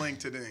that link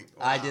to the.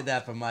 I did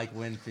that for Mike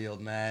Winfield,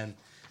 man.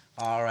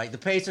 All right, the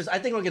Pacers. I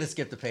think we're going to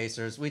skip the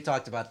Pacers. We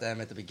talked about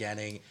them at the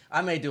beginning.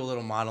 I may do a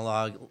little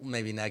monologue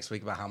maybe next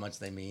week about how much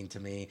they mean to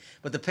me.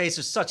 But the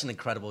Pacers, such an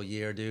incredible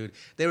year, dude.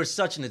 They were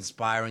such an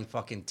inspiring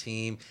fucking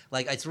team.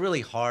 Like, it's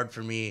really hard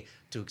for me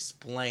to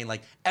explain.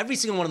 Like, every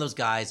single one of those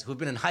guys who've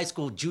been in high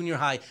school, junior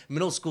high,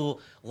 middle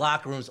school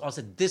locker rooms all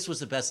said this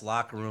was the best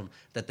locker room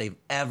that they've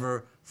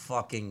ever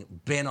fucking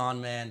been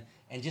on, man.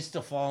 And just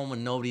to fall in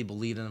when nobody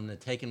believed in them, to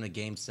take them to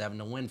Game 7,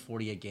 to win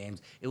 48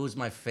 games. It was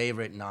my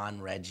favorite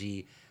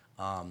non-Reggie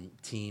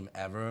team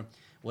ever.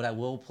 What I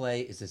will play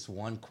is this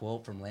one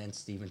quote from Lance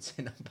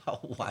Stevenson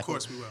about why, Of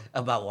course we will.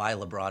 about why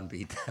LeBron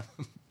beat them.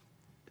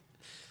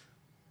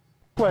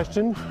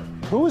 Question,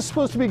 who is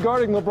supposed to be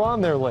guarding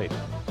LeBron there late?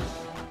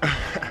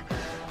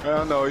 I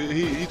don't know.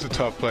 He's a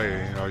tough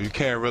player. You know, you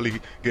can't really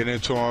get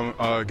into him,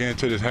 get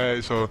into his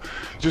head. So, you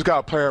just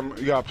gotta play him.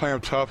 You gotta play him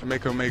tough and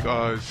make him make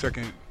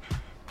second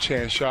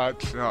chance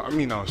shots. Not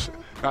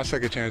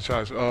second chance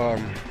shots.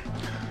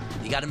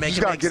 You got to make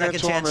You him just gotta make get second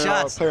into chance him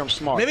and, shots. play him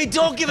smart. Maybe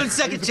don't give him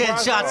second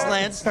chance shots,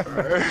 Lance.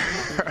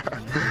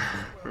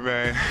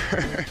 Man.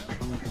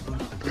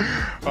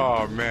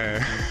 Oh,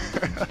 man.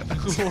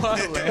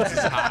 What? Lance is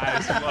high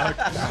as fuck.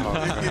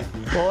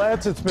 Well,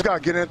 Lance, it's Just got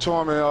to get into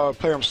him and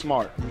play him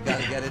smart. You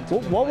got to get into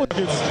what was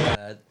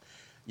his...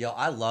 Yo,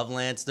 I love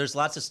Lance. There's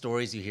lots of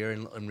stories you hear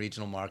in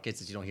regional markets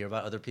that you don't hear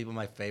about other people.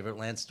 My favorite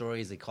Lance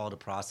story is they called a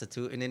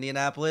prostitute in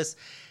Indianapolis,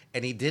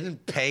 and he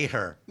didn't pay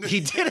her. He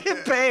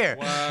didn't pay her.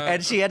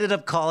 And she ended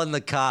up calling the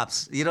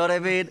cops. You know what I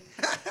mean?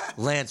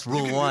 Lance,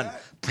 rule one,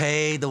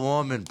 pay the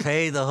woman,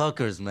 pay the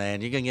hookers,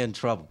 man. You're going to get in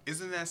trouble.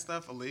 Isn't that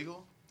stuff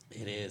illegal?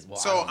 It is. Well,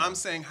 I So don't know. I'm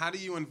saying, how do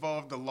you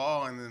involve the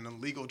law in an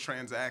illegal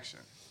transaction?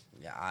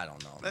 Yeah, I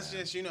don't know. That's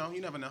just, you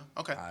never know.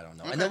 Okay. I don't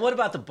know. Okay. And then what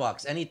about the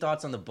Bucks? Any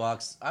thoughts on the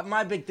Bucks?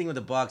 My big thing with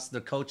the Bucks,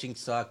 their coaching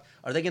sucked.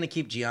 Are they going to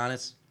keep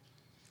Giannis?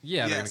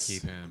 Yeah, they're Yes. gonna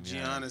keep him.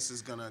 Yeah. Giannis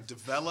is gonna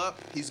develop.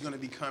 He's gonna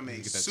become a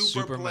Get that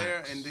super player,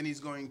 max. and then he's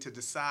going to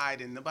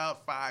decide in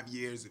about 5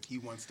 years if he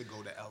wants to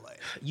go to LA.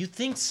 You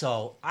think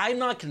so? I'm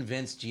not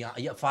convinced.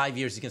 5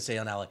 years he can stay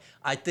on LA.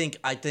 I think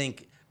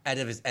at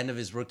his end of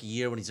his rookie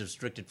year when he's a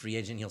restricted free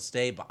agent he'll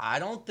stay, but I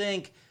don't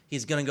think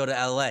he's gonna go to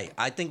LA.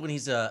 I think when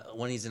he's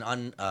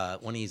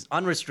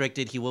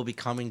unrestricted he will be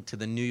coming to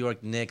the New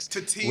York Knicks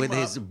To team with up.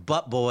 his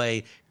butt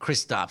boy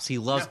Kristaps. He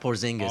loves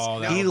Porzingis. Oh,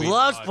 that he would be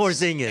loves nuts.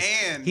 Porzingis.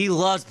 And he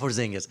loves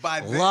Porzingis.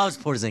 by then- Loves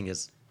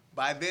Porzingis.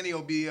 By then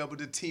he'll be able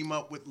to team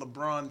up with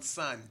LeBron's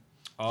son.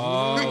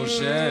 Oh,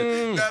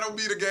 shit. That'll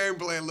be the game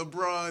plan.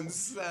 LeBron's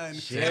son.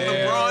 Shit.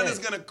 And LeBron is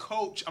gonna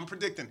coach. I'm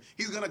predicting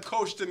he's gonna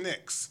coach the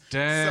Knicks.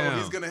 Damn. So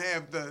he's gonna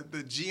have the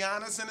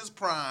Giannis in his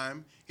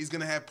prime. He's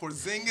gonna have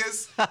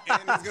Porzingis, and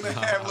he's gonna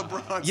have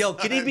LeBron's Yo, son.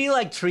 can he be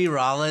like Tree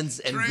Rollins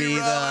and Tree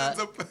Rollins,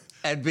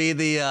 be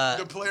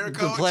the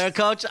player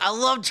coach? I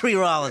love Tree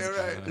Rollins.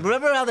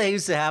 Remember how they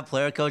used to have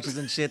player coaches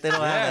and shit? They don't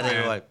have that man.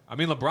 anymore. I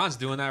mean, LeBron's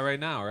doing that right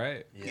now,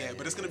 right? Yeah,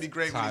 but it's gonna be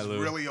great when Ty he's Lue.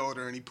 really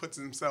older and he puts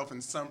himself in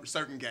some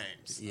certain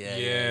games.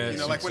 Yeah. You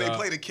know, like when they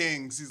play the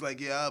Kings, he's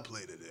like, "Yeah, I'll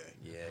play today."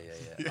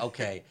 Yeah.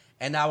 Okay,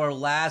 and our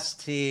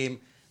last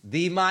team,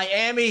 the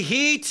Miami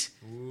Heat.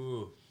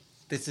 Ooh.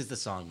 This is the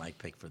song Mike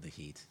picked for the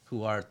Heat,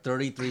 who are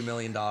 $33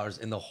 million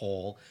in the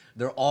hole.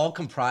 They're all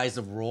comprised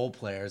of role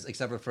players,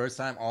 except for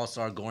first-time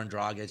All-Star Goran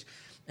Dragic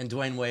and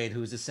Dwayne Wade,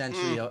 who's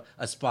essentially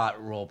a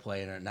spot role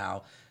player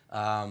now.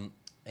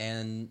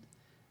 And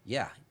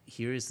yeah,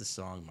 here is the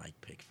song Mike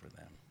picked for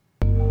them.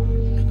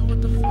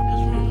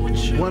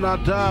 When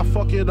I die,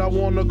 fuck it, I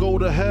wanna go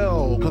to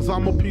hell. Cause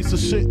I'm a piece of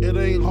shit, it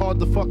ain't hard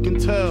to fucking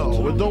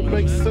tell. It don't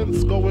make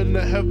sense going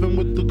to heaven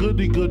with the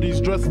goody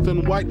goodies dressed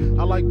in white.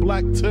 I like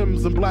black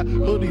Timbs and black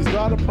hoodies.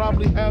 Gotta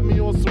probably have me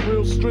on some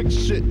real strict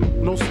shit.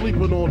 No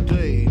sleeping all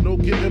day, no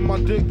getting my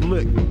dick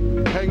licked.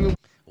 Hanging.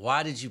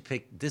 Why did you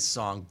pick this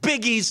song,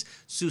 Biggie's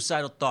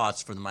Suicidal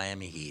Thoughts, for the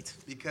Miami Heat?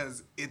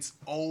 Because it's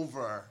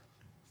over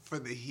for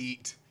the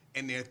Heat,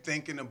 and they're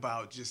thinking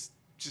about just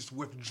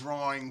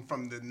withdrawing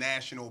from the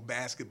National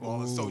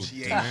Basketball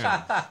Association.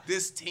 damn.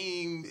 This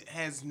team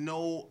has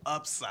no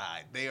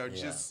upside. They are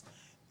just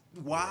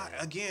why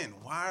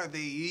are they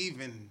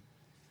even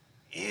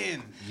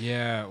in?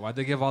 Yeah, why'd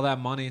they give all that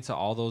money to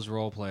all those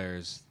role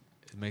players?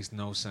 It makes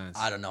no sense.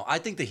 I don't know. I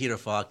think the Heat are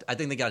fucked. I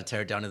think they got to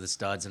tear it down to the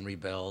studs and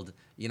rebuild.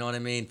 You know what I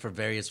mean? For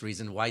various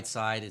reasons.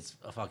 Whiteside is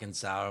a fucking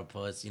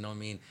sourpuss. You know what I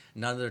mean?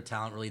 None of their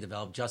talent really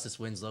developed. Justice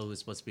Winslow, who's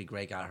supposed to be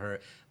great, got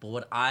hurt. But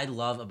what I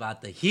love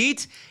about the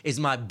Heat is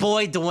my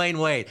boy Dwayne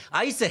Wade.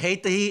 I used to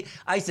hate the Heat.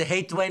 I used to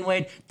hate Dwayne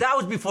Wade. That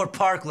was before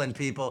Parkland,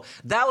 people.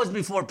 That was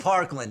before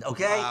Parkland,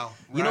 okay? Wow.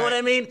 You know what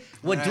I mean?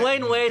 What Right.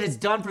 Dwayne Wade has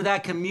done for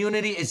that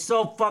community is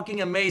so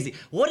fucking amazing.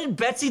 What did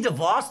Betsy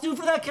DeVos do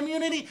for that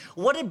community?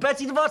 What did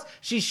Betsy DeVos?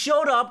 She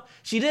showed up.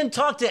 She didn't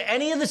talk to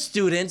any of the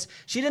students.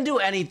 She didn't do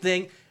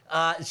anything.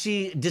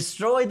 She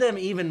destroyed them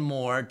even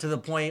more to the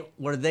point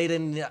where they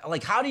didn't,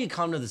 like, how do you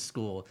come to the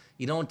school?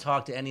 You don't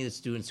talk to any of the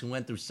students who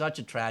went through such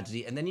a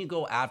tragedy, and then you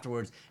go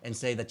afterwards and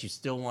say that you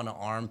still want to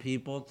arm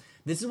people.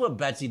 This is what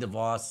Betsy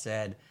DeVos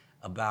said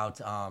about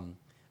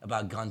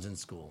guns in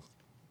school.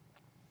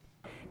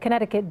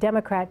 Connecticut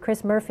Democrat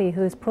Chris Murphy,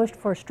 who's pushed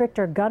for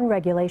stricter gun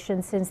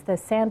regulations since the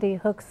Sandy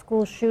Hook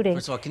school shooting.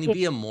 First of all, can you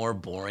be a more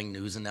boring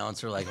news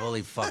announcer? Like,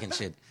 holy fucking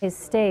shit. His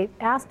state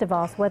asked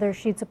DeVos whether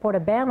she'd support a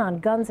ban on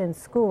guns in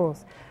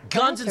schools. Her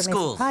Guns in answer may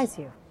schools. surprise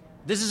you.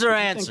 This is her Do you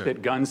answer. think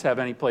that guns have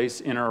any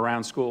place in or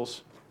around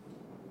schools?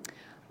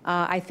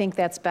 I think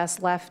that's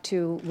best left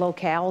to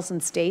locales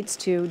and states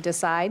to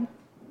decide.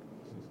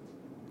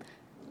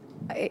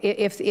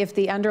 If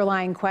the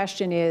underlying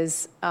question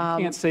is,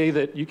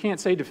 You can't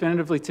say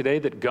definitively today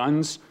that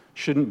guns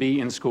shouldn't be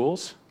in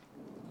schools?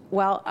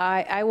 well,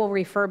 I will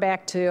refer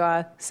back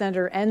to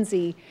Senator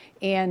Enzi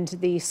and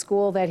the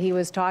school that he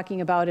was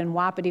talking about in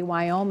Wapiti,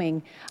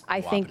 Wyoming.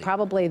 I think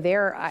probably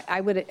there,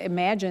 I would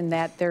imagine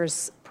that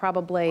there's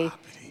probably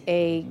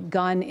a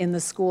gun in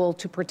the school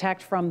to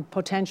protect from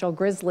potential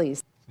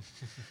grizzlies.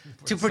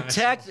 To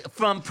protect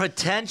from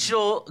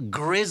potential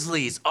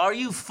grizzlies. Are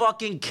you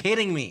fucking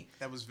kidding me?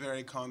 That was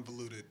very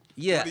convoluted.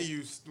 Yeah.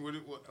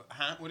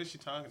 What is she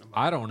talking about?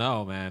 I don't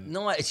know, man.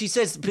 No, she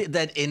says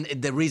that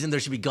the reason there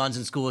should be guns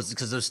in schools is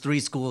because there's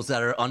 3 schools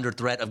that are under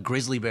threat of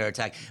grizzly bear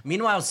attack.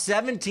 Meanwhile,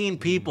 17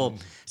 people,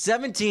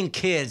 17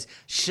 kids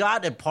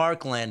shot at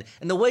Parkland,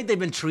 and the way they've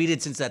been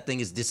treated since that thing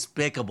is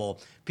despicable.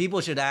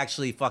 People should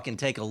actually fucking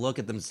take a look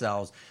at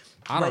themselves.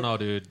 I don't know,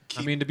 dude.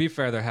 I mean, to be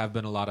fair, there have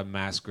been a lot of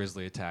mass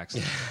grizzly attacks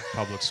in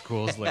public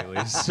schools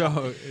lately,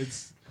 so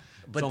it's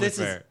only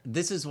fair.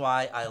 This is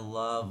why I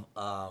love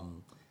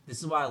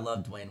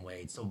Dwayne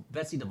Wade. So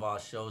Betsy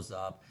DeVos shows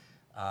up.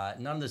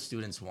 None of the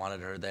students wanted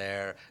her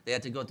there. They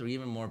had to go through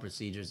even more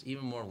procedures,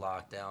 even more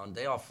lockdown.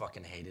 They all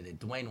fucking hated it.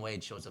 Dwayne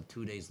Wade shows up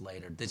 2 days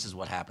later. This is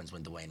what happens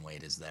when Dwayne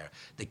Wade is there.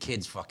 The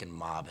kids fucking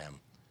mob him.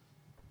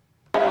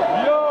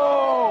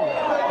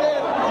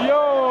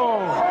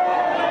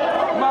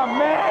 My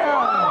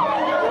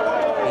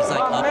man. He's like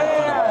up in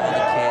front of all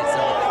the kids.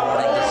 They're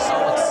recording. They're so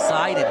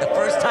excited. The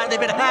first time they've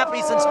been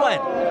happy since when?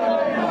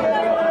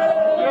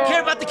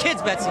 Care about the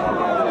kids, Betsy.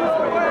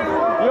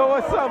 Yo,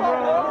 what's up,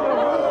 bro?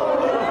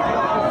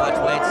 Watch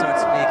Wade start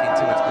speaking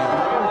too. It's beautiful.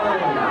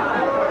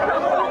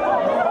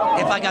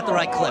 If I got the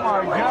right clip.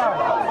 Oh my God.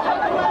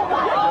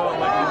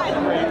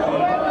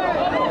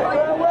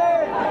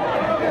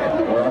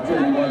 Well, I'll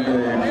tell you one day,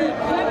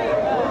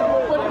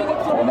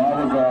 when I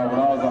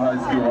was in high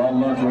school, our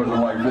lunch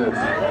wasn't like this.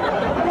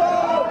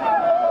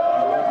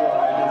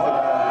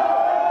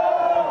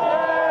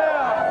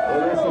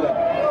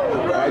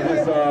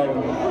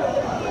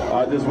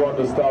 I just wanted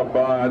to stop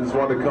by. I just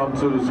wanted to come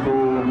to the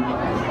school.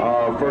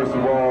 First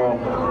of all,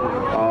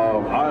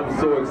 I'm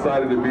so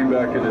excited to be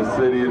back in this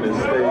city, in this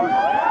state.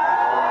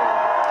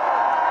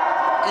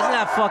 Isn't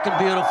that fucking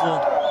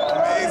beautiful?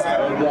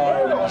 And,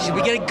 you should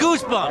be getting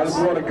goosebumps. I just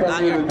want to come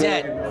Not here you're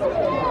today dead.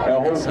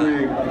 and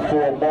hopefully,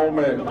 for a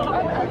moment,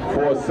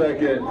 for a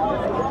second,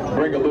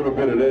 bring a little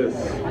bit of this.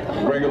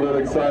 Bring a little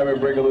excitement,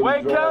 bring a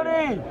little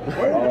joy.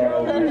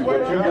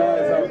 What you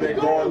guys have been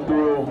going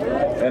through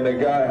and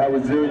how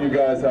resilient you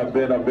guys have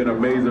been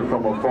amazing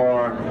from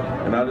afar.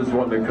 And I just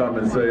wanted to come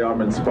and say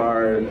I'm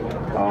inspired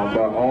by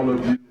all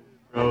of you.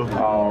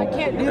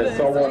 As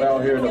someone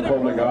out here in the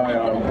public eye,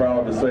 I'm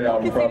proud to say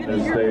I'm from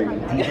this state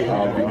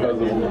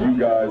because of you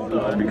guys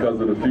and because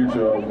of the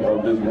future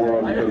of this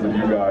world, because of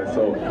you guys.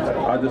 So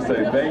I just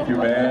say thank you,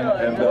 man.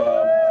 And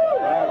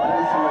I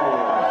appreciate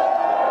it.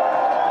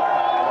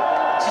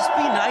 Just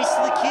be nice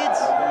to the kids.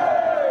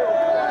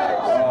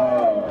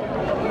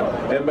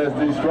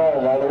 MSD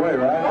strong all the way,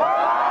 right?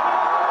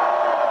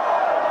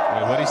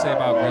 Wait, what did he say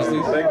about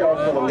Grizzlies? Thank y'all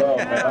for the love,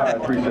 man. I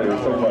appreciate it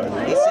so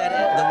much. He said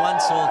the one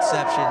sole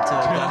exception to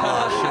gun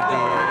law should be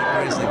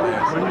Grizzly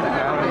Bears.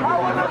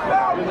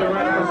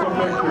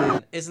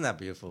 Isn't that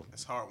beautiful?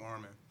 It's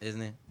heartwarming.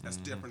 Isn't it? That's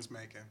difference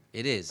making.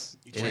 It is.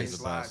 You It change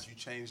is. lives. You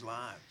change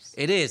lives.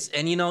 It is,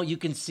 and you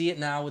can see it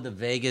now with the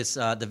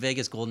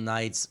Vegas Golden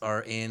Knights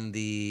are in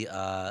the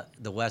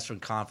Western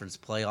Conference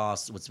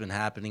playoffs. What's been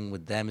happening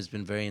with them has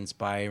been very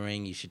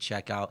inspiring. You should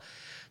check out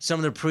some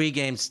of their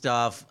pregame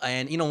stuff.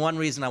 And one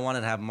reason I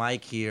wanted to have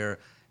Mike here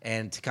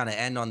and to kind of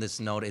end on this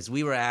note is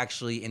we were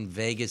actually in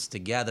Vegas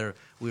together.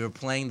 We were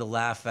playing the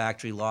Laugh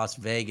Factory Las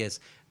Vegas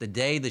the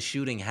day the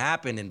shooting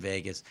happened in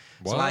Vegas.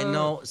 So I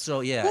know.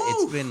 So yeah,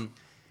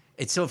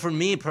 It's so for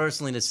me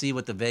personally to see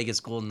what the Vegas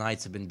Golden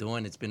Knights have been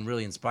doing, it's been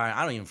really inspiring.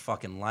 I don't even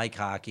fucking like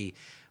hockey,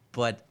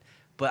 but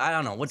I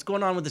don't know what's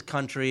going on with this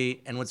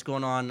country and what's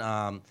going on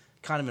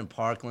kind of in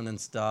Parkland and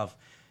stuff.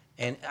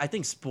 And I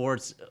think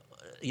sports,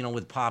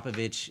 with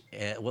Popovich,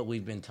 what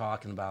we've been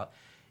talking about,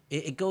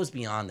 it goes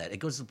beyond that. It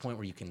goes to the point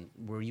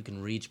where you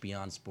can reach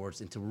beyond sports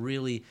into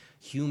really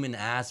human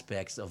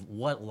aspects of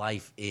what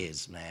life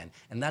is, man.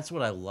 And that's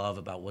what I love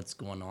about what's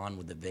going on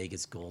with the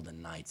Vegas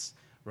Golden Knights,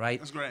 right?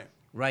 That's great.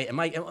 Right. And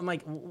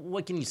Mike,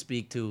 what can you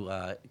speak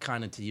to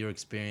kind of to your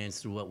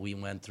experience through what we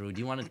went through?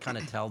 Do you want to kind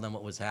of tell them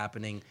what was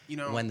happening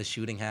when the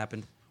shooting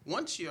happened?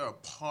 Once you're a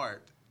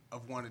part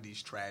of one of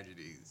these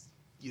tragedies,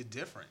 you're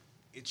different.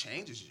 It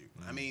changes you.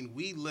 I mean,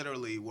 we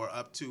literally were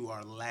up to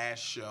our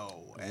last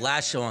show.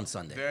 Last show on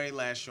Sunday. Very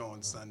last show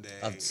on Sunday.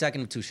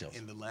 Second of two shows.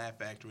 In the Laugh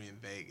Factory in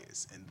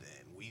Vegas. And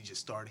then we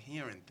just start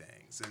hearing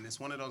things. And it's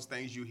one of those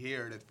things you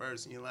hear it at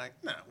first and you're like,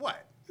 nah,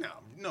 what?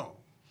 No.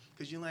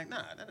 Because you're like,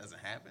 nah, that doesn't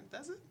happen,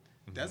 does it?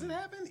 Does it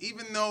happen?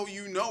 Even though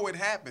you know it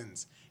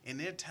happens. And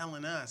they're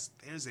telling us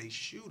there's a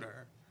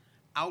shooter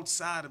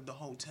outside of the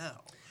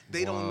hotel.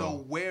 They don't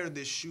know where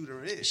this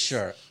shooter is.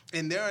 Sure.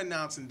 And they're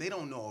announcing they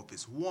don't know if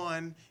it's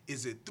 1,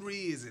 is it 3,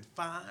 is it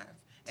 5.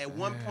 At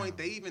one point,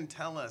 they even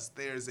tell us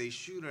there's a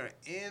shooter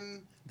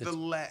in the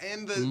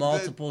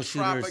multiple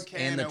shooters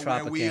in the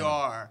Tropicana where we Tropicana.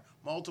 are.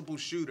 Multiple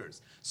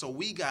shooters. So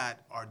we got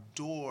our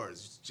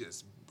doors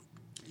just,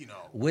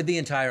 with the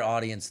entire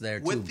audience there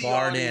too, with the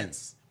barred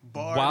audience.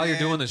 While you're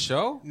doing the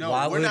show? No,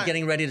 while we're we're not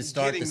getting ready to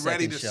start the getting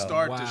ready second to show.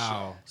 start the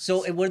show.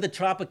 So where the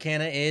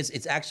Tropicana is,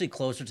 it's actually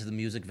closer to the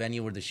music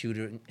venue where the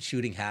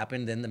shooting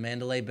happened than the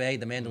Mandalay Bay.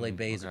 The Mandalay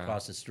Bay is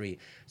across the street.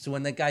 So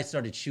when that guy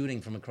started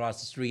shooting from across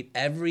the street,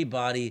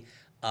 everybody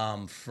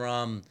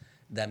from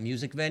that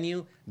music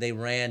venue, they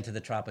ran to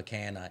the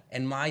Tropicana.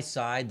 And my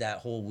side that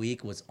whole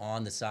week was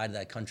on the side of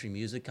that country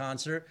music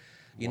concert.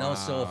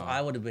 So if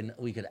I would have been,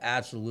 we could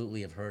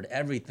absolutely have heard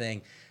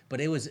everything. But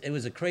it was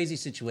a crazy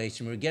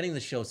situation. We were getting the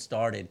show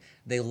started.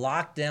 They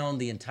locked down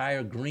the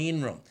entire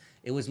green room.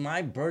 It was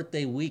my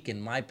birthday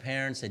weekend. My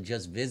parents had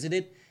just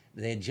visited.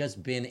 They had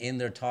just been in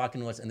there talking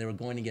to us, and they were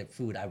going to get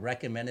food. I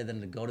recommended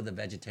them to go to the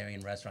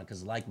vegetarian restaurant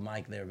because, like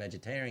Mike, they're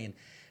vegetarian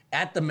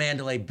at the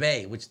Mandalay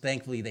Bay, which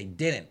thankfully they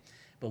didn't.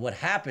 But what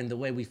happened, the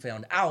way we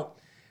found out,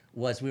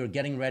 was we were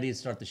getting ready to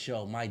start the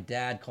show. My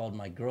dad called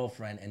my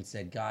girlfriend and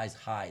said, guys,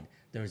 hide.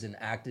 There's an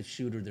active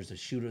shooter. There's a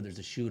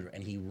shooter.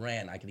 And he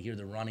ran. I could hear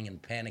the running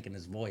and panic in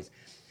his voice.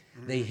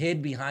 They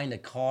hid behind a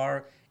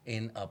car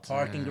in a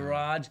parking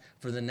garage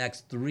for the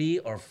next 3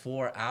 or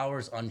 4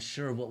 hours,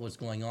 unsure what was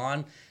going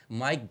on.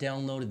 Mike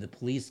downloaded the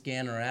police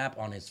scanner app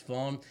on his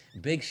phone.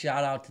 Big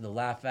shout out to the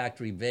Laugh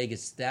Factory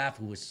Vegas staff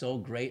who was so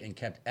great and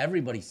kept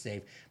everybody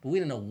safe. But we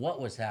didn't know what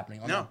was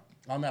happening.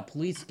 On that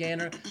police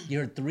scanner, you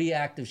heard 3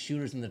 active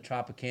shooters in the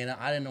Tropicana.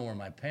 I didn't know where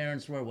my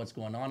parents were, what's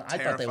going on. I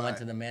thought they went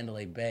to the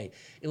Mandalay Bay.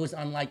 It was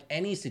unlike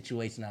any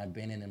situation I've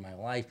been in my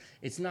life.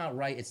 It's not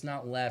right, it's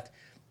not left.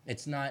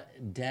 It's not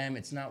Dem,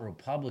 it's not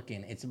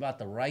Republican. It's about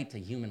the right to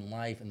human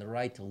life and the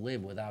right to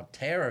live without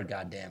terror,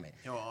 goddammit.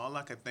 Yo, all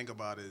I could think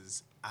about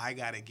is I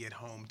gotta get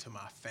home to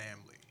my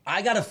family.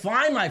 I gotta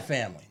find my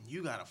family. And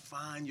you gotta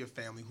find your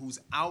family who's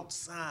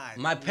outside.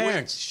 My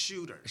parents, with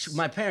shooters.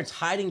 My parents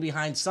hiding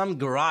behind some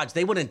garage.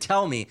 They wouldn't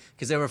tell me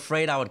because they were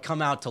afraid I would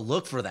come out to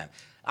look for them.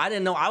 I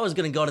didn't know I was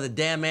gonna go to the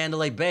damn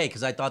Mandalay Bay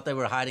because I thought they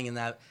were hiding in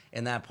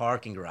that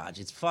parking garage.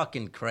 It's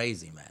fucking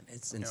crazy, man.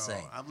 It's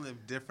insane. I've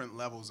lived different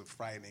levels of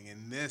frightening,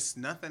 and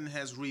nothing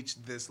has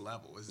reached this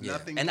level. It's Yeah.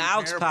 nothing. And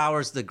Alex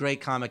Powers, the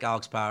great comic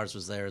Alex Powers,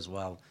 was there as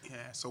well.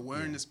 Yeah, so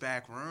we're in this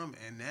back room,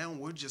 and now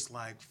we're just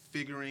like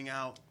figuring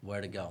out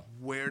where to go.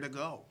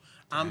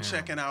 I'm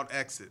checking out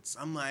exits.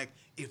 I'm like,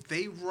 if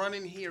they run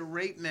in here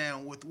right now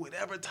with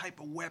whatever type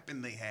of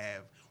weapon they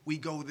have, we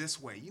go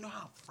this way. You know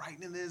how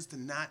frightening it is to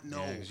not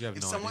know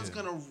if someone's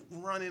gonna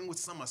run in with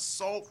some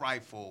assault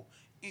rifle,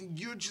 and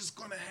you're just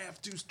gonna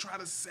have to try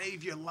to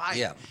save your life.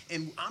 Yeah.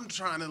 And I'm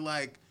trying to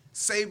like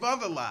save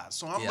other lives.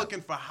 So I'm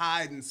looking for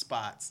hiding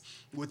spots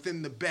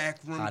within the back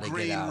room, How to get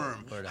green out,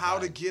 room, where to how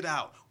to hide. get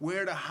out,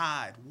 where to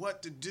hide,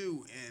 what to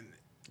do, and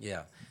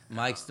Yeah,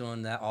 Mike's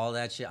doing all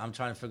that shit. I'm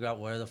trying to figure out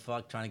where the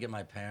fuck, trying to get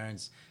my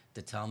parents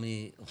to tell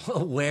me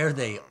where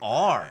they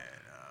are.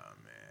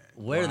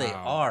 Where they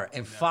are.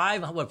 And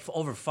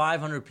over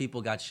 500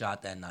 people got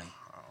shot that night.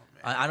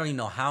 I don't even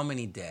know how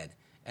many dead.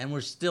 And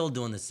we're still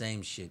doing the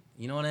same shit.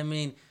 You know what I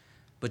mean?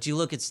 But you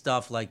look at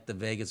stuff like the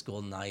Vegas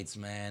Golden Knights,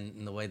 man,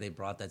 and the way they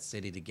brought that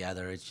city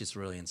together. It's just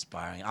really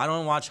inspiring. I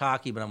don't watch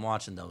hockey, but I'm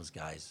watching those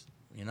guys.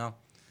 You know?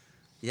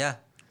 Yeah.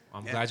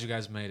 I'm glad you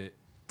guys made it.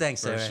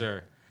 Thanks, for Aaron.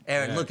 sure.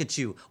 Aaron, look at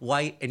you,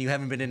 white, and you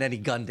haven't been in any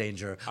gun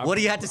danger. What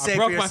do you have to say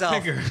for yourself? I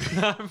broke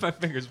my finger. My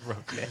finger's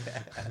broke.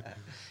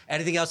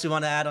 Anything else we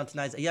want to add on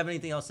tonight's? You have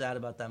anything else to add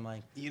about that,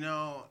 Mike? You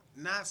know,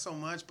 not so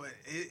much, but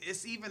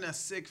it's even a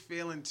sick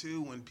feeling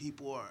too when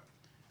people are,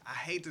 I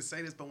hate to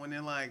say this, but when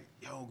they're like,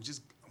 yo,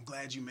 I'm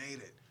glad you made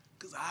it.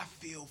 Because I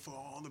feel for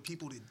all the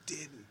people that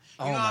didn't.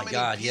 You know how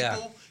many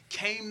people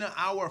came to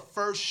our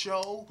first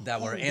show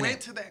that were in went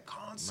it. to that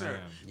concert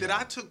that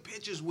I took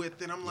pictures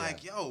with, and I'm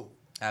like, yo,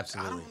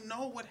 absolutely. I don't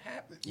know what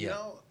happened. Yeah. You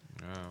know?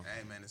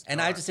 Hey, man, it's And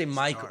dark. I have to say,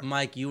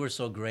 Mike, you were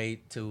so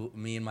great to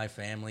me and my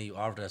family. You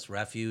offered us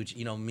refuge.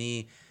 You know,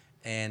 me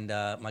and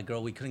my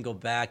girl, we couldn't go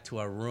back to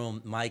our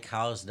room. Mike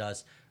housed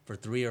us for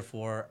 3 or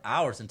 4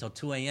 hours until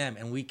 2 a.m.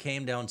 And we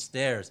came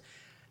downstairs,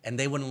 and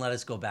they wouldn't let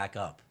us go back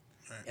up.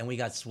 Right. And we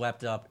got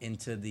swept up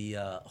into the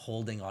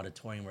holding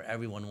auditorium where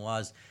everyone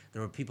was.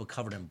 There were people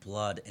covered in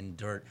blood and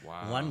dirt.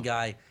 Wow. One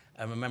guy,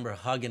 I remember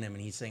hugging him,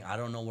 and he's saying, "I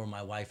don't know where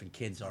my wife and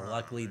kids are."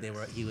 Luckily,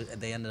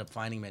 they ended up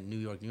finding him at New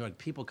York.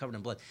 People covered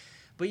in blood.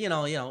 But you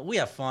know, we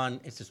have fun.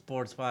 It's a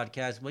sports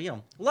podcast. But you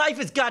know, life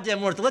is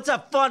goddamn worth it. Let's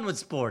have fun with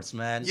sports,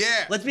 man.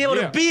 Yeah. Let's be able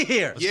to be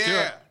here.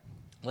 Yeah.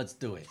 Let's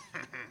do it.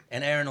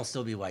 And Aaron will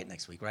still be white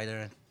next week, right,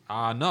 Aaron?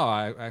 No,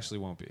 I actually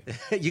won't be.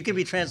 You can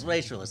be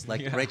transracialist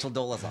like Rachel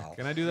Dolezal.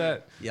 Can I do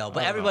that? Yo,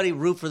 but everybody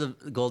root for the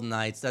Golden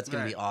Knights. That's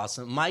going to be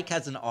awesome. Mike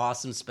has an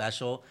awesome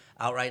special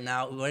out right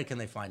now. Where can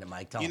they find it,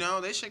 Mike? Tell them. You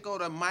know, they should go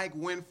to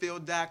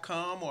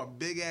MikeWinfield.com or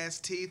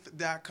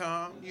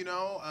BigAssTeeth.com, you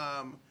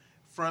know,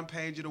 front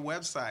page of the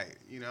website,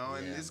 you know,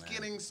 and it's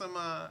getting some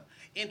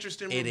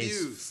interesting reviews. It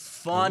is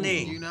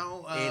funny. You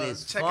know, it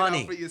is check funny.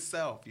 it out for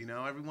yourself, you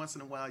know. Every once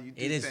in a while you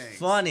do It things. is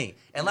funny.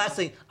 And last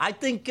thing, I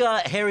think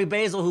Harry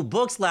Basil, who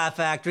books Laugh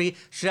Factory,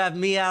 should have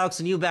me, Alex,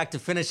 and you back to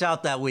finish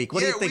out that week.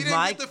 What do you think,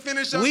 Mike? Get to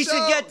finish our we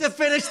should get to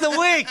finish the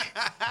week.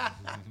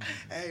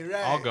 Hey,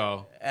 right. I'll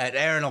go. And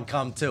Aaron will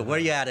come too. Where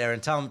you at, Aaron?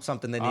 Tell them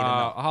something they need to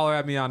know. Holler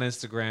at me on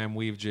Instagram,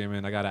 Weave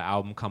Jimin. I got an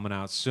album coming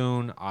out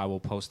soon. I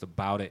will post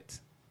about it.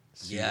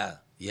 Yeah.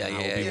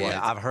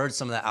 I've heard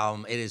some of that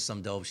album. It is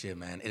some dope shit,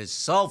 man. It is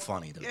so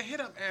funny, dude. Yeah,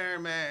 hit up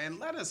Aaron, man, and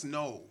let us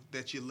know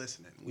that you're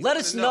listening. Let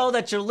us know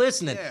that you're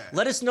listening. Yeah.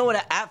 Let us know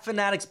at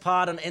Fanatics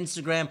Pod on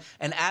Instagram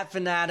and at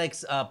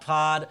Fanatics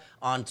Pod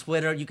on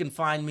Twitter. You can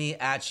find me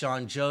at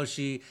Sean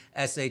Joshi,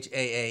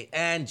 ShaanJoshi,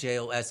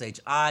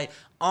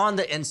 on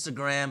the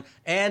Instagram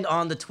and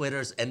on the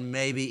Twitters and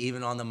maybe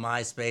even on the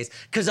MySpace,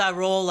 because I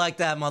roll like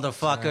that,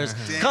 motherfuckers.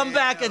 Come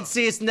back and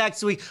see us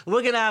next week.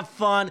 We're going to have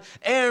fun.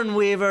 Aaron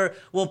Weaver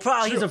will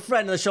probably, he's a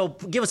friend of the show.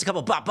 Give us a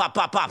couple bops.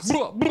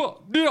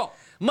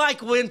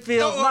 Mike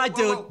Winfield, my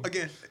dude.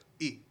 Again,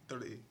 E. Throw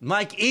the E.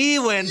 Mike E.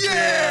 Winfield.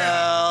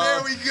 Yeah,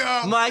 there we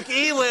go. Mike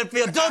E.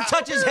 Winfield. Don't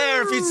touch his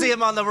hair if you see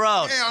him on the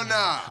road. Hell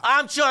nah.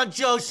 I'm Sean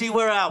Joshi.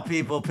 We're out,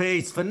 people.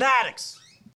 Peace. Fanatics.